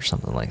Saturdays or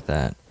something like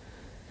that.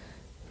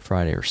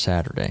 Friday or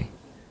Saturday.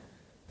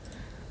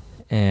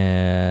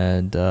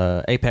 And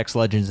Apex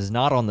Legends is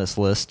not on this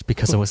list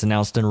because it was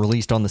announced and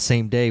released on the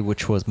same day,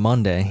 which was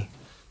Monday.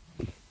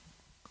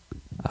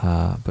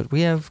 But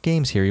we have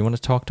games here. You want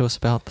to talk to us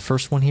about the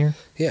first one here?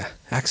 Yeah.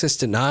 Access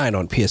Denied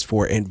on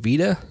PS4 and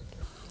Vita.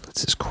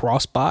 This is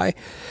cross-buy.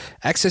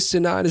 Access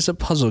Denied is a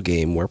puzzle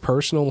game where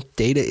personal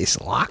data is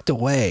locked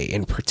away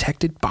in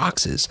protected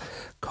boxes.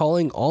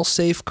 Calling all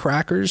safe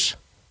crackers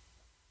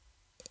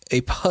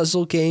a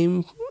puzzle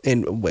game.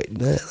 And wait,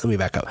 let me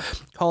back up.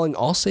 Calling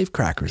all safe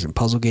crackers and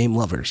puzzle game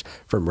lovers,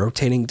 from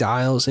rotating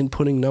dials,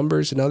 inputting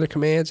numbers, and other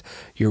commands,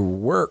 your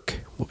work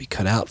will be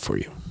cut out for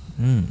you.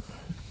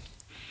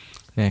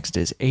 Next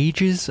is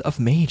Ages of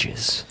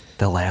Mages,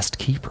 The Last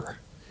Keeper.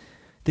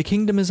 The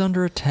kingdom is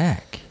under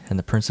attack, and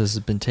the princess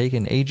has been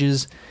taken.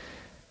 Ages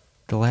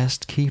of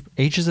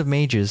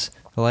Mages,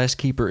 The Last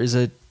Keeper is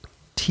a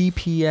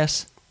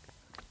TPS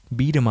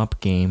beat-em-up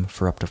game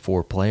for up to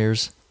 4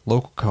 players,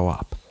 local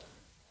co-op.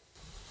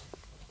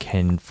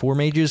 Can 4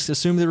 mages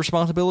assume the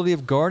responsibility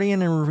of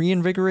guardian and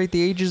reinvigorate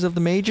the ages of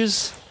the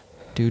mages?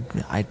 Dude,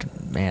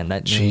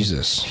 that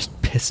Jesus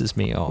just pisses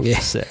me off to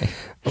say.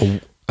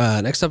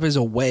 Next up is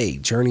Away,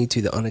 Journey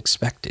to the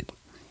Unexpected.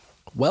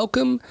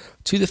 Welcome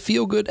to the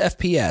feel-good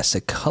FPS,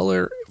 a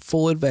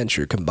colorful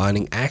adventure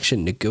combining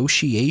action,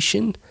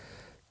 negotiation,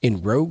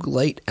 and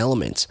roguelite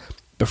elements.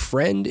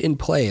 Befriend and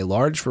play a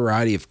large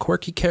variety of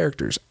quirky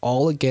characters,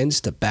 all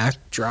against the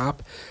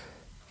backdrop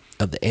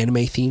of the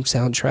anime-themed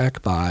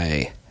soundtrack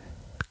by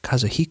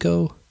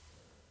Kazuhiko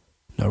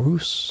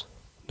Naruse?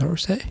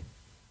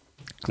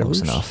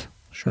 Close enough.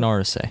 Sure.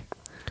 Naruse.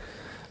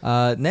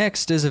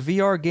 Next is a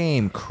VR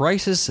game,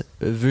 Crisis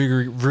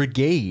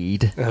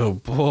Brigade. Oh,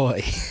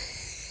 boy.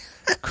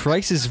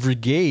 Crisis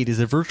Brigade is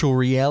a virtual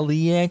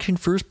reality action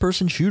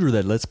first-person shooter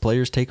that lets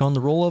players take on the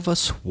role of a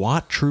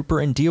SWAT trooper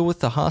and deal with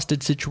the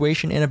hostage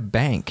situation in a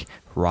bank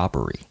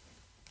robbery.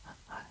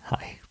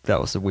 Hi.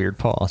 That was a weird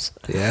pause.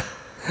 Yeah.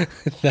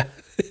 that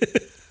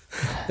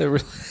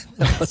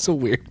was a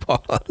weird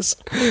pause.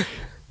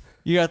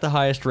 You got the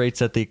highest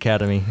rates at the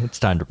Academy. It's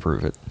time to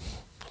prove it.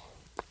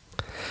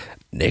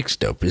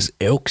 Next up is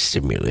Elk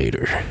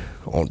Simulator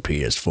on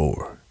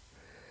PS4.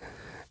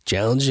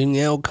 Challenging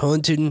elk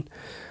hunting,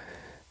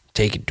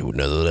 take it to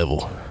another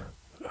level.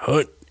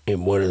 Hunt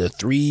in one of the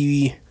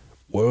 3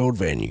 world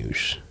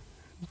venues,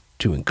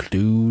 to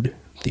include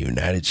the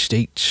United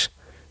States,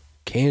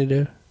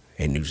 Canada,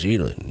 and New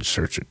Zealand, in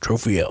search of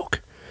trophy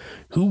elk.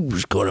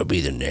 Who's gonna be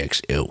the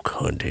next elk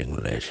hunting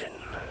legend?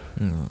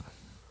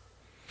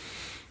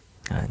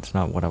 It's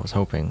not what I was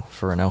hoping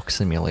for an elk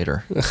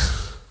simulator.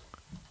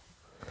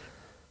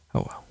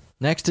 Oh well.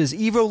 Next is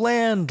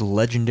Evoland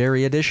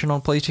Legendary Edition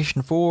on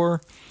PlayStation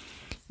 4.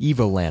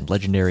 Evoland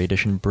Legendary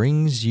Edition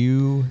brings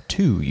you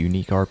 2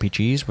 unique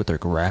RPGs with their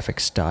graphic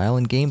style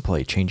and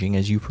gameplay changing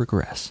as you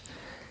progress.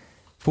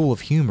 Full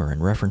of humor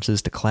and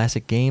references to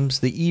classic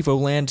games, the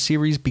Evoland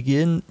series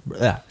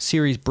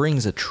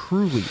brings a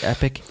truly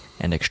epic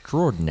and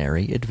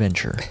extraordinary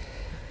adventure.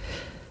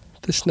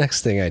 This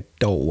next thing I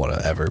don't want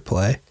to ever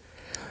play.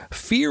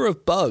 Fear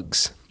of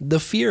Bugs, the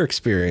Fear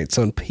Experience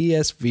on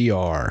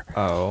PSVR.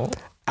 Oh.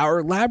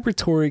 Our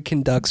laboratory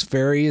conducts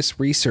various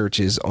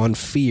researches on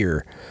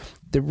fear.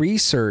 The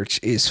research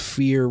is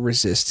fear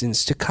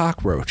resistance to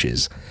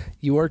cockroaches.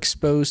 You are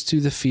exposed to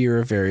the fear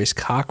of various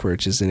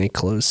cockroaches in a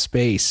closed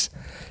space.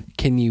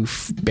 Can you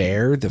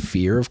bear the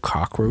fear of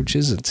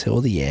cockroaches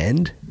until the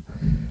end?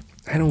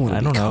 I don't want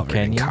to be covered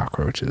in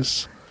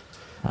cockroaches.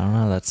 I don't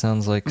know. That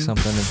sounds like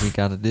something that we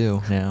got to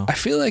do now. I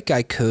feel like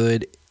I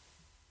could.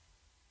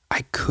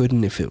 I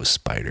couldn't if it was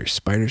spiders.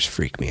 Spiders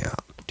freak me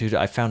out. Dude,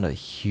 I found a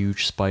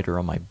huge spider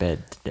on my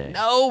bed today.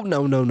 No,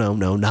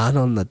 not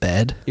on the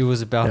bed. It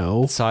was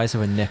about the size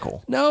of a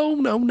nickel. No.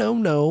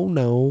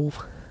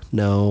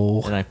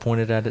 And I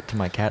pointed at it to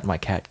my cat, and my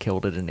cat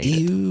killed it and ate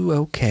it. Ew,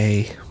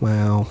 okay.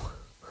 Wow.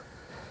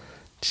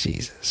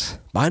 Jesus.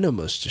 Mine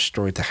almost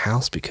destroyed the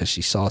house because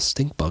she saw a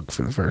stink bug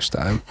for the first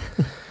time.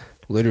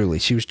 Literally,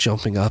 she was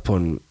jumping up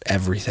on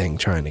everything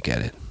trying to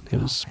get it.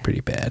 It was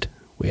pretty bad.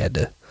 We had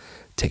to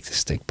take the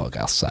stink bug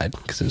outside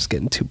because it was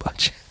getting too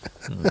much.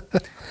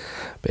 But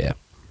yeah.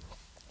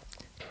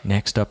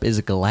 Next up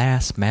is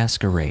Glass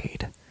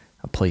Masquerade,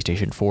 a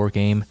PlayStation 4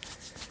 game,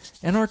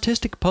 an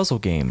artistic puzzle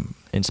game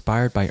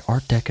inspired by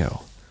Art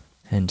Deco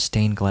and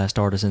stained glass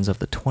artisans of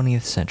the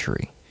 20th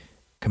century.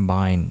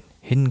 Combine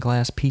hidden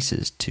glass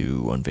pieces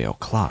to unveil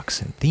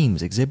clocks and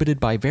themes exhibited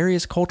by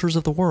various cultures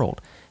of the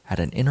world at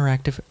an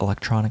interactive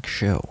electronic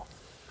show.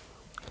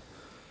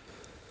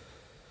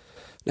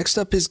 Next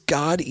up is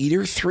God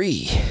Eater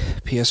 3,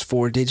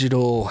 PS4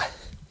 digital.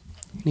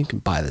 You can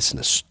buy this in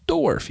a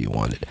store if you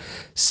want it.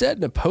 Set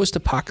in a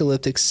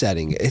post-apocalyptic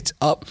setting, it's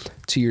up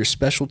to your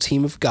special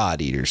team of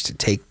God Eaters to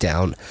take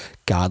down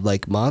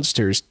godlike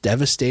monsters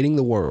devastating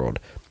the world.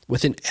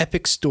 With an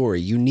epic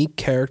story, unique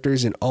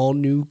characters, and all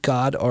new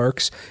god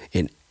arcs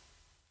in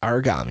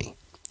origami.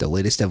 The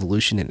latest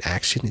evolution in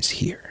action is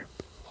here.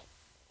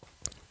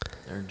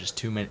 There are just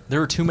too many.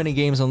 There are too many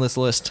games on this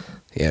list.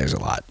 Yeah, there's a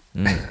lot.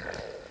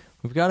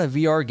 We've got a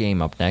VR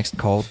game up next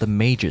called The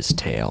Mage's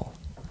Tale.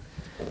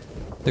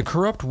 The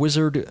corrupt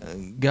wizard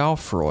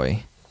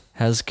Galfroy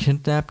has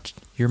kidnapped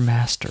your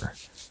master,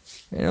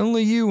 and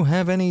only you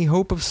have any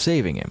hope of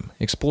saving him.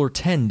 Explore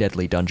 10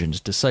 deadly dungeons,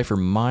 decipher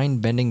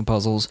mind-bending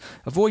puzzles,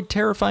 avoid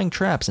terrifying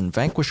traps, and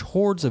vanquish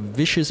hordes of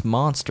vicious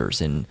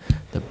monsters in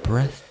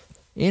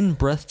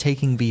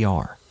breathtaking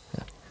VR.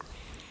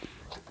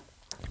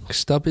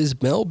 Next up is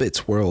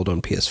Melbit's World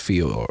on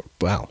PS4.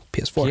 Wow,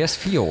 PS4.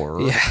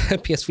 PS4. Yeah,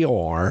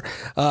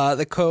 PS4.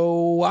 The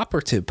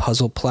cooperative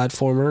puzzle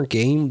platformer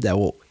game that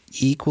will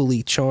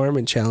equally charm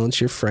and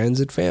challenge your friends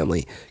and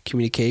family.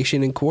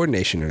 Communication and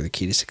coordination are the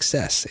key to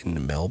success in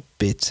the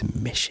Melbit's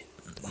mission.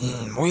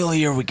 Well,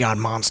 here we got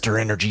Monster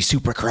Energy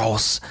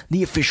Supercross,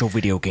 the official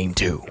video game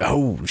too.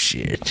 Oh,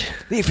 shit.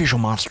 The official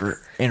Monster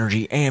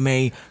Energy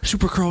AMA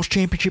Supercross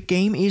Championship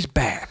game is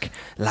back.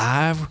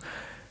 Live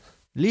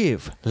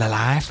Live the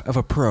life of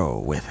a pro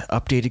with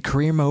updated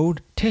career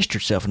mode. Test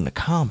yourself in the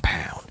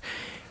compound.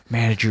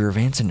 Manage your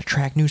events and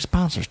attract new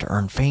sponsors to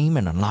earn fame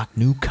and unlock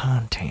new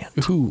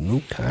content. Ooh,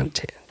 new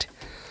content.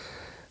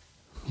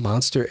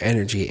 Monster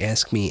Energy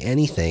Ask Me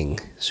Anything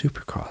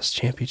Supercross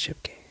Championship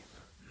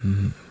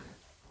game.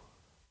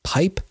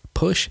 Pipe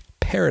Push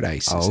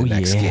Paradise is the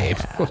next game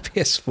on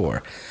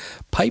PS4.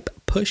 Pipe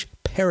Push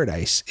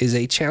Paradise is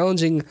a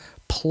challenging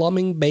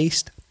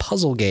plumbing-based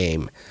puzzle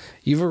game.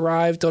 You've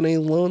arrived on a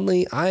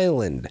lonely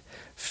island,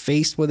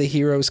 faced with a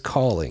hero's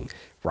calling.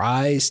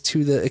 Rise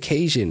to the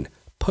occasion,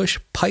 push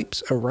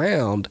pipes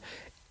around,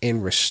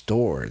 and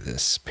restore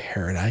this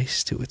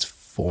paradise to its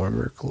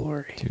former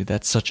glory. Dude,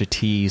 that's such a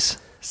tease.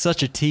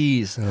 Such a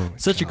tease. Oh,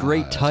 such a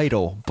great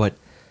title, but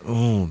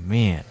oh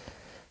man.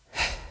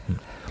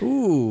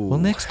 Ooh. Well,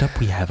 next up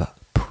we have a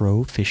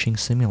pro fishing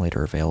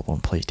simulator available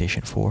on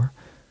PlayStation 4.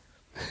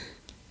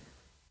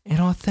 An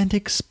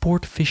authentic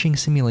sport fishing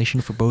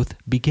simulation for both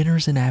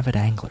beginners and avid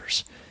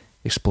anglers.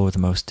 Explore the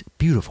most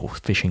beautiful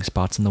fishing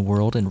spots in the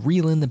world and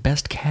reel in the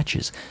best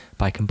catches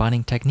by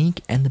combining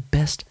technique and the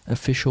best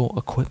official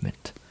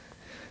equipment.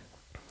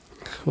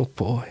 Oh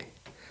boy.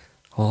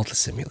 All the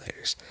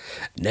simulators.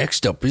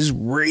 Next up is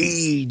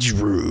Rage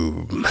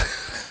Room.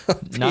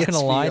 Not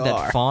gonna lie,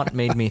 that font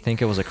made me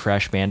think it was a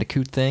Crash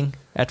Bandicoot thing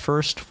at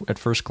first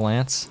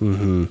glance.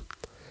 Mm-hmm.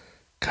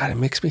 God, it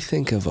makes me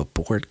think of a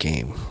board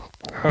game.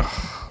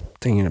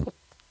 Thinking of...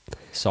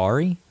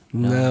 Sorry?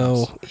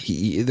 No,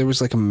 there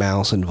was like a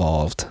mouse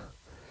involved.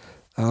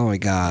 Oh my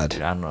God.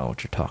 Dude, I don't know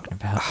what you're talking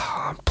about.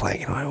 Oh, I'm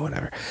playing it,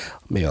 whatever.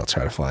 Maybe I'll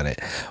try to find it.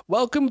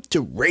 Welcome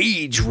to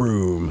Rage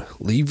Room.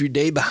 Leave your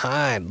day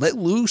behind. Let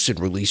loose and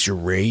release your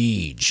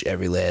rage.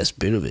 Every last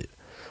bit of it.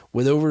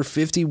 With over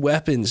 50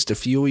 weapons to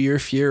fuel your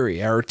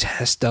fury, our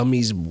test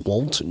dummies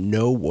won't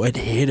know what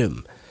hit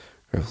them.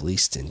 Or at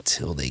least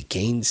until they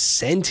gain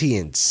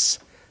sentience.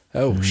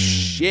 Oh,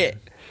 shit.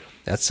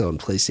 That's on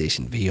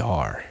PlayStation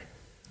VR.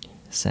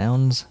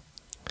 Sounds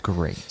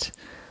great.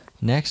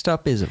 Next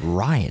up is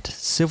Riot,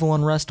 Civil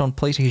Unrest on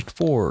PlayStation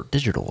 4,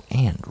 digital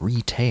and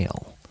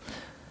retail.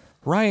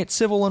 Riot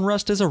Civil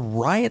Unrest is a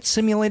riot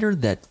simulator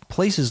that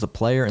places the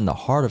player in the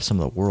heart of some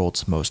of the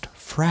world's most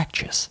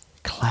fractious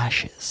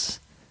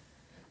clashes.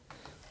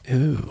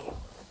 Ooh.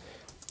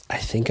 I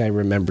think I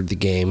remembered the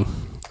game.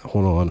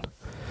 Hold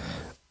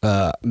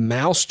on.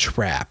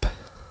 Mousetrap.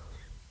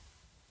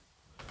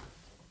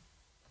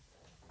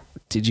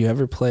 Did you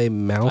ever play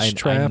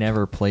Mousetrap? I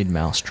never played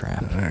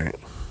Mousetrap. All right.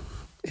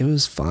 It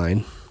was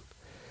fine.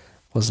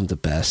 Wasn't the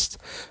best.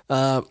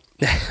 Oh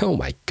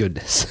my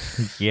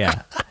goodness.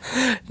 Yeah.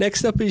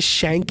 Next up is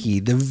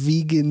Shanky, the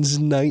vegan's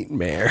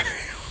nightmare.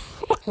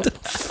 What the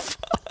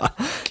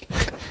fuck?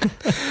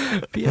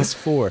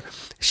 PS4.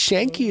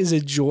 Shanky is a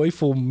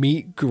joyful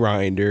meat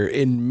grinder,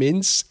 and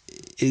mince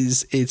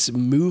is its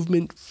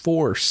movement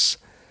force.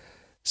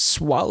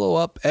 Swallow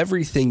up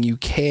everything you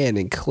can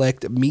and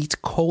collect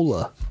meat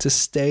cola to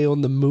stay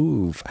on the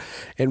move.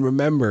 And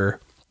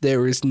remember,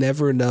 There is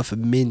never enough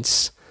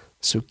mince,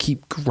 so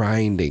keep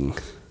grinding.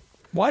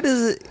 Why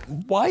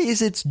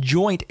is its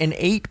joint an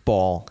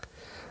 8-ball?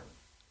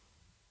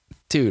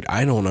 Dude,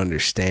 I don't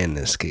understand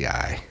this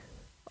guy.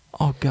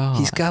 Oh, God.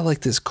 He's got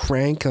like this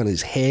crank on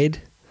his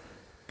head.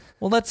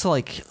 Well, that's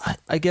like,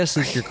 I guess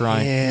it's your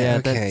grind. Yeah,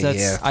 okay, that's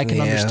yeah. I can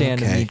Yeah,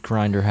 understand okay. a meat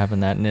grinder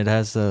having that, and it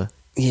has the...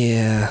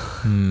 Yeah.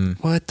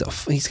 What the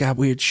he's got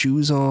weird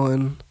shoes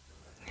on.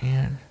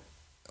 Man.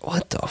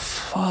 What the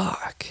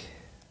fuck?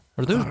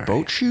 Are those All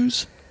boat right.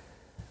 shoes?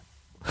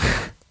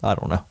 I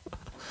don't know.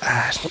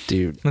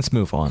 Dude, Let's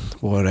move on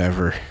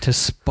whatever. to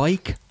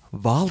Spike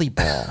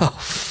Volleyball. Oh,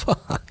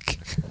 fuck.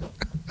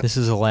 This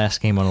is the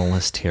last game on the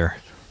list here.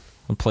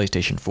 On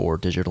PlayStation 4,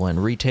 digital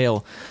and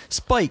retail.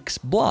 Spikes,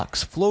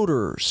 blocks,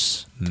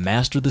 floaters.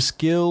 Master the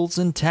skills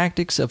and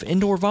tactics of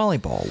indoor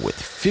volleyball with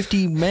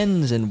 50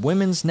 men's and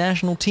women's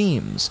national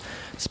teams.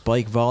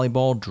 Spike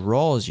Volleyball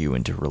draws you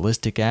into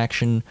realistic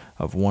action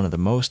of one of the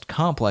most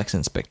complex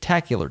and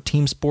spectacular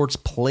team sports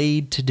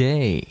played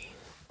today.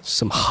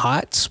 Some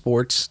hot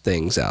sports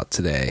things out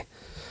today.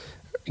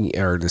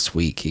 Or this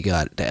week. You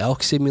got the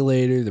elk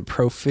simulator, the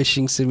pro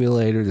fishing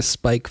simulator, the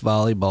spike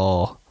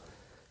volleyball.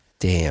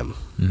 Damn.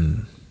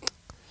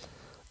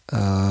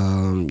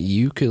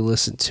 You could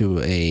listen to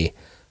a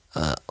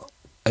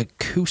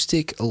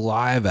acoustic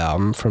live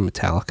album from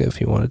Metallica if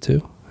you wanted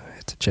to. I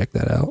had to check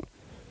that out.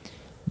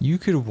 You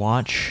could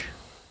watch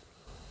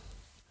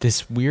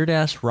this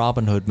weird-ass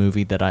Robin Hood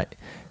movie that I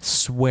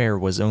swear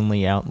was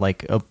only out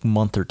like a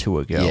month or two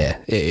ago. Yeah,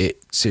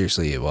 it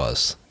seriously it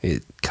was.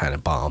 It kind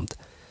of bombed.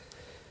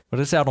 But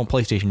it's out on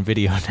PlayStation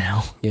Video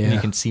now. Yeah. And you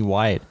can see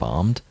why it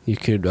bombed. You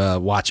could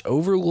watch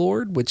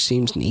Overlord, which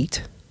seems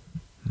neat.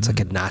 It's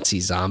like a Nazi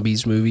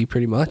zombies movie,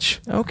 pretty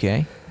much.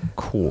 Okay.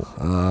 Cool.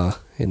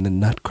 In the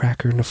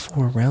Nutcracker in the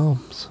Four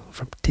Realms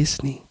from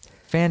Disney.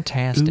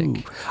 Fantastic.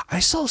 Ooh, I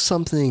saw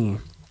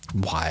something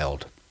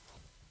wild,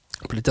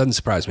 but it doesn't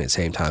surprise me at the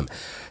same time.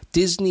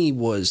 Disney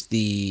was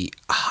the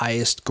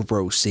highest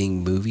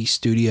grossing movie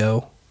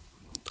studio.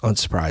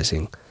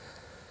 Unsurprising.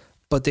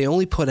 But they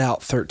only put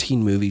out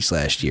 13 movies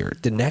last year.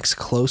 The next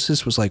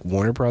closest was like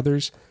Warner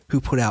Brothers, who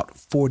put out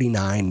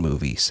 49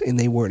 movies, and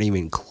they weren't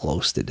even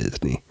close to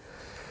Disney.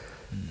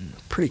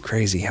 Pretty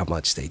crazy how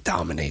much they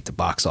dominate the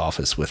box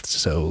office with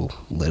so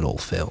little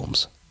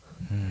films.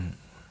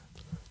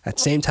 At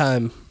the same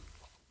time,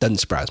 doesn't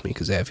surprise me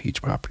because they have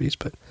huge properties,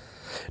 but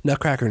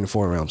Nutcracker in the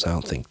Four Realms I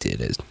don't think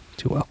did it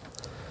too well.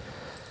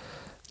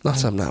 Not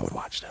something I would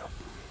watch now.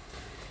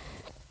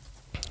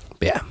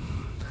 But yeah.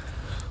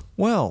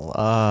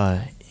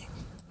 Well,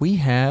 we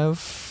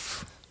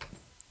have...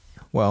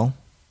 Well,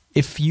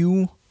 if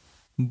you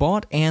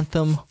bought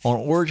Anthem on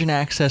Origin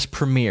Access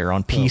Premier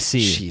on PC,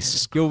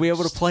 Jesus you'll be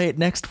able to play it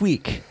next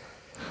week.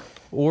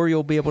 Or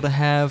you'll be able to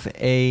have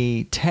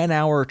a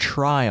 10-hour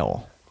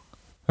trial,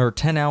 or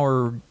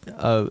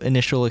 10-hour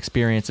initial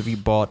experience if you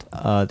bought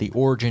the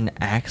Origin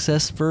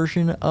Access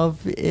version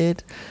of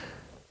it.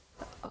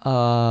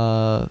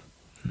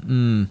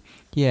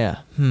 Yeah.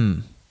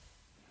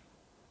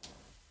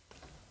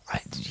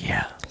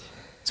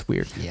 It's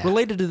weird. Yeah.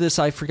 Related to this,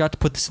 I forgot to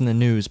put this in the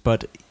news,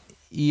 but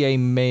EA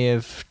may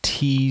have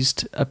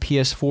teased a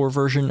PS4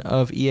 version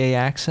of EA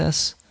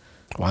Access.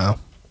 Wow.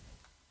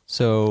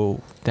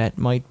 So that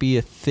might be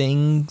a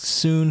thing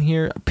soon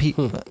here.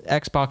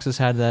 Xbox has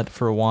had that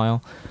for a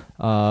while.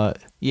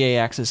 EA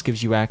Access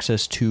gives you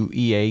access to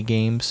EA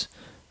games,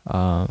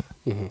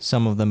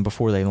 some of them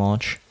before they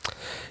launch.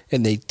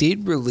 And they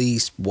did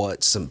release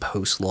what some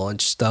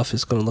post-launch stuff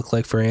is going to look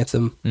like for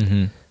Anthem.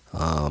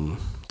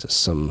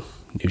 Just some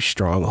new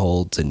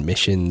strongholds and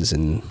missions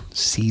and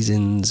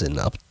seasons and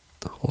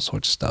all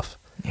sorts of stuff.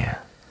 Yeah.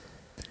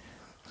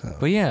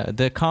 But yeah,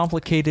 the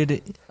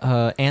complicated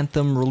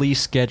Anthem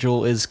release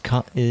schedule is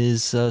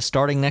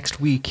starting next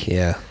week.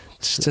 Yeah.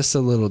 It's just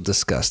a little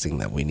disgusting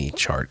that we need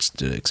charts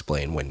to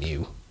explain when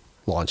you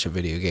launch a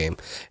video game.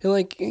 And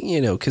like,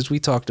 because we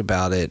talked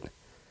about it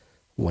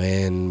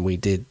when we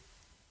did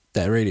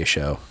that radio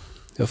show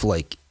of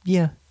like,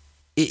 Yeah.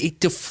 it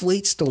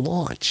deflates the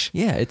launch.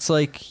 Yeah, it's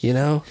like,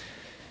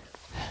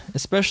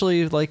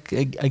 especially like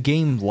a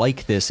game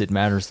like this, it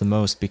matters the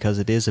most because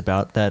it is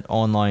about that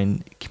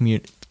online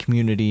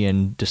community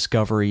and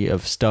discovery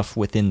of stuff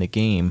within the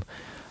game.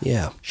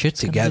 Yeah.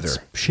 Shit's together.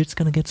 Shit's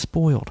gonna get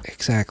spoiled.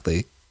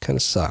 Exactly. Kind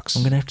of sucks.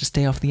 I'm gonna have to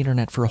stay off the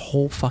internet for a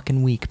whole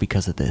fucking week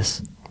because of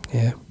this.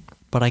 Yeah.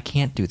 But I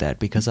can't do that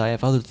because I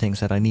have other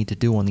things that I need to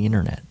do on the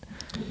internet.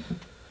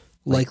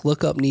 Like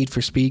look up Need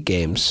for Speed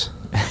games.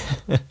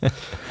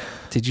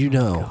 Did you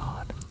know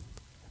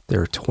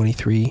there are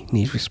 23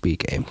 Need for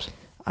Speed games?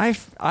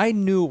 I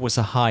knew it was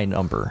a high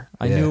number.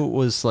 I Yeah. knew it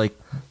was like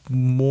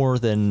more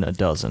than a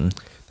dozen.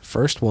 The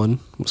first one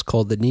was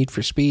called the Need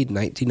for Speed in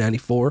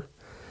 1994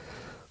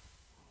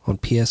 on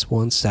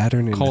PS1,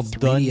 Saturn, and Called the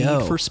The 3DO.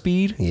 Need for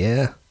Speed?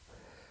 Yeah.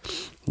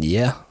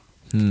 Yeah.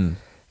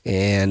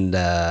 And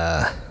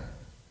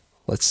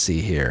let's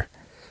see here.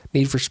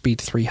 Need for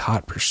Speed 3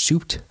 Hot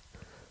Pursuit,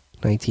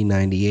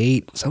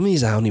 1998. Some of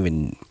these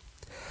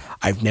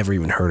I've never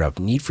even heard of.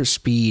 Need for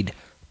Speed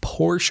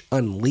Porsche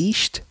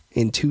Unleashed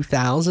in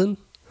 2000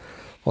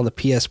 on the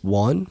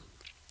PS1.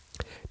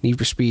 Need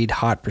for Speed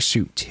Hot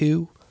Pursuit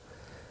 2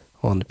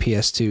 on the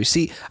PS2.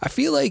 See, I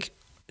feel like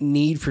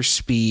Need for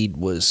Speed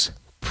was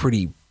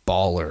pretty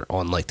baller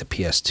on like the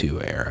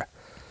PS2 era.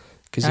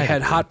 Because you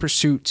had Hot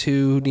Pursuit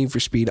 2, Need for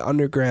Speed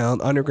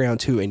Underground, Underground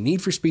 2, and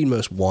Need for Speed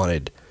Most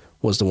Wanted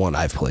was the one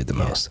I've played the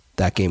most.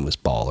 That game was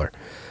baller.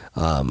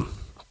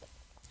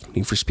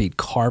 Need for Speed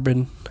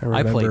Carbon, I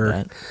remember. I played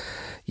that.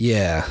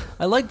 Yeah.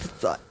 I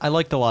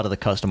liked a lot of the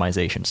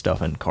customization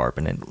stuff in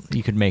Carbon, and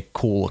you could make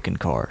cool looking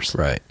cars.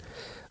 Right.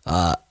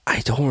 I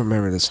don't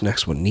remember this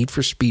next one. Need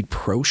for Speed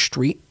Pro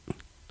Street.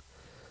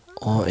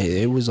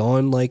 It was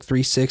on like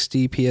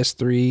 360,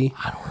 PS3.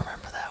 I don't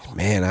remember that one.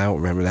 Man, I don't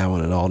remember that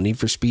one at all. Need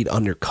for Speed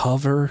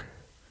Undercover.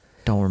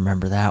 Don't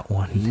remember that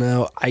one.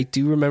 No, I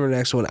do remember the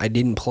next one. I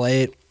didn't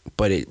play it,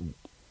 but it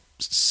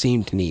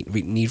seemed neat.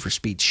 Need for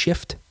Speed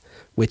Shift,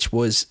 which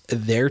was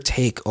their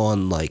take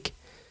on like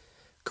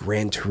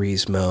Gran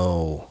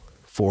Turismo,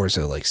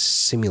 Forza, like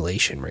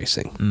simulation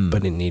racing,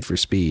 but in Need for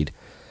Speed.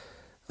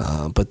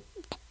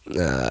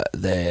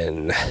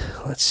 Then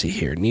let's see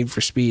here. Need for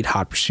Speed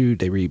Hot Pursuit,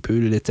 they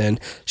rebooted it then.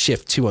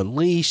 Shift 2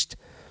 Unleashed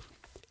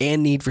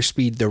and Need for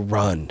Speed The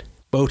Run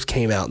both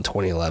came out in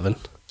 2011.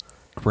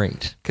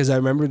 Great. Because I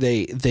remember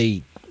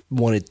they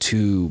wanted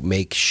to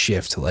make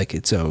Shift like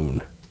its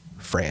own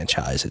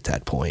franchise at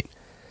that point.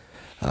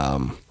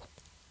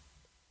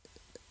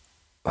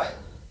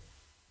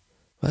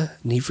 What?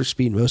 Need for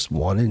Speed Most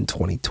Wanted in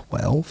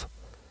 2012?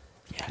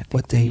 Yeah, I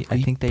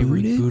think they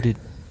rebooted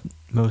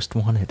Most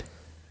Wanted.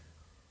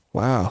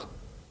 Wow.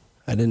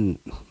 I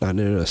didn't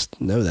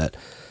know that.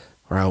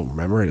 Or I don't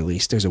remember it at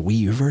least. There's a Wii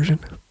U version?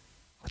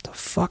 What the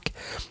fuck?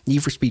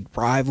 Need for Speed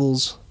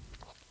Rivals,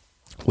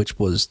 which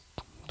was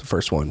the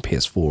first one,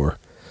 PS4.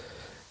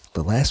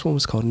 The last one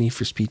was called Need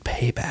for Speed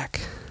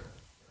Payback.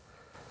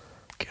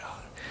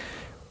 God.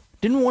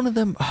 Didn't one of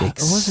them...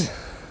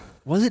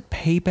 Was it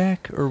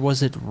Payback or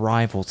was it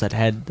Rivals that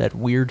had that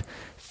weird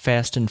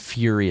Fast and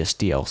Furious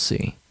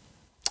DLC?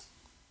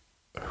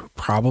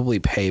 Probably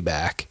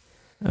Payback.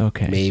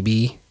 Okay.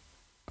 Maybe.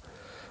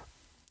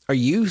 Are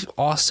you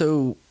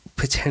also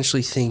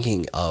potentially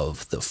thinking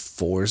of the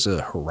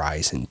Forza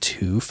Horizon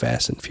 2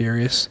 Fast and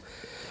Furious?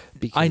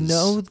 Because I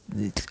know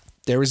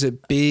there was a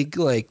big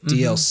like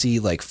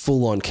DLC like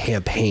full on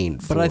campaign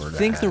for but I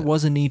think there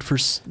was a need for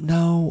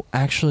no,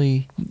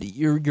 actually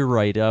you're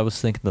right. I was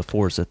thinking the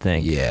Forza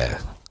thing.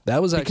 Yeah.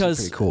 That was actually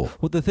pretty cool.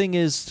 Well, the thing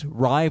is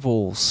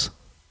Rivals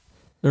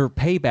or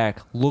Payback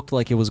looked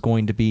like it was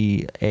going to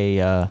be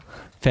a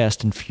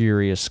Fast and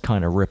Furious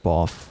kind of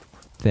rip-off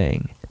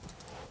thing.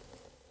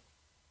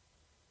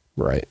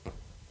 Right.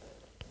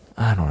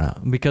 I don't know.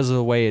 Because of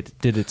the way it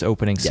did its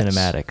opening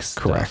cinematics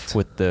stuff correct.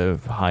 with the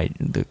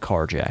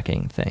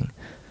carjacking thing.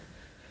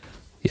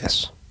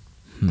 Yes.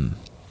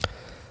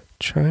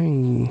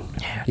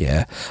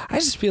 Yeah. I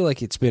just feel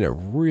like it's been a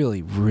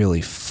really,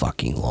 really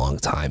fucking long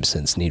time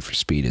since Need for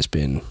Speed has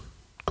been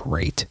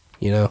great,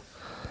 you know?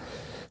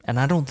 And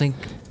I don't think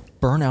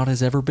Burnout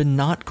has ever been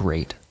not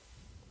great.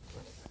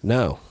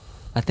 No.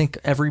 I think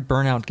every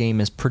Burnout game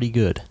is pretty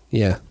good.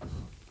 Yeah.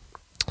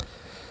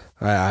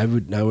 I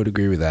would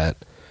agree with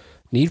that.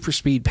 Need for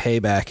Speed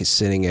Payback is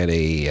sitting at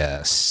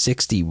a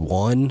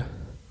 61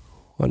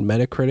 on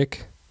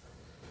Metacritic.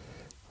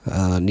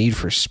 Need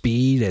for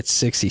Speed at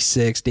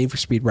 66. Need for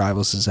Speed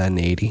Rivals is at an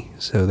 80.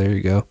 So there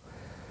you go.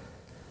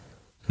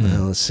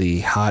 Let's see.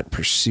 Hot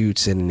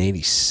Pursuit's at an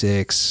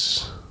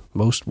 86.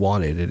 Most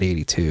Wanted at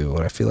 82.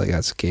 And I feel like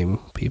that's a game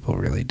people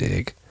really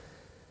dig.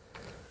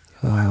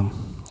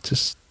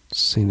 Just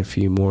seen a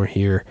few more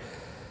here.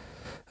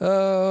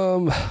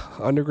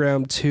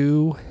 Underground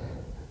 2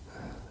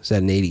 is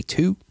at an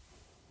 82.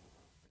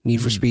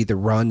 Need for Speed The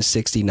Run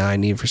 69.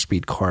 Need for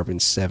Speed Carbon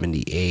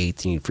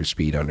 78. Need for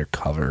Speed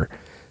Undercover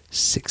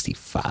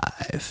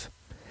 65.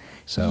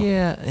 So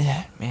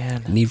yeah,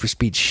 man. Need for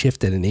Speed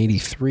Shift at an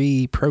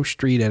 83. Pro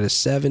Street at a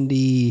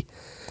 70.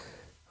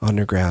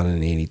 Underground at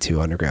an 82.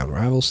 Underground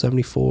Rivals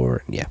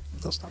 74. And yeah,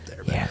 they'll stop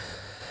there. But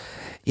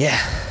yeah.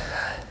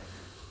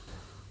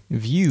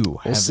 If you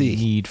have a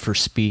need for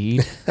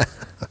speed,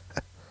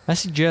 I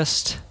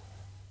suggest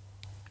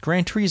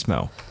Gran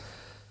Turismo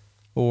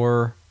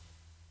or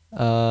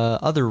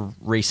other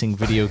racing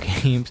video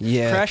games.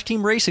 Yeah. Crash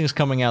Team Racing is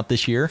coming out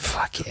this year.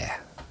 Fuck yeah.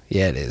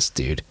 Yeah, it is,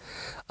 dude.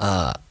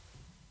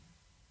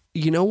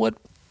 You know what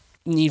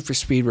Need for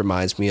Speed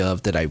reminds me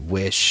of that I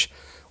wish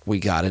we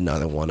got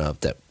another one of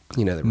that,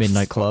 you know,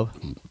 Midnight Club.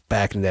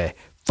 Back in the day,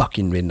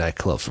 fucking Midnight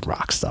Club from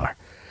Rockstar.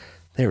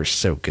 They were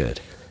so good.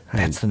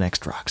 That's the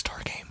next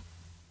Rockstar game.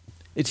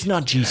 It's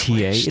not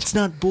GTA. It's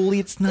not Bully.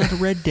 It's not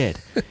Red Dead.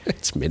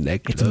 It's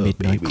Midnight Club. It's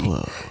Midnight baby.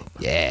 Club.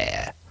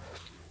 Yeah.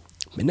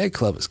 Midnight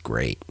Club is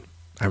great.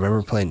 I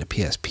remember playing the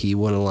PSP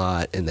one a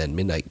lot, and then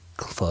Midnight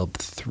Club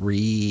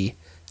 3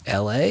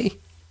 LA, I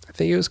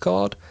think it was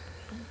called.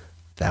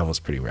 That was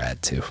pretty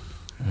rad too.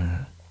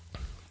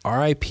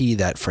 RIP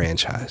that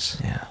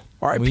franchise. Yeah.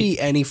 RIP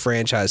any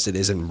franchise that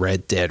isn't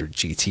Red Dead or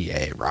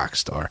GTA,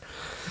 Rockstar.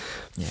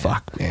 Yeah.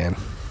 Fuck, man.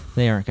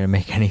 They aren't going to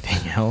make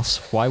anything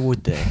else. Why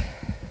would they?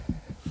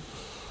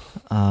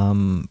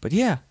 But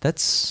yeah, I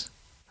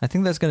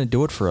think that's going to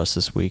do it for us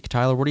this week.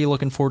 Tyler, what are you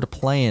looking forward to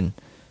playing?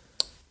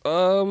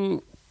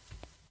 Kingdom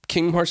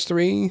Hearts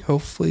 3,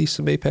 hopefully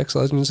some Apex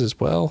Legends as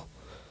well.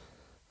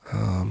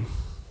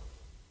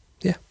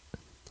 Yeah.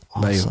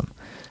 Awesome.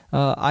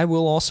 I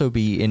will also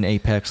be in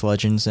Apex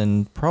Legends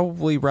and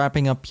probably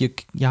wrapping up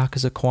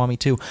Yakuza Kiwami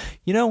 2.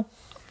 You know,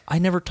 I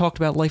never talked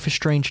about Life is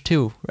Strange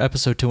 2,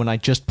 Episode 2, and I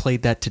just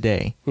played that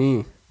today.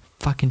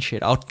 Fucking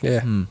shit. Well,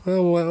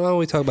 why don't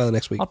we talk about it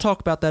next week? I'll talk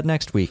about that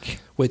next week.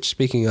 Which,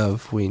 speaking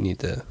of, we need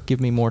to... Give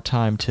me more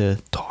time to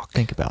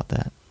think about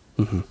that.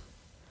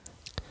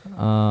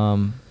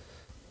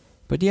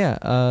 But yeah,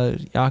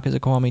 Yakuza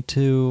Kiwami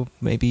 2,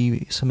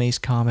 maybe some Ace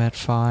Combat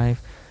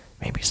 5,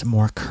 maybe some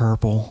more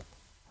Kerbal.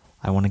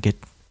 I want to get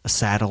a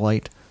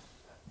satellite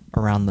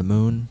around the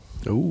moon.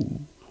 Ooh.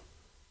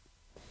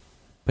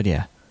 But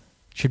yeah,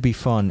 should be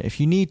fun. If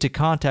you need to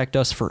contact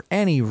us for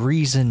any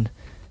reason,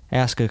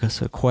 ask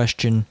us a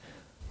question,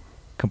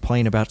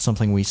 complain about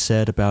something we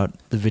said about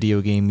the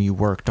video game you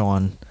worked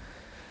on,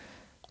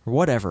 or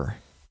whatever,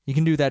 you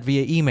can do that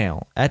via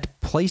email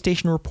at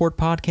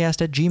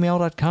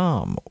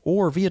PlayStationReportPodcast@gmail.com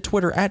or via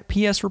Twitter at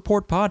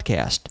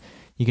PSReportPodcast.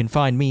 You can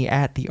find me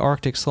at The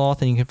Arctic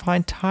Sloth, and you can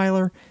find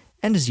Tyler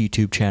and his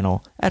YouTube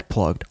channel at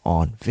Plugged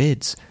On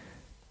Vids.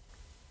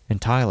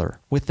 And Tyler,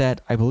 with that,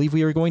 I believe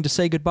we are going to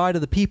say goodbye to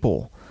the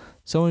people.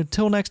 So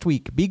until next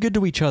week, be good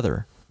to each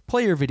other,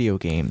 play your video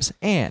games,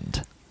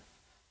 and...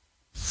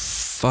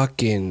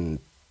 fucking